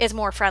 is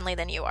more friendly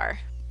than you are.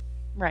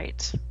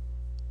 Right.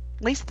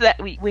 At least that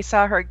we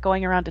saw her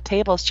going around to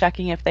tables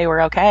checking if they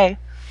were okay.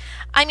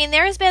 I mean,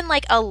 there has been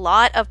like a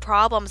lot of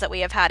problems that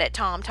we have had at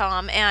Tom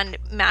Tom, and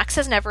Max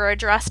has never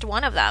addressed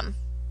one of them.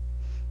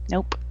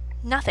 Nope.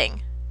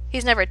 Nothing.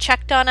 He's never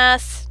checked on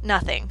us.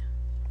 Nothing.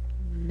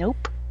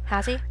 Nope.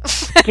 Has he?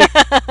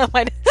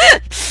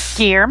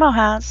 Guillermo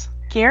has.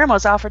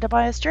 Guillermo's offered to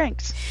buy us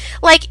drinks.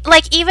 Like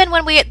even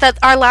when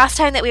our last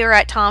time that we were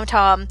at Tom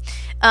Tom,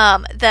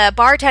 the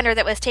bartender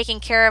that was taking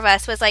care of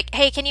us was like,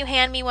 hey, can you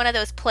hand me one of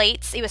those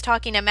plates? He was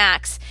talking to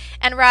Max.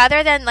 And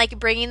rather than like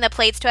bringing the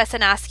plates to us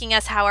and asking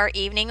us how our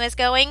evening was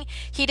going,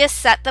 he just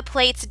set the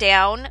plates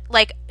down.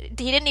 Like,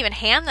 he didn't even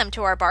hand them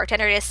to our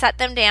bartender. He just set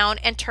them down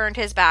and turned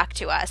his back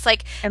to us.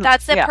 Like,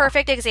 that's the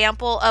perfect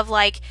example of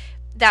like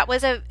that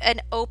was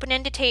an open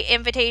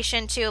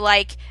invitation to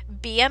like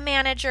be a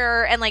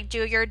manager and like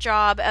do your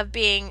job of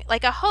being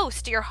like a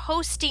host. You're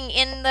hosting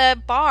in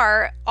the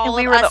bar, all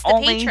of us,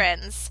 the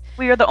patrons.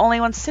 We were the only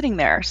ones sitting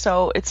there,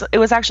 so it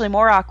was actually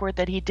more awkward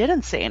that he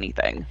didn't say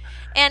anything.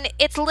 And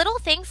it's little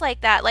things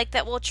like that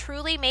will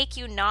truly make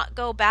you not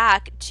go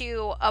back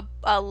to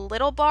a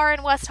little bar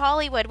in West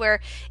Hollywood where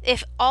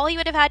if all you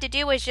would have had to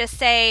do was just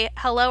say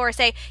hello or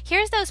say,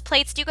 here's those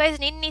plates, do you guys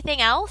need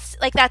anything else?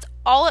 Like that's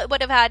all it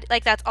would have had,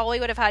 like that's all we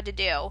would have had to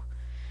do.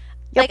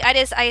 Yep. Like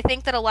I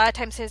think that a lot of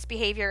times his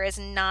behavior is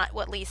not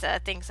what Lisa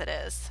thinks it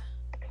is.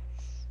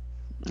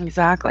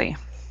 Exactly.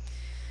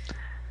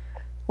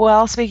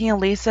 Well, speaking of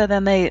Lisa,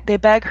 then they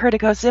beg her to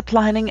go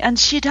ziplining, and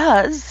she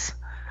does.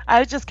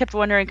 I just kept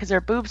wondering because her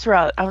boobs were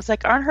out. I was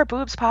like, aren't her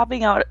boobs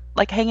popping out,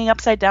 like hanging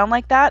upside down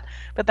like that?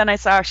 But then I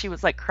saw she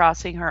was like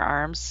crossing her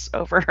arms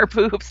over her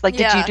boobs. Like,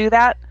 yeah. Did you do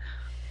that?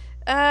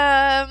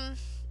 Yeah,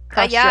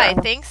 I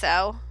think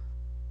so.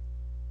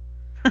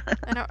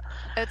 I don't.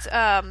 It's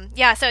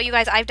yeah. So you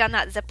guys, I've done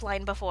that zip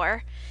line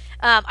before.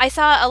 I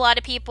saw a lot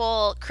of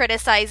people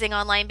criticizing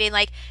online, being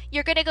like,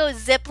 "You're gonna go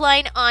zip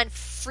line on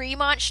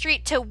Fremont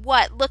Street to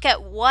what? Look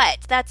at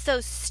what? That's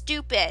so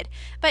stupid."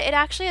 But it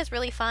actually is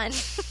really fun.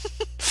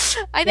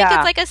 I think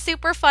it's like a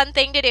super fun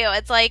thing to do.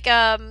 It's like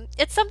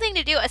it's something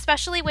to do,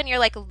 especially when you're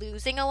like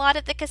losing a lot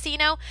at the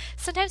casino.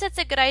 Sometimes it's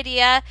a good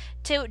idea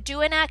to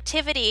do an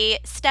activity,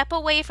 step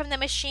away from the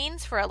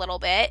machines for a little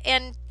bit,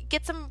 and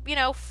get some,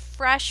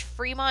 fresh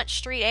Fremont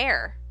Street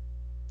air.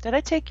 Did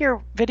I take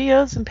your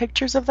videos and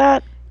pictures of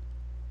that?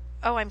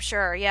 Oh, I'm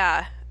sure,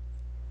 yeah.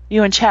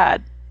 You and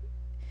Chad?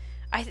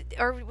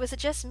 Or was it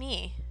just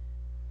me?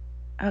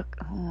 Oh,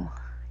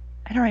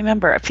 I don't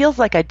remember. It feels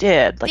like I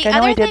did. Like I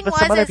know I did with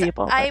some other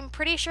people. I'm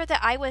pretty sure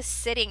that I was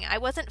sitting. I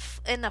wasn't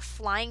in the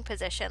flying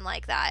position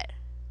like that.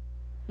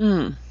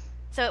 Hmm.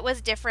 So it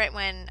was different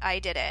when I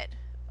did it.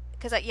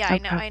 Because okay.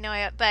 I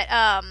know. But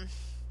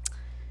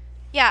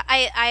yeah,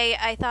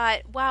 I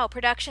thought, wow,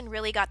 production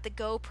really got the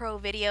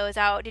GoPro videos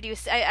out. Did you?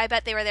 I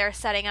bet they were there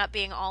setting up,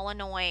 being all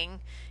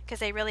annoying because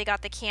they really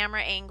got the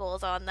camera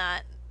angles on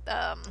that.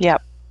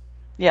 Yep.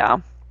 Yeah.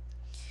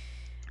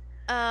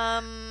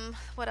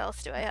 What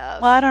else do I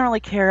have? Well, I don't really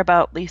care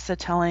about Lisa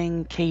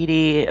telling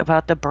Katie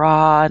about the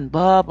bra and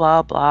blah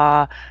blah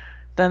blah.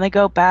 Then they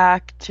go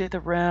back to the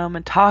room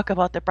and talk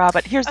about the bra.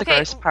 But here's the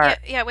gross part.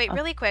 Yeah. Wait,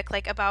 really quick,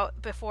 like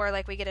about before,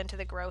 like we get into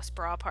the gross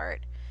bra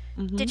part.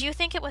 Mm-hmm. Did you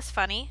think it was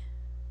funny?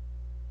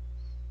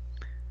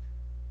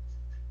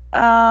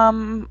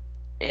 It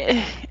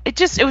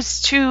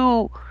was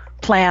too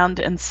planned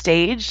and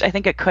staged. I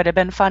think it could have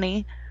been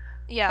funny.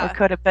 Yeah. It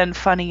could have been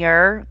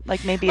funnier.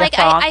 Like maybe a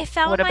thong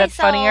would have been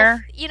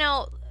funnier.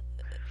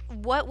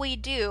 What we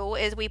do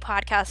is we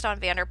podcast on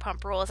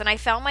Vanderpump Rules, and I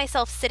found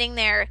myself sitting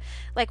there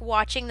like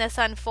watching this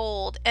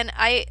unfold, and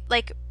I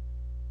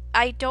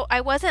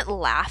wasn't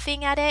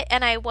laughing at it,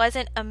 and I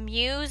wasn't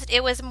amused.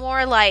 It was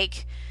more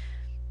like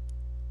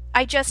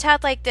I just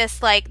had like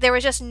this, like there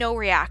was just no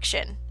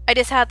reaction. I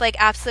just had like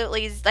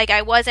absolutely, like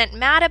I wasn't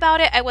mad about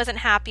it. I wasn't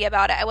happy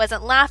about it. I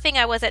wasn't laughing.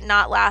 I wasn't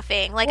not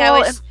laughing. Like I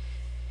was.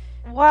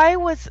 Why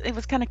was it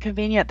was kind of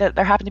convenient that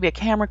there happened to be a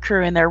camera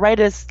crew in there, right?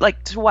 As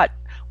like to what?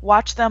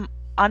 Watch them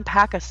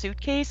unpack a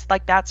suitcase.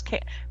 Like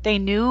they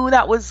knew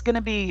that was going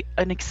to be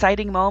an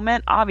exciting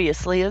moment.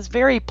 Obviously, it was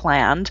very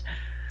planned.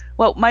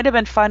 What might have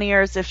been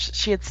funnier is if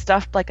she had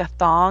stuffed like a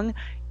thong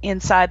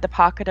inside the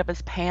pocket of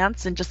his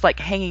pants and just like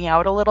hanging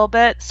out a little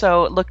bit,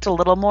 so it looked a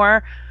little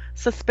more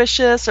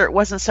suspicious, or it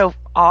wasn't so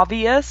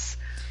obvious.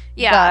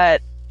 Yeah.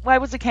 But why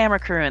was the camera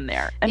crew in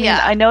there? I mean,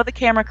 I know the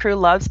camera crew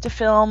loves to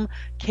film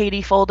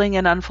Katie folding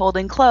and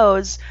unfolding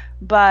clothes,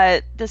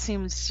 but this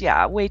seems,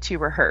 way too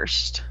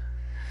rehearsed.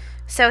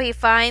 So he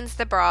finds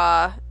the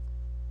bra,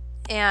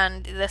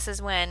 and this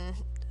is when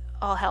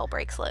all hell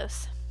breaks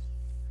loose.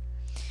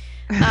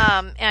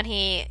 And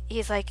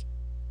he's like,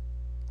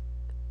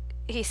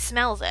 he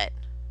smells it.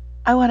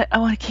 I want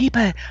to keep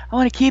it. I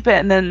want to keep it.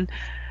 And then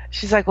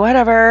she's like,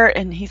 whatever.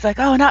 And he's like,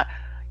 oh, not.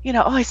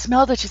 I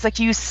smelled it. She's like,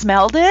 you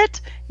smelled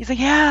it? He's like,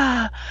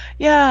 yeah.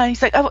 And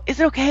he's like, oh,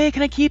 is it okay?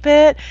 Can I keep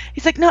it?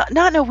 He's like, no,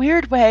 not in a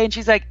weird way. And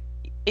she's like,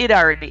 it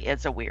already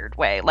is a weird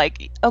way.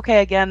 Like,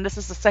 okay, again, this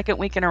is the second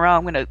week in a row.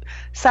 I'm going to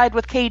side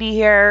with Katie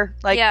here.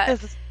 Like,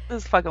 this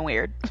is fucking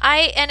weird.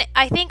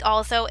 I think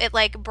also it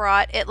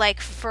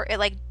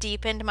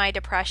deepened my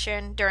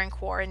depression during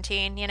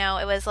quarantine.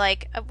 It was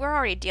like, we're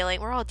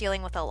all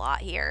dealing with a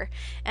lot here.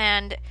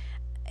 And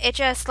it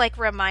just like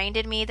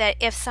reminded me that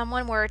if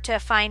someone were to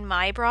find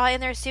my bra in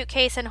their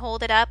suitcase and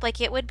hold it up,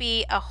 like it would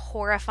be a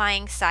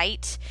horrifying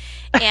sight.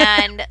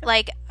 And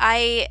like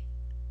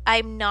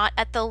I'm not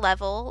at the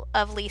level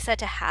of Lisa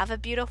to have a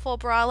beautiful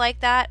bra like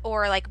that,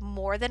 or like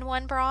more than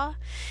one bra.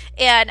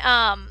 And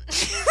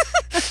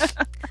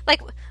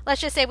like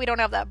let's just say we don't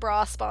have that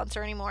bra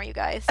sponsor anymore, you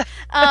guys.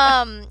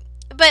 But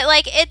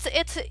like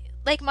it's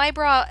like my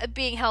bra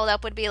being held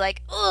up would be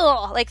like,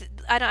 ugh, like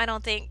I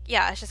don't think,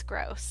 it's just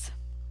gross.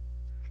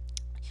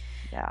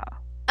 Yeah.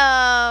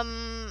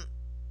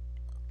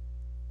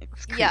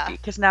 It's Yeah. creepy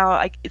because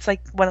now it's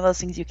like one of those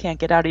things you can't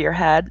get out of your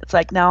head. It's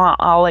like now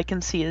all I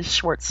can see is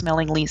Schwartz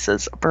smelling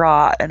Lisa's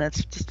bra, and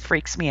it just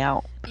freaks me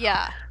out.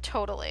 Yeah,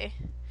 totally.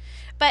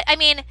 But I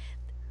mean,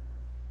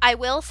 I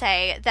will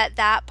say that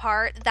that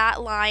part, that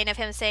line of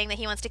him saying that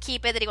he wants to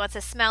keep it, that he wants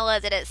to smell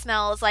it, that it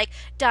smells like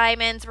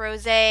diamonds,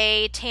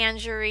 rosé,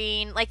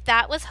 tangerine, like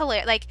that was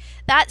hilarious. Like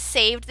that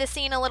saved the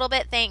scene a little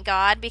bit, thank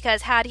God,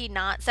 because had he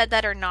not said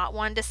that or not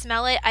wanted to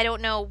smell it, I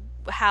don't know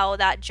how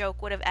that joke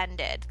would have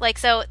ended. Like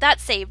so that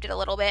saved it a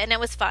little bit and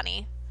it was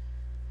funny.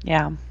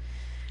 Yeah.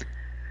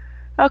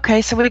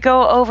 Okay, so we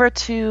go over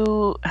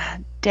to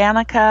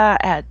Danica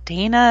at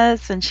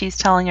Dana's, and she's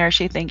telling her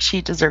she thinks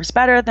she deserves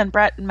better than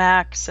Brett and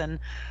Max, and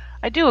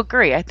I do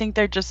agree. I think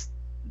they're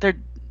Danica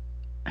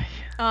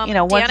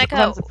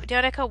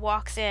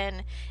walks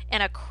in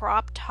a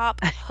crop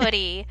top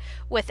hoodie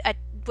with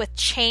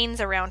chains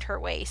around her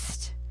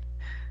waist.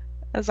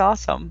 that's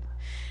awesome.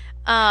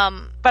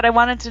 Um, But I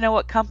wanted to know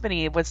what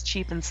company was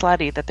cheap and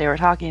slutty that they were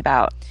talking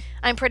about.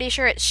 I'm pretty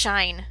sure it's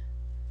Shine.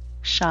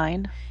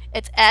 Shine.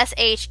 It's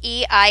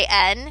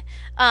SHEIN.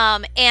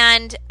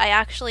 And I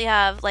actually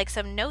have like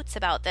some notes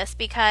about this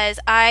because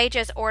I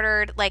just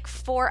ordered like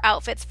 4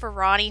 outfits for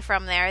Ronnie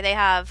from there. They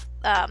have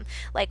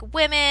like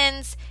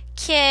women's,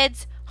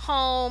 kids,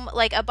 home,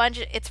 like a bunch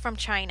of, it's from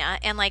China.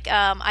 And like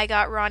I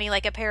got Ronnie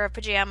like a pair of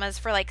pajamas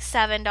for like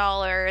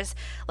 $7,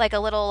 like a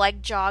little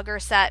like jogger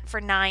set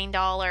for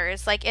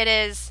 $9. Like it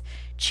is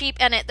cheap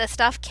and the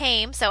stuff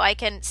came so I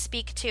can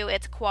speak to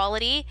its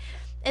quality.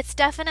 It's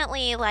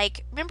definitely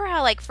like, remember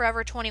how like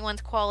Forever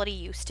 21's quality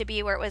used to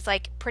be where it was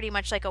like pretty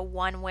much like a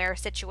one wear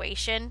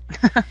situation?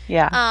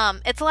 Yeah.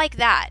 It's like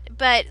that,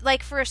 but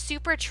like for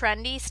super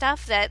trendy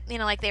stuff that,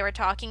 like they were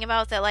talking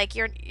about that like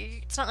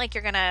it's not like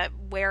you're going to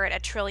wear it a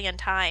trillion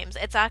times.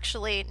 It's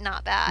actually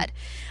not bad.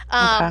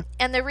 Okay.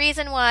 And the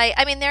reason why,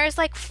 I mean, there's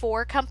like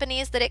 4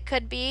 companies that it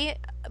could be,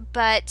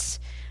 but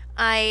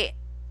I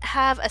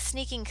have a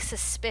sneaking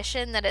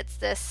suspicion that it's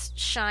this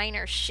Shine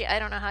or I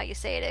don't know how you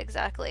say it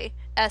exactly.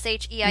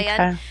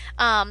 SHEIN.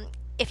 Okay.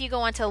 If you go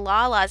onto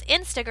Lala's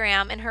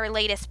Instagram, in her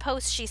latest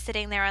post, she's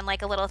sitting there on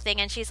like a little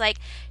thing, and she's like,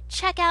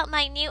 "Check out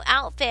my new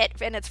outfit,"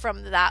 and it's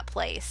from that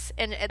place,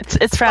 and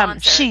It's from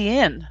sponsored.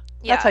 Shein.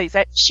 Yeah. That's how you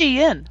say it.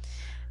 Shein.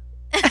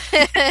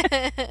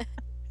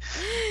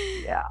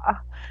 Yeah.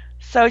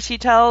 So she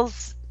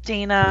tells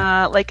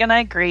Dana, like, and I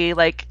agree,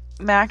 like,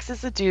 Max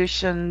is a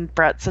douche and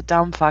Brett's a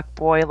dumb fuck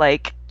boy.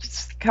 Like,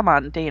 just, come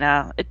on,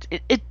 Dana.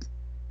 It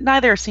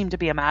neither seem to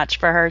be a match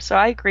for her. So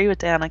I agree with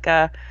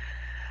Danica.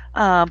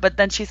 But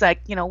then she's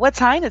like, what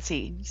sign is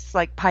he? She's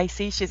like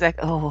Pisces. She's like,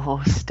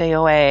 oh, stay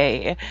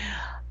away.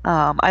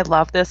 I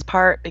love this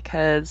part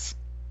because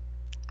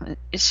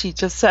she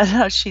just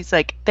said, she's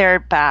like, they're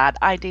bad.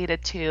 I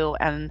dated too,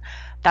 and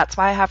that's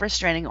why I have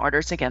restraining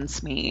orders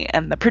against me.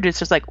 And the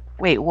producer's like,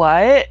 wait,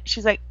 what?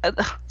 She's like,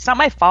 it's not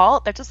my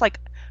fault. They're just like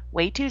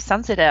way too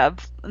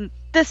sensitive. And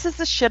this is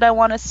the shit I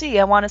want to see.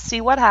 I want to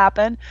see what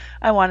happened.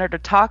 I want her to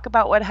talk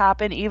about what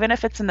happened. Even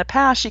if it's in the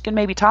past, she can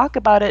maybe talk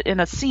about it in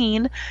a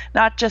scene,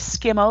 not just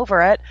skim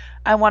over it.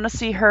 I want to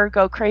see her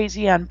go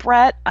crazy on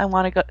Brett. I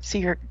want to go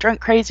see her drink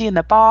crazy in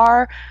the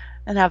bar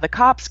and have the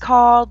cops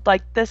called.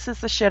 Like, this is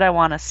the shit I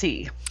want to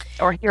see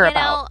or hear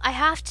about. I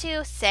have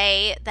to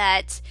say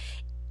that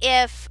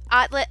if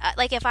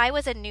I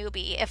was a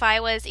newbie, if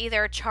I was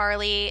either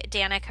Charlie,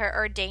 Danica,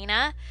 or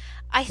Dana,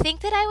 I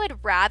think that I would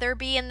rather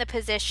be in the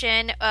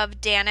position of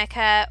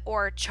Danica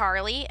or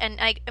Charlie. And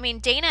I mean,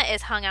 Dana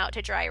is hung out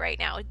to dry right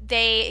now.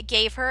 They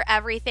gave her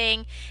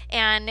everything,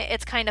 and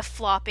it's kind of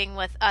flopping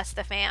with us,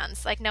 the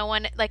fans. Like no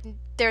one, like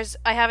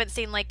I haven't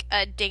seen like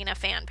a Dana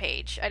fan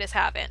page. I just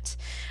haven't.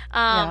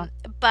 Yeah.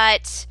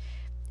 But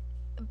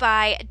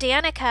by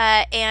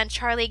Danica and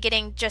Charlie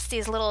getting just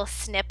these little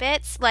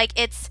snippets, like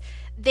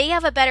they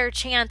have a better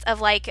chance of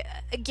like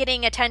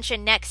getting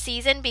attention next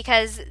season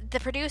because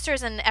the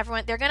producers and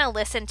everyone, they're going to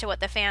listen to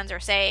what the fans are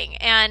saying.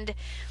 And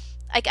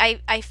like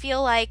I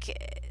feel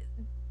like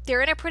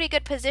they're in a pretty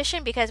good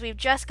position because we've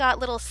just got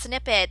little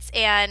snippets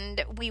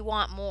and we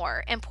want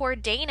more. And poor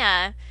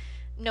Dana,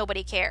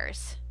 nobody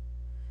cares.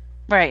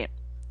 Right.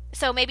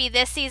 So maybe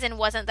this season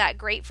wasn't that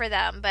great for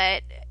them,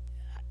 but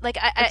like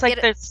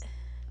there's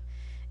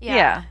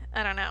yeah,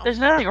 I don't know. There's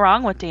nothing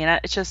wrong with Dana.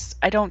 It's just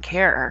I don't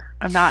care.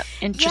 I'm not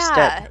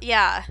interested.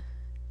 Yeah.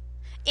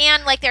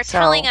 And like they're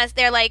telling us,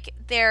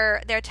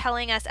 they're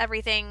telling us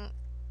everything.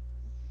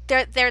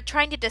 They're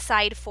trying to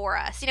decide for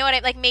us. You know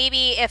what? Like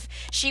maybe if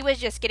she was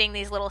just getting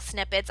these little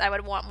snippets, I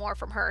would want more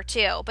from her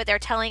too. But they're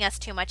telling us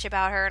too much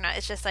about her, and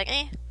it's just like,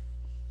 eh.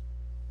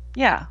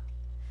 Yeah.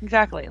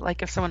 Exactly.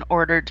 Like if someone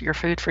ordered your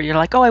food for you,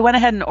 like, oh, I went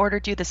ahead and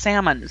ordered you the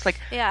salmon. It's like,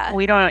 yeah,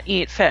 we don't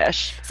eat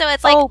fish. So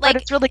it's like, but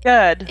it's really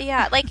good.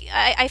 Yeah, like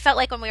I felt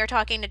like when we were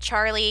talking to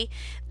Charlie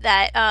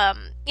that,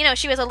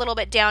 she was a little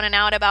bit down and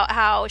out about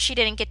how she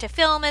didn't get to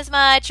film as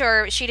much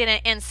or she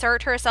didn't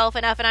insert herself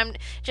enough. And I'm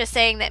just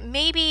saying that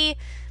maybe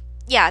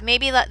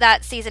that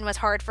season was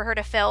hard for her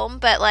to film,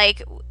 but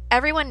like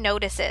everyone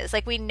notices.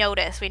 Like we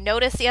notice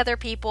the other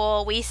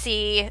people we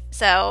see.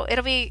 So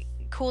it'll be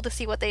cool to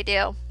see what they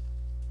do.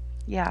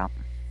 Yeah.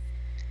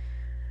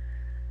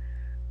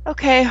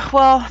 Okay,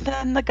 well,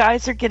 then the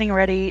guys are getting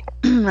ready.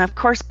 Of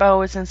course,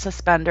 Bo is in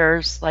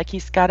suspenders. Like,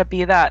 he's got to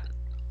be that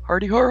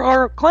hardy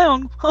har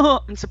clown.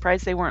 I'm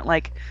surprised they weren't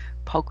like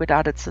polka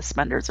dotted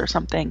suspenders or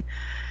something.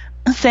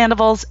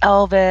 Sandoval's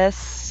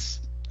Elvis.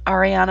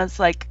 Ariana's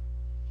like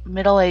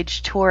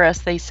middle-aged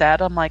tourist, they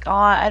said. I'm like, oh,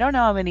 I don't know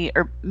how many,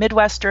 or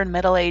Midwestern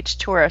middle-aged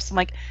tourists. I'm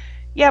like,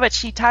 yeah, but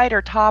she tied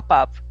her top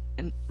up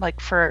in, like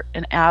for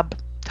an ab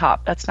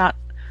top. That's not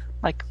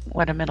like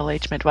what a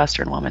middle-aged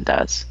Midwestern woman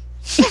does.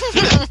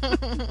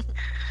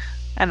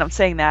 And I'm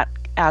saying that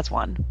as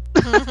one.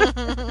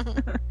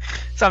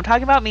 So I'm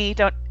talking about me.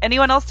 Don't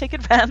anyone else take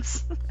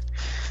offense.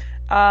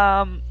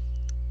 I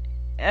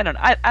don't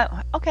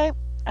know. Okay.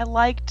 I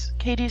liked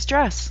Katie's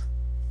dress.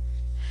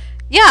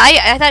 Yeah,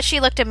 I thought she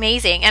looked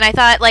amazing, and I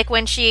thought like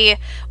when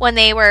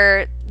they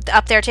were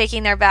up there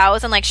taking their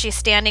vows and like she's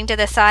standing to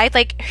the side,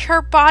 like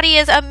her body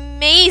is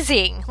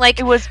amazing. Like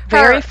it was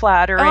very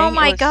flattering. Oh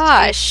my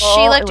gosh,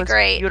 she looked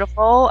great,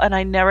 beautiful, and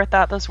I never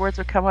thought those words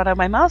would come out of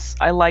my mouth.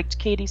 I liked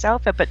Katie's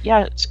outfit, but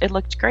yeah, it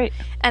looked great.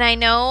 And I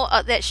know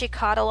that she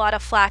caught a lot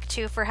of flack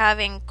too for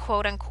having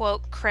quote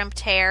unquote crimped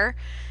hair,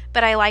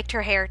 but I liked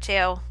her hair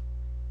too.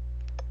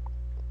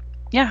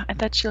 Yeah, I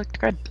thought she looked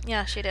good.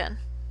 Yeah, she did.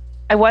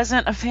 I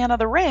wasn't a fan of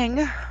the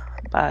ring,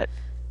 but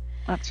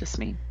that's just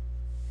me.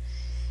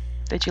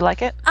 Did you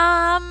like it?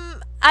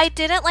 I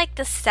didn't like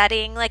the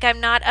setting. Like, I'm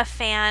not a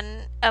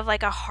fan of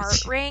like a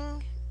heart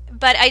ring,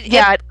 but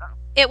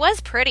it was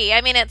pretty.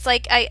 I mean, it's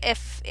like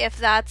if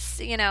that's,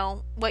 you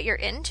know, what you're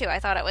into, I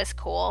thought it was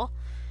cool.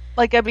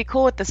 Like, I'd be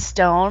cool with the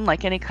stone,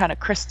 like any kind of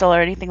crystal or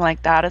anything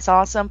like that is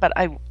awesome, but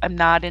I'm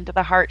not into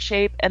the heart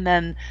shape. And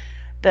then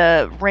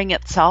the ring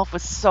itself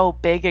was so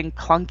big and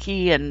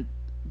clunky, and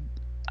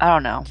I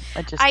don't know.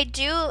 I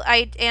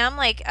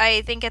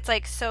think it's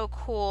like so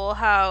cool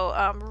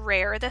how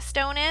rare the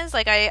stone is.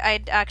 Like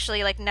I'd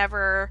actually like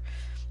never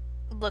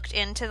looked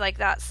into like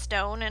that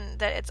stone, and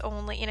that it's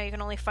only, you know, you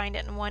can only find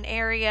it in one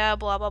area,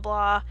 blah blah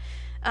blah.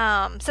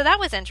 So that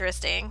was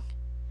interesting.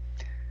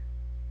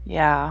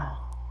 Yeah.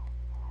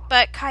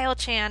 But Kyle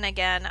Chan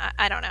again,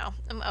 I don't know.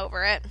 I'm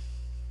over it.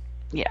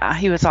 Yeah,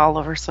 he was all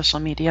over social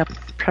media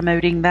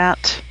promoting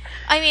that.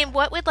 I mean,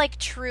 what would like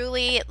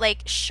truly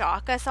like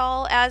shock us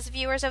all as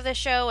viewers of the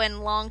show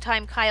and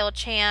longtime Kyle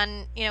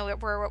Chan, you know,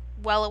 we're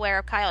well aware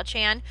of Kyle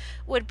Chan,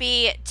 would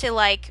be to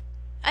like,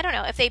 I don't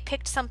know, if they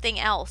picked something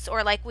else,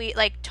 or like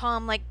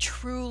Tom like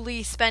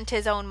truly spent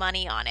his own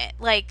money on it,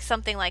 like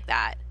something like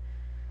that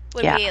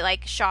would be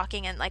like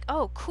shocking and like,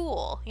 oh,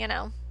 cool, you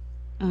know.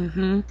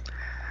 Mhm.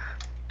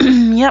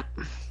 Yep.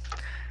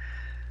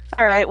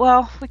 All right.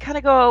 Well, we kind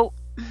of go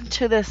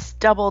to this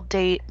double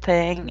date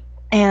thing,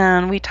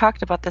 and we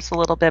talked about this a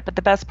little bit, but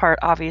the best part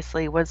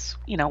obviously was,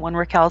 you know, when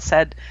Raquel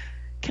said,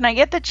 "Can I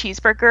get the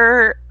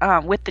cheeseburger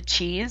with the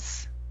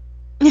cheese?"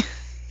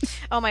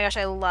 Oh my gosh,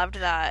 I loved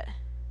that.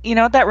 You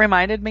know what that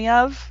reminded me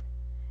of?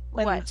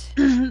 When what?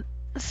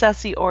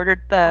 Ceci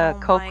ordered the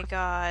Coke. Oh my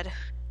god.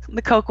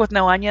 The Coke with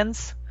no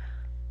onions.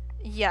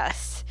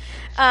 Yes.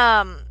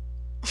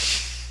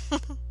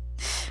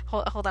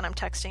 Hold on, I'm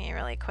texting you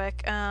really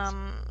quick.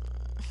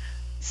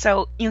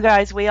 So, you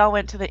guys, we all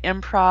went to the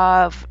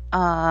Improv,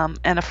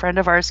 and a friend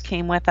of ours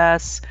came with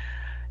us,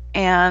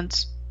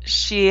 and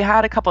she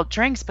had a couple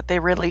drinks, but they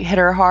really hit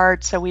her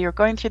hard. So we were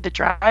going through the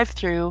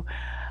drive-thru,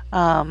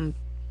 and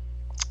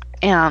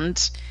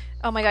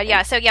oh my god,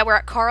 yeah. So yeah, we're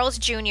at Carl's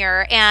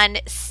Jr.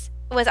 and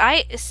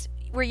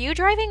were you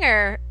driving,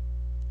 or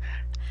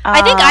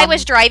I think I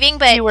was driving,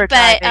 but you were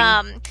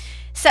driving.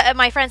 So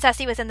my friend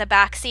Ceci was in the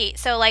back seat.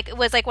 So like it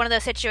was like one of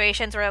those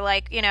situations where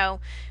like, you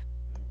know,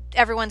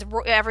 everyone's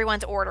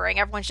ordering,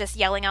 everyone's just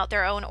yelling out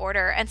their own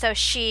order, and so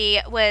she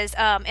was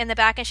in the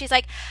back, and she's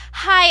like,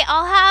 "Hi,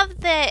 I'll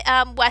have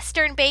the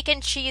Western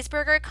bacon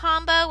cheeseburger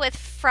combo with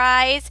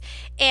fries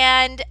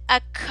and a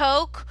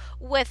Coke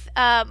with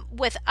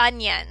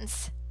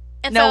onions."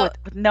 And no,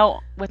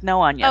 with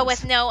no onions. Oh,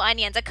 with no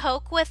onions. A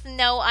Coke with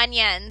no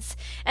onions.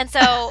 And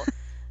so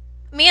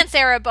me and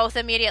Sarah both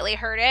immediately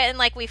heard it, and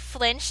like we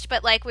flinched,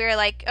 but like we were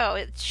like,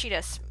 "Oh, she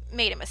just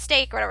made a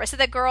mistake," or whatever. So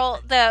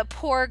the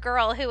poor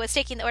girl who was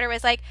taking the order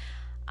was like,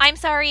 "I'm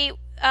sorry,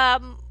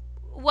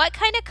 what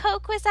kind of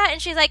Coke was that?"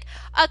 And she's like,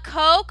 "A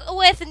Coke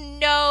with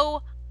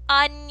no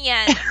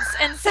onions."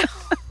 And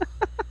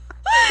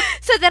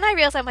so then I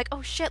realized, I'm like,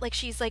 oh shit, like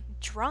she's like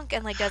drunk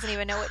and like doesn't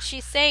even know what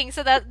she's saying.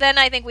 So then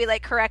I think we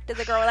like corrected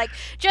the girl, like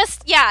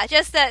just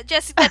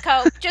the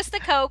Coke, just the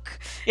Coke.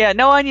 Yeah,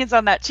 no onions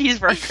on that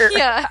cheeseburger.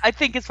 Yeah, I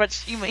think is what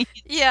she means.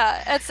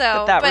 Yeah, and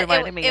so but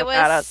reminded me of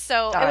that.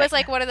 It was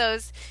like one of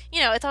those, you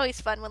know, it's always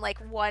fun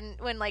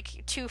when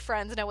like two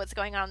friends know what's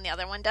going on and the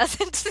other one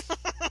doesn't.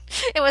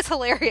 It was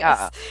hilarious.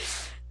 Yeah.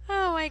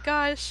 Oh my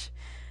gosh.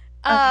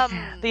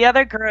 The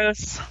other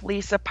gross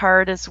Lisa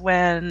part is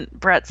when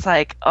Brett's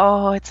like,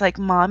 "Oh, it's like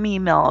mommy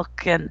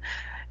milk," and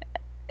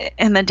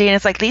then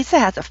Dana's like, "Lisa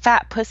has a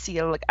fat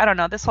pussy." Like, I don't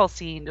know. This whole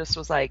scene just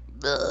was like,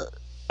 ugh.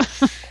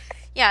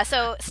 Yeah.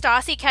 So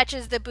Stassi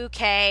catches the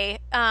bouquet,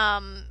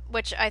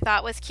 which I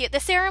thought was cute.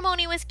 The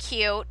ceremony was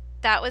cute.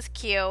 That was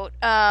cute.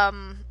 I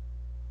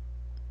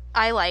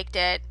liked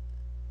it.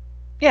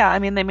 Yeah, I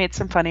mean, they made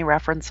some funny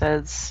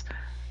references.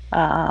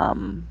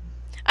 Um,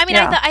 I mean,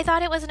 yeah. I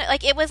thought it was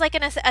like it was like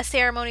a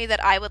ceremony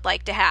that I would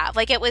like to have.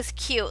 Like it was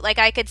cute. Like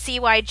I could see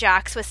why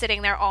Jax was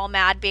sitting there all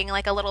mad, being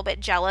like a little bit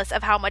jealous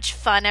of how much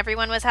fun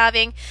everyone was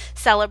having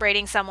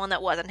celebrating someone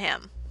that wasn't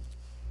him.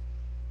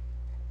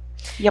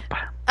 Yep.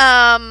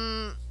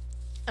 Um.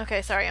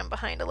 Okay, sorry, I'm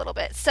behind a little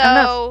bit. Enough.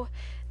 So,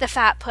 the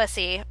fat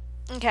pussy.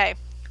 Okay.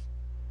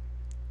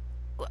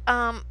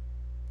 Um.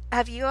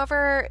 Have you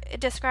ever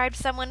described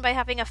someone by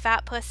having a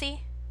fat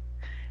pussy?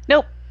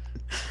 Nope.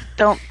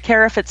 Don't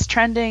care if it's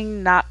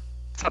trending. Not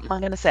something I'm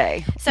going to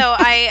say. So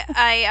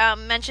I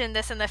mentioned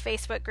this in the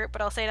Facebook group,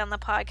 but I'll say it on the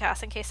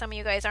podcast in case some of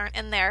you guys aren't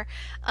in there.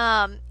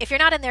 If you're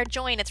not in there,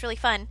 join. It's really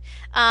fun.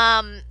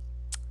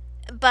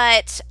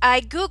 But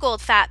I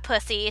Googled fat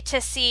pussy to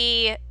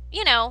see,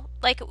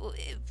 like,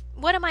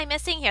 what am I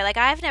missing here? Like,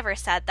 I've never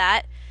said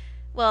that.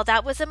 Well,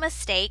 that was a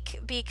mistake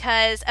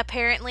because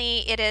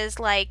apparently it is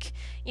like,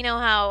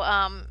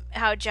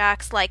 how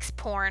Jax likes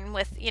porn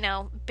with,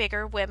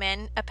 bigger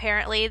women.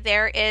 Apparently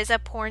there is a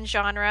porn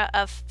genre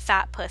of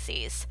fat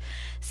pussies.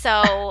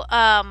 So,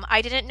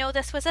 I didn't know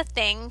this was a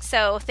thing.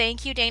 So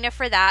thank you, Dana,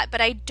 for that. But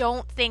I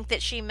don't think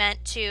that she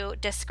meant to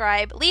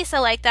describe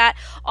Lisa like that.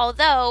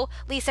 Although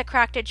Lisa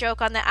cracked a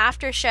joke on the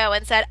after show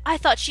and said, I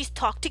thought she's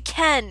talked to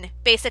Ken,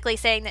 basically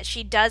saying that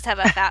she does have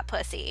a fat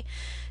pussy.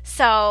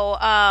 So,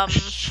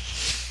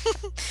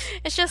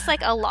 it's just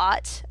like a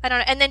lot. I don't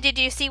know. And then did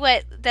you see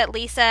that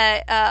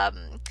Lisa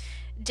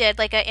did,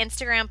 like an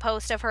Instagram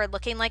post of her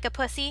looking like a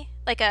pussy,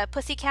 like a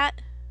pussy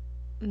cat?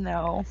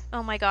 No.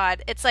 Oh my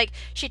god. It's like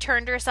she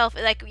turned herself,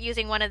 like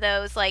using one of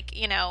those, like,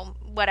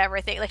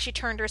 whatever thing. Like she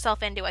turned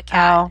herself into a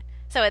cat. Oh,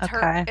 So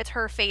okay. it's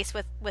her face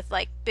with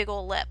like big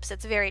old lips.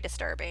 It's very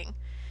disturbing.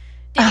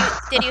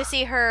 Did you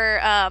see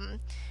her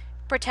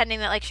pretending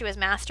that like she was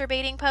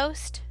masturbating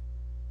post?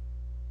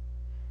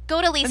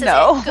 Go to Lisa's.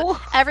 No.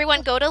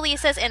 Everyone, go to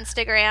Lisa's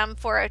Instagram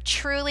for a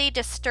truly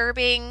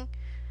disturbing.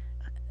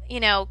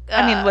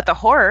 I mean, with the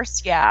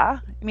horse, yeah.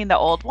 I mean, the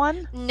old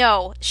one?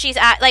 No,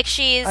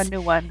 A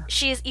new one.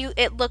 she's you.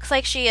 It looks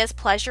like she is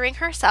pleasuring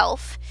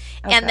herself,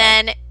 and Okay.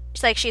 then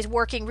it's like she's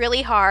working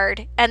really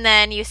hard, and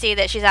then you see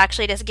that she's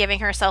actually just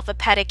giving herself a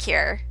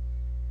pedicure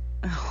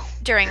Oh,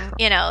 during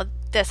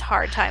this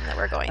hard time that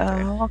we're going through.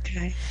 oh,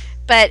 okay.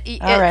 But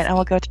All right, I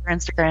will go to her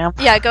Instagram.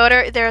 yeah,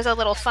 there's a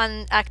little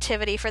fun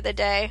activity for the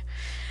day.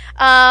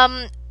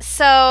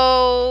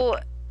 So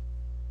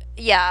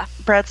yeah.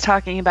 Brett's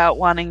talking about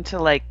wanting to,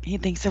 like, he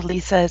thinks of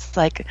Lisa as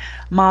like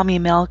mommy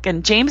milk,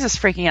 and James is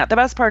freaking out. The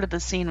best part of the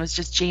scene was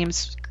just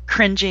James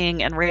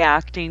cringing and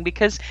reacting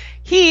because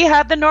he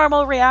had the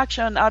normal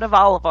reaction out of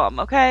all of them.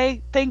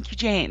 Okay, thank you,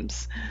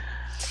 James.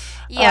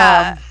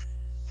 Yeah. Um,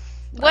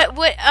 What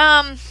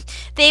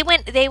they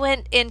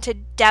went into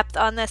depth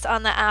on this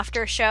on the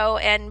after show,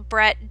 and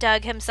Brett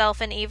dug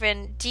himself an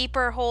even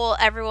deeper hole.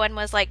 Everyone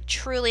was like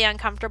truly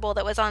uncomfortable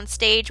that was on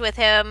stage with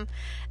him.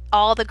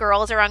 All the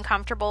girls are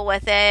uncomfortable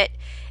with it,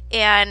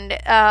 and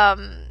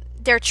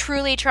they're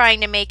truly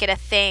trying to make it a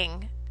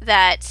thing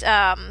that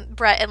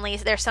Brett and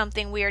Lisa, there's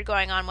something weird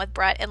going on with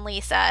Brett and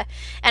Lisa,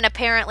 and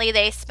apparently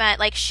they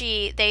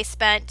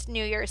spent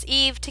New Year's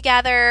Eve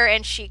together,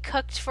 and she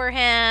cooked for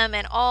him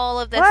and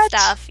all of this what?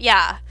 stuff.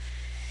 Yeah.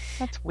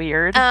 That's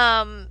weird.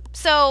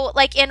 So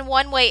like in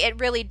one way it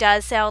really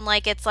does sound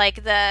like it's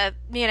like the,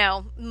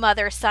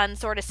 mother-son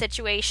sort of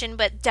situation,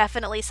 but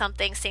definitely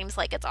something seems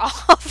like it's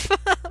off.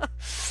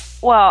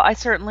 Well, I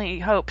certainly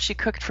hope she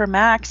cooked for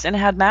Max and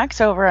had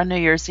Max over on New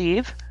Year's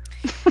Eve.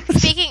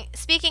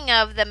 Speaking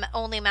of the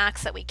only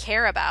Max that we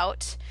care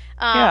about,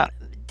 Yeah.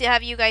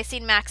 have you guys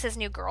seen Max's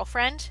new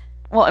girlfriend?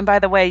 Well, and by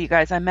the way, you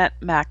guys, I met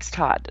Max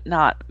Todd,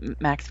 not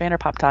Max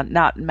Vanderpump Todd,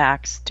 not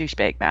Max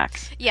douchebag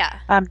Max. Yeah.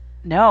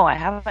 No, I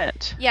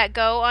haven't. Yeah,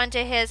 go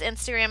onto his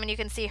Instagram and you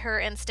can see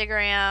her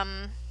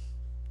Instagram.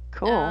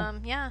 Cool.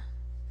 Yeah.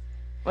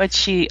 Was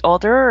she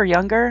older or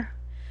younger?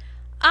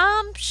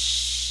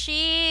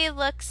 She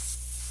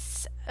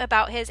looks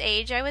about his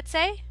age, I would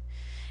say.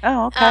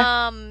 Oh,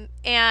 okay.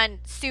 And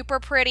super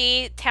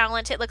pretty,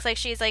 talented. Looks like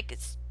she's like,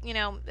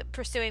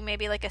 pursuing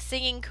maybe like a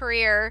singing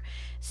career.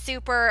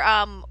 Super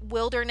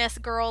wilderness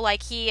girl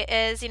like he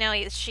is.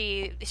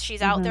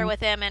 She's out there with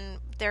him, and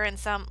they're in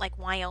some like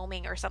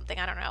Wyoming or something.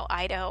 I don't know,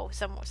 Idaho,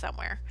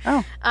 somewhere.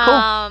 Oh,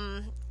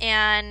 cool.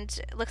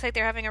 And it looks like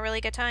they're having a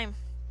really good time.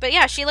 But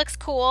yeah, she looks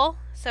cool.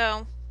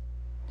 So,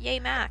 yay,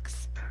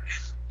 Max.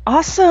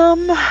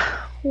 Awesome.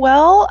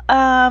 Well,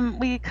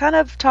 we kind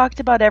of talked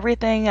about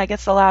everything. I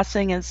guess the last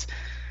thing is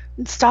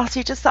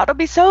Stassi just thought it'd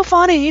be so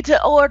funny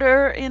to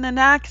order in an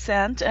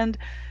accent, and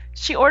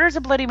she orders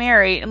a Bloody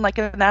Mary, and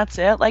that's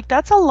it. Like,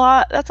 that's a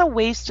lot. That's a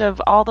waste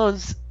of all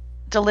those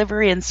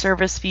delivery and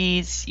service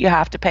fees you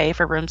have to pay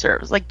for room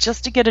service. Like,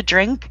 just to get a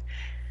drink,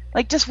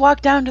 like, just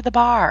walk down to the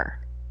bar.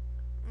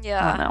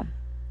 Yeah. I don't know.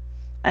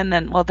 And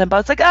then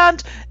Bud's like,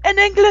 and an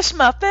English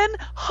muffin.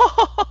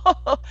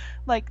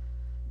 Like,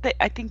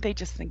 I think they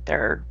just think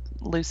they're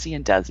Lucy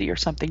and Desi or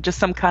something. Just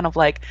some kind of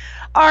like,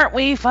 aren't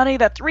we funny?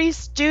 The Three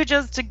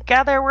Stooges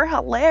together, we're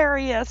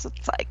hilarious.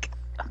 It's like,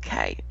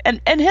 okay.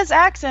 And his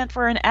accent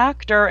for an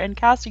actor and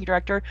casting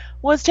director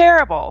was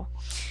terrible.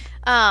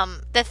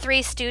 The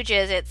Three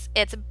Stooges,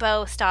 it's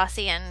Bo,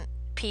 Stassi, and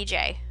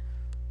PJ.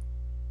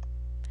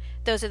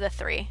 Those are the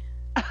three.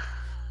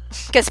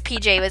 Because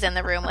PJ was in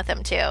the room with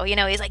him too. You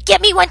know, he's like, "Get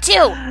me one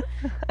too."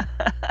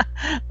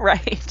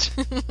 Right.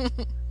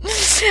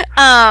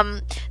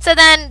 So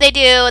then they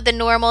do the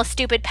normal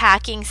stupid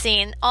packing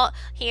scene. Oh,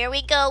 here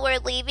we go. We're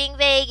leaving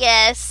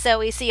Vegas. So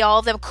we see all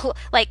of them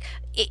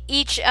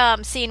each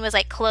scene was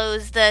like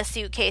close the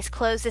suitcase,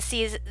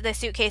 the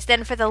suitcase.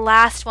 Then for the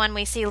last one,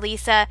 we see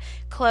Lisa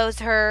close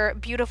her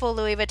beautiful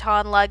Louis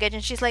Vuitton luggage,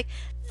 and she's like,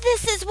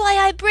 "This is why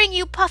I bring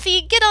you,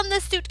 Puffy. Get on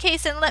the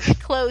suitcase and let me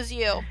close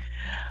you."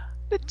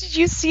 Did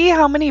you see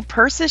how many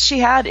purses she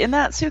had in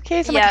that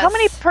suitcase? I'm like, how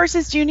many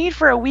purses do you need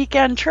for a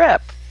weekend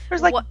trip?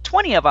 There's like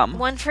 20 of them.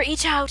 One for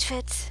each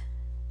outfit.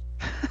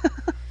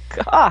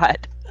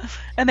 God.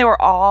 And they were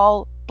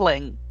all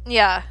bling.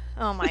 Yeah.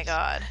 Oh my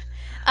God.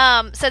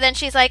 So then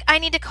she's like, I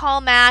need to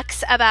call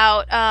Max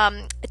about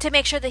to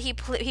make sure that he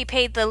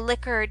paid the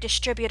liquor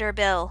distributor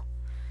bill.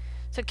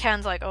 So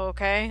Ken's like, oh,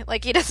 okay.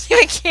 Like, he doesn't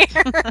even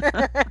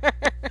care.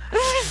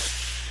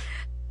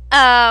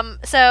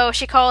 So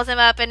she calls him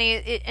up, and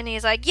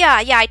he's like,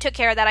 yeah, I took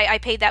care of that. I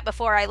paid that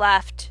before I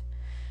left.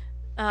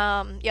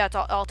 Yeah, it's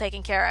all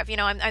taken care of. You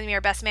know, I'm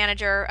your best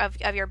manager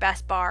of your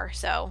best bar,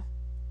 so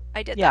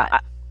I did that. Yeah,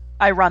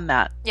 I run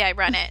that. Yeah, I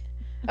run it.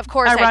 Of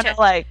course I run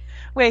LA.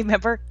 Wait,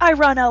 remember? I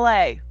run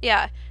LA.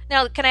 Yeah.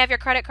 Now, can I have your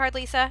credit card,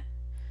 Lisa?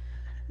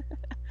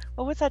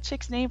 What was that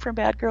chick's name from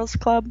Bad Girls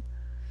Club?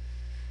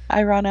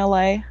 I run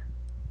LA.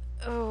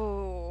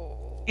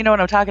 Oh. You know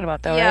what I'm talking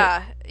about, though,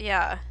 right?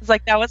 Yeah. It's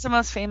like, that was the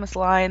most famous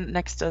line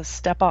next to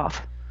Step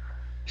Off.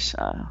 So,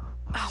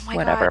 oh my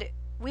whatever. God.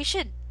 We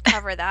should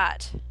cover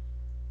that.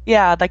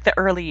 Yeah, like the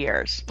early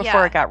years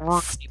before it got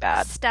really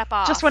bad. Step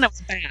Off. Just when it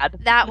was bad.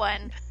 That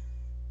one.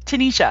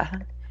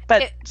 Tanisha.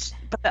 But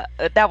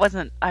that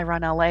wasn't I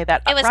Run LA. It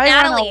was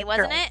Natalie,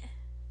 wasn't it?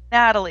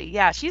 Natalie,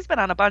 yeah. She's been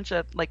on a bunch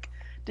of, like,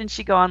 didn't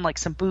she go on, like,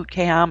 some boot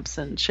camps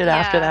and shit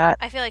after that?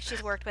 I feel like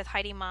she's worked with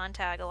Heidi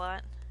Montag a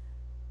lot.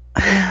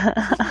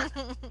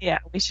 Yeah,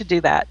 we should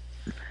do that.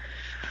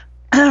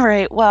 All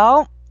right,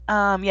 well,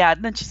 yeah,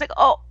 and then she's like,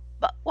 oh,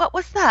 but what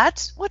was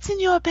that? What's in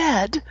your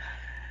bed?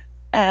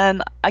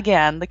 And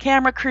again, the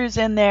camera crew's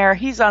in there.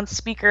 He's on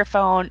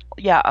speakerphone.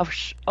 Yeah,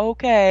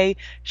 okay.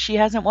 She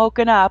hasn't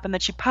woken up, and then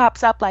she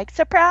pops up like,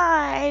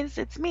 surprise,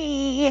 it's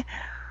me.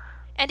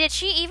 And did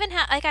she even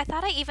have, like, I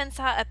thought I even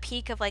saw a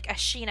peek of, like, a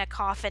Sheena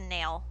coffin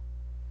nail.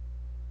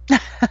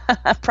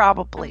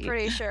 Probably. I'm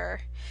pretty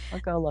sure. I'll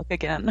go look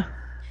again.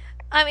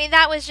 I mean,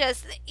 that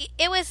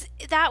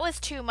was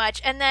too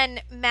much. And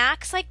then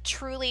Max, like,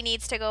 truly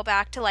needs to go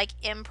back to, like,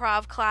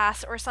 improv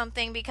class or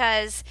something,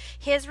 because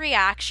his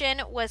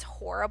reaction was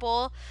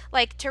horrible.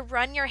 Like, to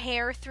run your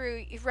hand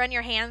through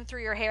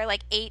your hair,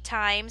 like, 8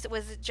 times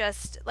was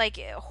just, like,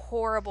 a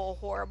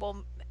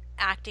horrible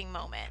acting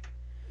moment.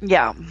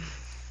 Yeah.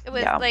 It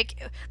was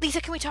like,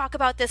 Lisa, can we talk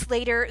about this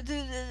later?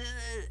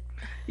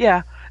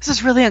 Yeah. This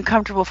is really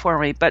uncomfortable for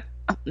me, but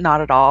not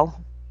at all.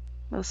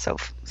 It was so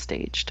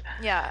staged.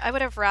 Yeah, I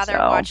would have rather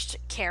watched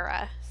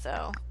Kara.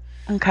 So.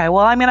 Okay,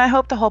 well, I mean, I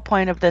hope the whole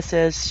point of this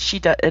is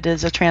it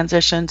is a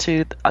transition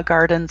to a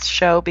Gardens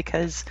show,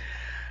 because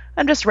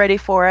I'm just ready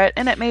for it,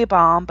 and it may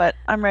bomb, but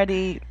I'm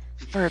ready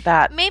for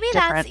that. Maybe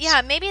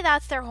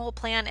that's their whole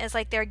plan, is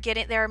like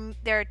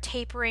they're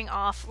tapering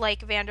off,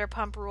 like,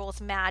 Vanderpump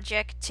Rules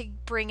magic to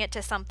bring it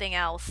to something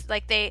else.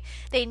 Like they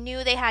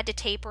knew they had to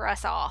taper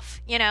us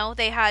off. You know,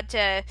 they had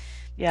to.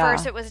 Yeah.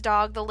 First it was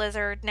Dog the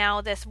Lizard,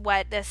 now this.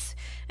 I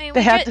mean,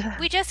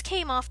 we just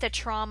came off the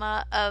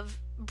trauma of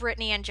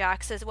Brittany and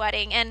Jax's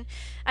wedding, and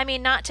I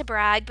mean, not to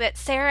brag, but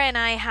Sarah and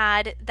I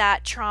had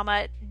that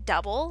trauma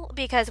double,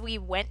 because we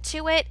went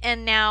to it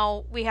and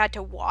now we had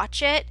to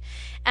watch it,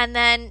 and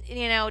then,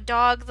 you know,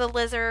 Dog the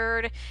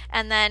Lizard,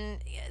 and then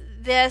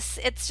this.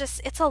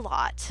 It's a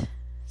lot.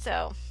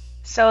 So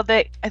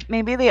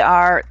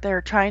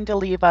they're trying to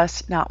leave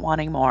us not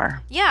wanting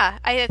more. Yeah,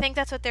 I think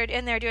that's what they're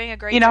doing a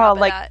great job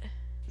of that.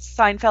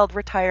 Seinfeld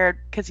retired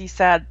because he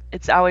said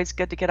it's always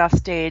good to get off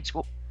stage,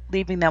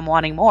 leaving them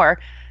wanting more.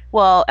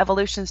 Well,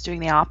 Evolution's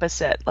doing the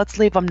opposite. Let's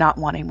leave them not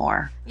wanting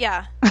more.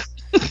 Yeah.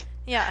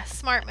 Yeah,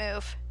 smart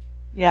move.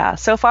 Yeah,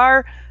 so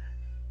far,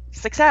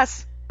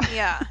 success.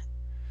 Yeah.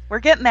 We're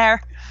getting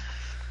there.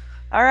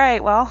 All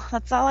right, well,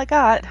 that's all I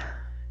got.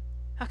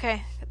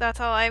 Okay,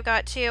 that's all I've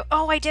got too.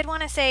 Oh, I did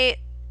want to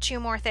say 2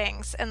 more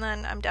things, and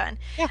then I'm done.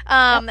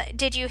 Yeah.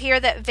 Did you hear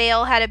that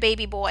Vale had a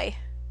baby boy?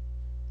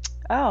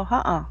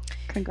 Oh,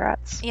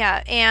 congrats.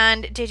 Yeah,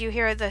 and did you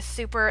hear the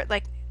super,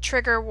 like,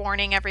 trigger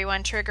warning,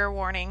 everyone, trigger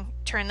warning,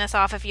 turn this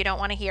off if you don't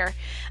want to hear,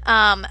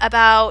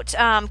 about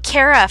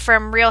Kara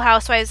from Real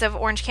Housewives of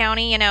Orange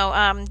County, you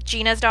know,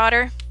 Gina's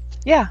daughter?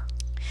 Yeah.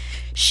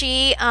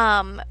 She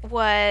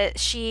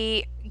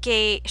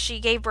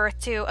gave birth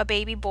to a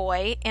baby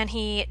boy, and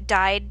he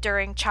died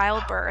during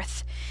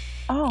childbirth.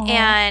 Oh.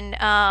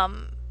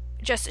 And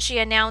just she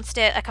announced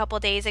it a couple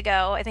days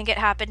ago. I think it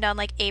happened on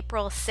like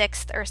April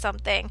 6th or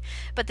something.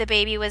 But the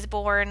baby was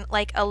born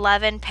like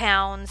 11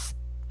 pounds.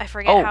 I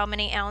forget how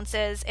many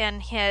ounces,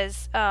 and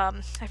his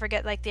I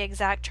forget like the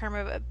exact term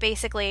of it.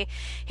 Basically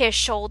his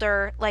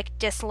shoulder like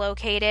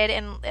dislocated,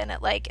 and it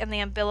like, and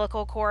the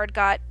umbilical cord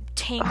got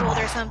tangled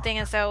or something,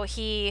 and so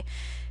he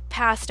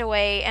passed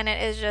away. And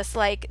it is just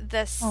like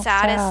the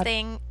saddest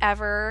thing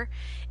ever.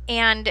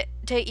 And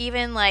to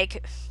even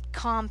like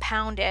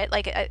compound it,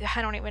 like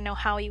I don't even know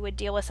how you would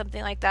deal with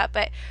something like that,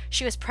 but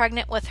she was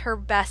pregnant with her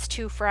best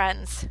two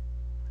friends.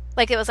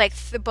 Like it was like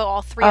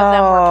all three of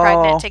them were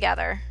pregnant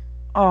together.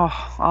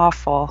 Oh,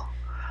 awful.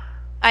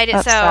 I did.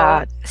 That's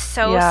sad.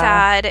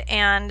 Sad.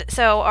 And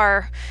so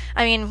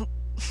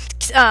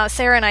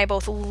Sarah and I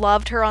both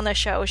loved her on the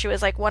show. She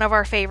was like one of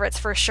our favorites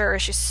for sure.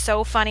 She's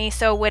so funny,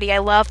 so witty. I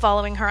love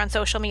following her on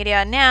social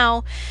media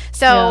now.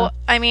 So,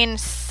 I mean,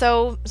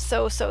 so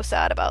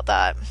sad about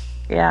that.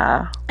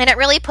 Yeah. And it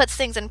really puts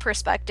things in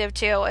perspective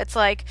too. It's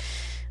like,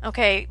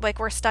 okay, like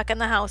we're stuck in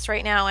the house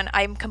right now and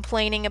I'm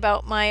complaining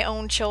about my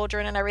own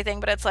children and everything,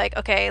 but it's like,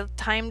 okay,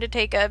 time to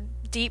take a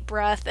deep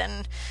breath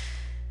and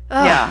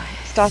yeah.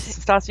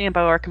 Stassi and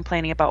Bo are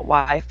complaining about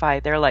Wi-Fi.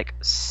 They're like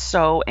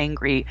so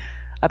angry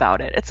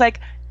about it. It's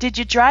like, did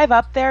you drive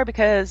up there?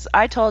 Because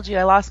I told you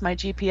I lost my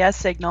GPS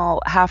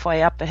signal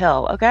halfway up the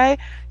hill, okay?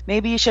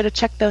 Maybe you should have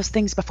checked those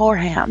things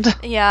beforehand.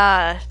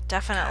 Yeah,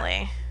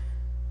 definitely.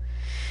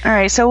 All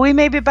right, so we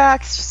may be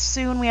back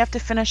soon. We have to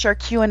finish our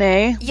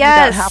Q&A. Yes. We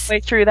got halfway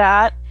through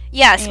that.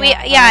 Yes,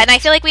 and I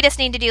feel like we just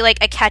need to do like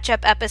a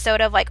catch-up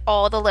episode of like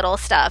all the little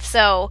stuff.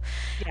 So,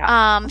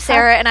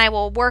 Sarah and I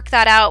will work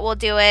that out. We'll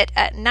do it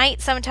at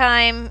night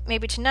sometime,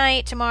 maybe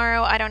tonight,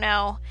 tomorrow, I don't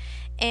know.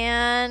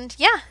 And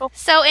yeah,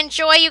 so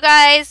enjoy, you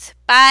guys.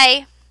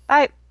 Bye.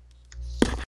 Bye.